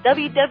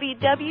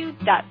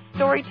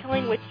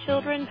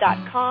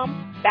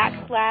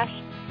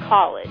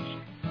 www.storytellingwithchildren.com/college.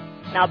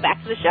 Now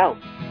back to the show.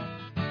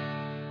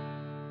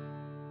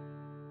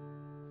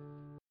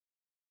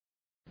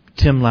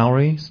 Tim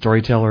Lowry,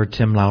 storyteller,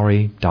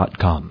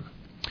 timlowry.com.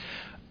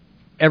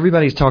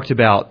 Everybody's talked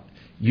about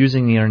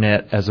using the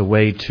internet as a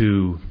way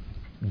to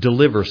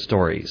deliver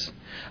stories.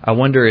 I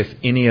wonder if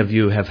any of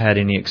you have had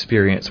any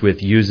experience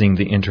with using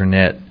the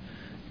internet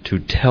to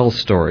tell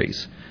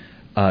stories,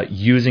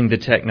 using the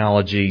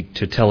technology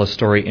to tell a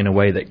story in a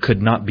way that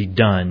could not be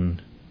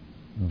done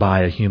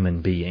by a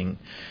human being.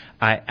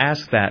 I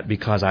ask that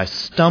because I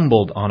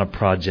stumbled on a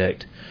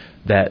project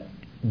that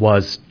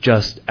was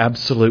just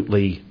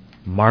absolutely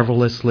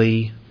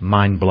marvelously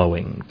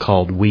mind-blowing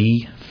called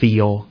We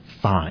Feel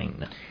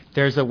Fine.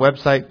 There's a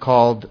website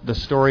called The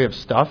Story of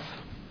Stuff.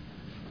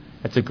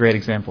 That's a great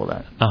example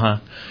of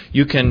that.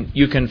 You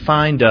can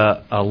find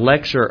a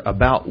lecture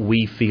about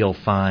We Feel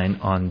Fine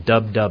on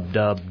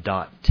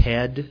www.ted.com.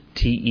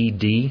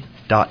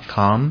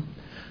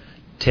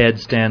 TED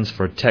stands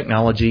for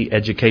Technology,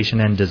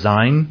 Education, and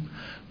Design.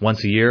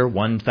 Once a year,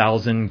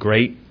 1,000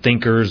 great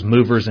thinkers,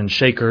 movers, and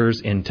shakers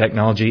in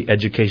technology,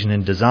 education,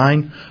 and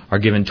design are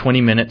given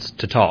 20 minutes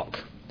to talk.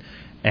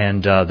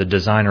 And the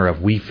designer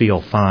of We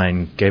Feel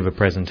Fine gave a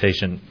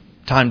presentation.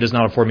 Time does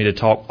not afford me to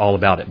talk all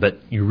about it, but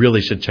you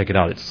really should check it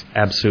out. It's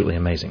absolutely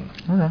amazing.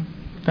 Okay,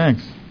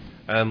 thanks.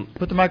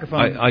 Put the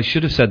microphone. I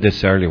should have said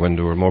this earlier when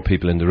there were more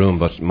people in the room,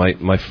 but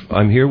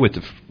I'm here with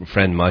a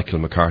friend Michael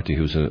McCarty,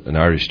 who's an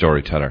Irish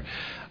storyteller,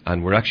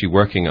 and we're actually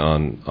working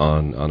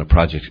on a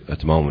project at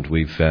the moment.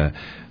 We've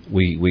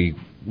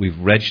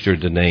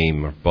registered the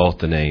name, or bought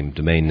the name,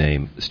 domain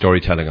name,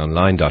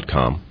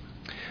 storytellingonline.com.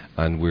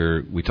 And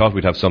we thought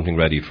we'd have something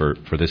ready for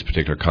this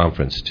particular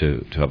conference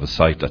to have a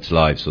site that's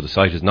live. So the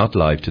site is not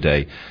live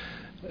today,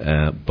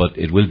 but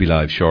it will be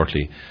live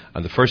shortly.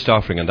 And the first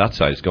offering on that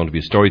site is going to be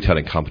a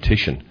storytelling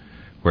competition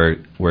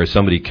where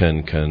somebody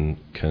can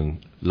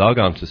log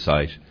onto the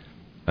site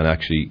and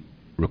actually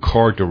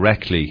record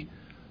directly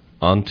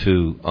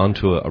onto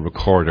a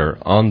recorder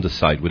on the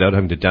site without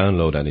having to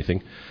download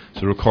anything.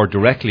 So record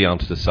directly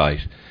onto the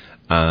site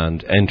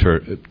and enter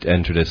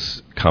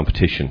this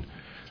competition.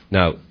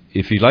 Now,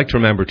 if you'd like to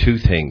remember two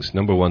things.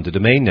 Number one, the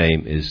domain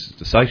name is,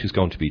 the site is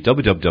going to be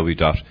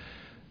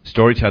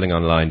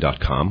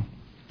www.storytellingonline.com.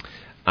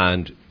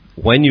 And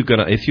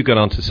if you get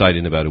onto the site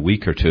in about a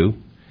week or two,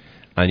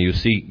 and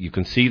you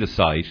can see the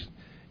site,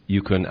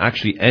 you can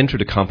actually enter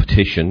the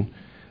competition,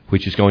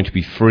 which is going to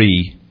be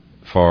free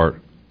for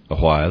a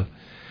while,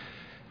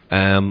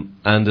 and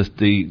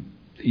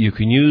you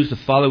can use the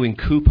following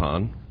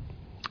coupon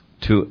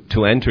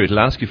to enter. It'll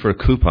ask you for a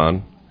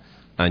coupon,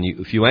 and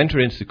if you enter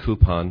into the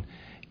coupon,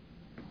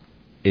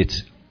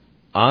 it's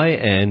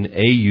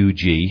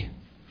INAUG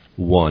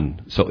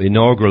 1, so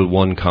inaugural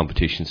 1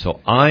 competition. So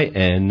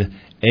INAUG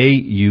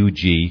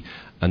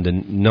and the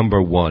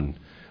number 1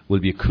 will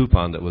be a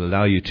coupon that will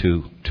allow you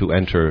to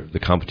enter the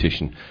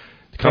competition.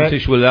 The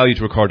competition will allow you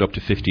to record up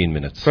to 15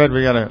 minutes. Fred,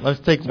 let's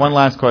take one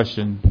last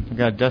question. We've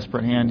got a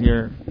desperate hand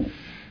here.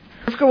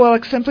 Rivka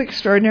Wellick,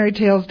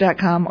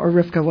 simplyextraordinarytales.com or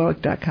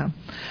rivkawellick.com.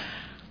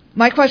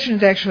 My question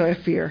is actually a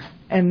fear,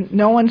 and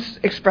no one's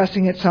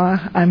expressing it, so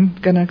I'm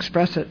going to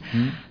express it.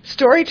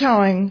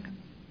 Storytelling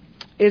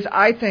is,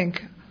 I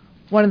think,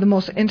 one of the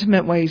most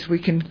intimate ways we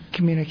can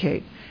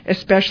communicate,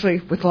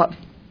 especially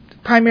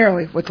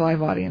primarily with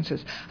live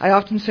audiences. I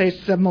often say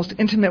it's the most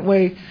intimate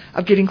way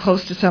of getting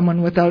close to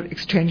someone without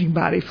exchanging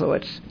body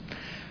fluids.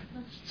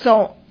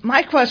 So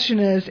my question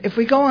is, if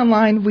we go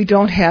online, we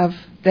don't have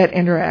that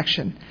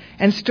interaction.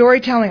 And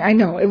storytelling, I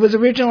know, it was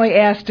originally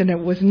asked and it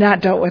was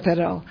not dealt with at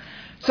all.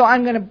 So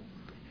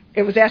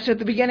it was asked at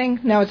the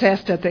beginning, now it's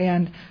asked at the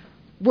end.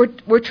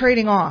 We're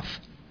trading off.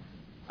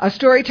 A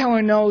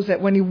storyteller knows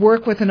that when you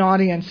work with an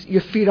audience,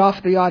 you feed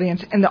off the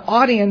audience, and the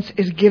audience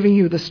is giving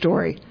you the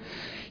story.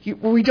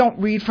 We don't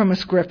read from a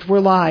script. We're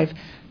live,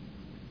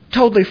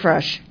 totally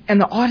fresh,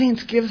 and the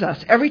audience gives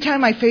us. Every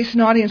time I face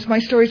an audience, my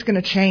story's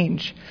going to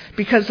change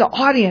because the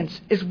audience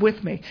is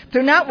with me. If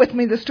they're not with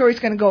me, the story's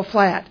going to go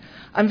flat.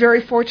 I'm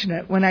very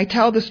fortunate. When I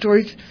tell the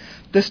stories,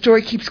 the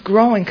story keeps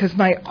growing because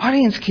my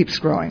audience keeps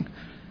growing.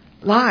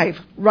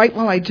 Live, right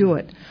while I do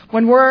it.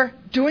 When we're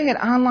doing it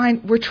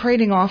online, we're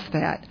trading off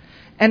that.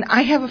 And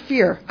I have a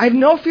fear. I have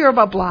no fear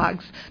about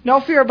blogs, no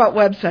fear about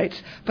websites,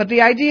 but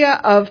the idea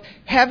of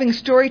having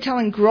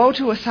storytelling grow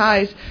to a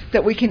size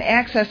that we can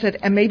access it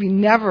and maybe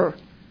never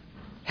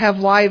have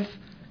live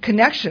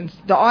connections,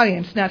 the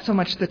audience, not so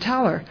much the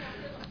teller.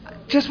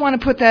 Just want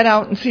to put that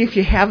out and see if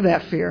you have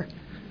that fear.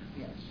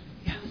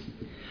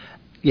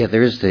 Yeah,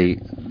 there's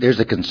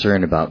a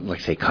concern about,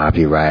 like, say,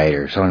 copyright,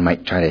 or someone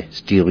might try to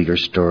steal your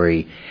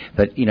story.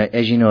 But,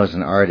 as you know, as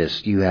an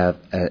artist, you have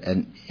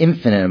an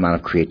infinite amount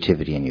of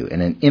creativity in you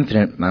and an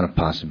infinite amount of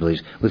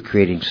possibilities with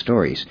creating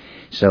stories.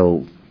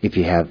 So if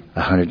you have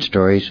 100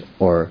 stories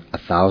or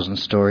 1,000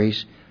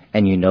 stories,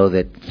 and you know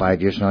that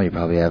 5 years from now you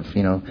probably have,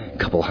 a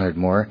couple hundred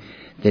more,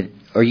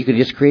 or you could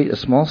just create a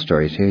small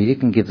story. So you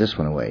can give this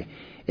one away.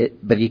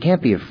 But you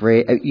can't be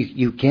afraid.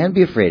 You can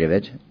be afraid of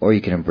it, or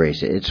you can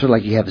embrace it. It's sort of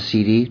like you have a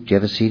CD. Do you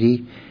have a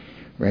CD?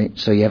 Right?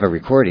 So you have a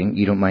recording.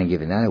 You don't mind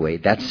giving that away.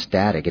 That's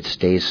static. It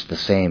stays the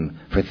same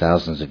for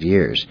thousands of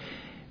years.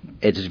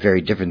 It's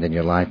very different than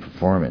your live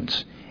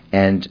performance.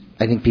 And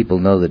I think people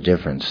know the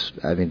difference.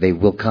 I mean, they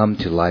will come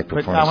to live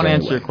performance. But I want to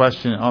answer your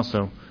question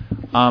also.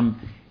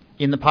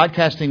 In the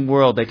podcasting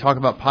world, they talk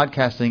about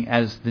podcasting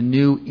as the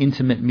new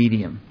intimate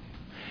medium.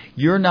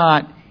 You're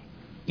not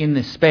in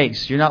this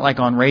space. You're not like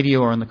on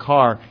radio or in the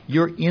car.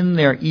 You're in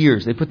their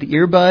ears. They put the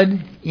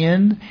earbud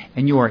in,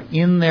 and you are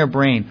in their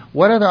brain.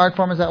 What other art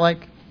form is that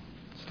like?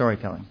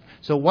 Storytelling.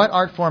 So what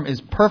art form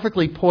is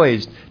perfectly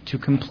poised to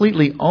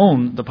completely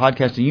own the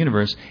podcasting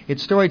universe?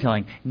 It's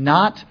storytelling,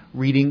 not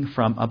reading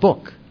from a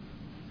book.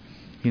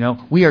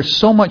 We are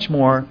so much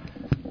more,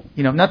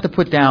 not to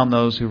put down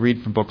those who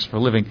read from books for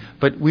a living,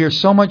 but we are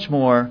so much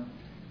more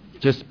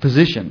just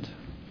positioned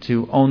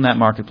to own that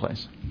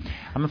marketplace.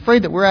 I'm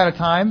afraid that we're out of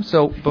time,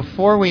 so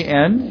before we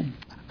end,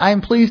 I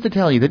am pleased to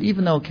tell you that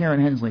even though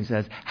Karen Hensley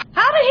says,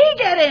 "How did he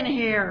get in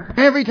here?"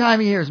 every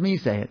time he hears me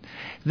say it,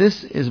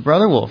 this is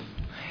Brother Wolf,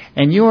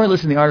 and you are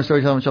listening to The Art of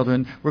Storytelling with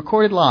Children,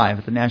 recorded live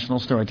at the National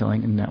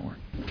Storytelling Network.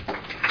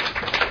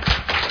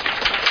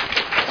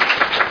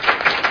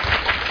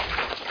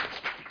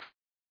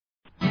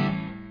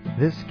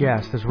 This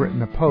guest has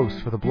written a post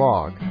for the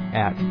blog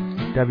at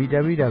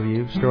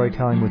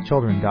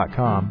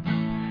www.storytellingwithchildren.com.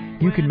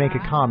 You can make a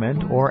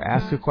comment or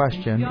ask a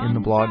question in the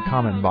blog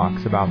comment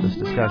box about this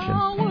discussion.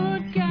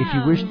 If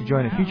you wish to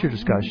join a future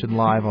discussion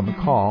live on the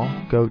call,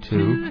 go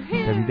to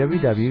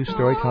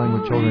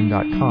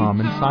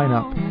www.storytellingwithchildren.com and sign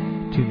up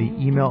to the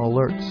email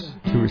alerts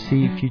to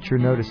receive future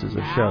notices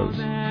of shows.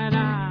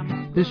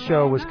 This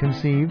show was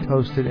conceived,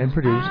 hosted, and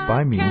produced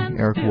by me,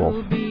 Eric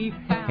Wolf.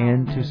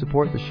 And to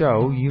support the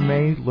show, you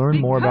may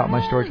learn more about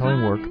my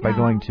storytelling work by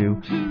going to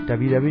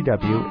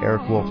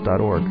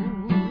www.ericwolf.org.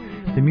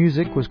 The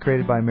music was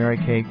created by Mary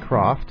Kay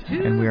Croft,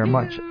 and we are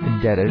much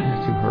indebted to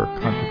her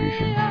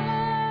contribution.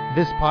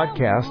 This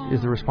podcast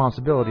is the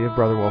responsibility of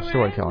Brother Wolf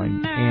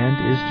Storytelling and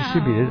is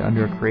distributed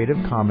under a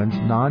Creative Commons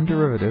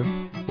non-derivative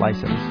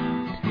license.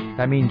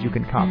 That means you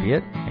can copy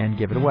it and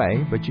give it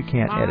away, but you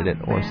can't edit it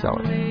or sell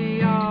it.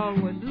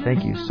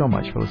 Thank you so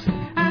much for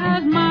listening.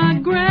 As my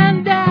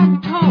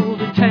granddad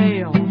told a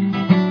tale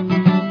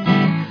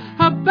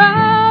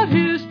about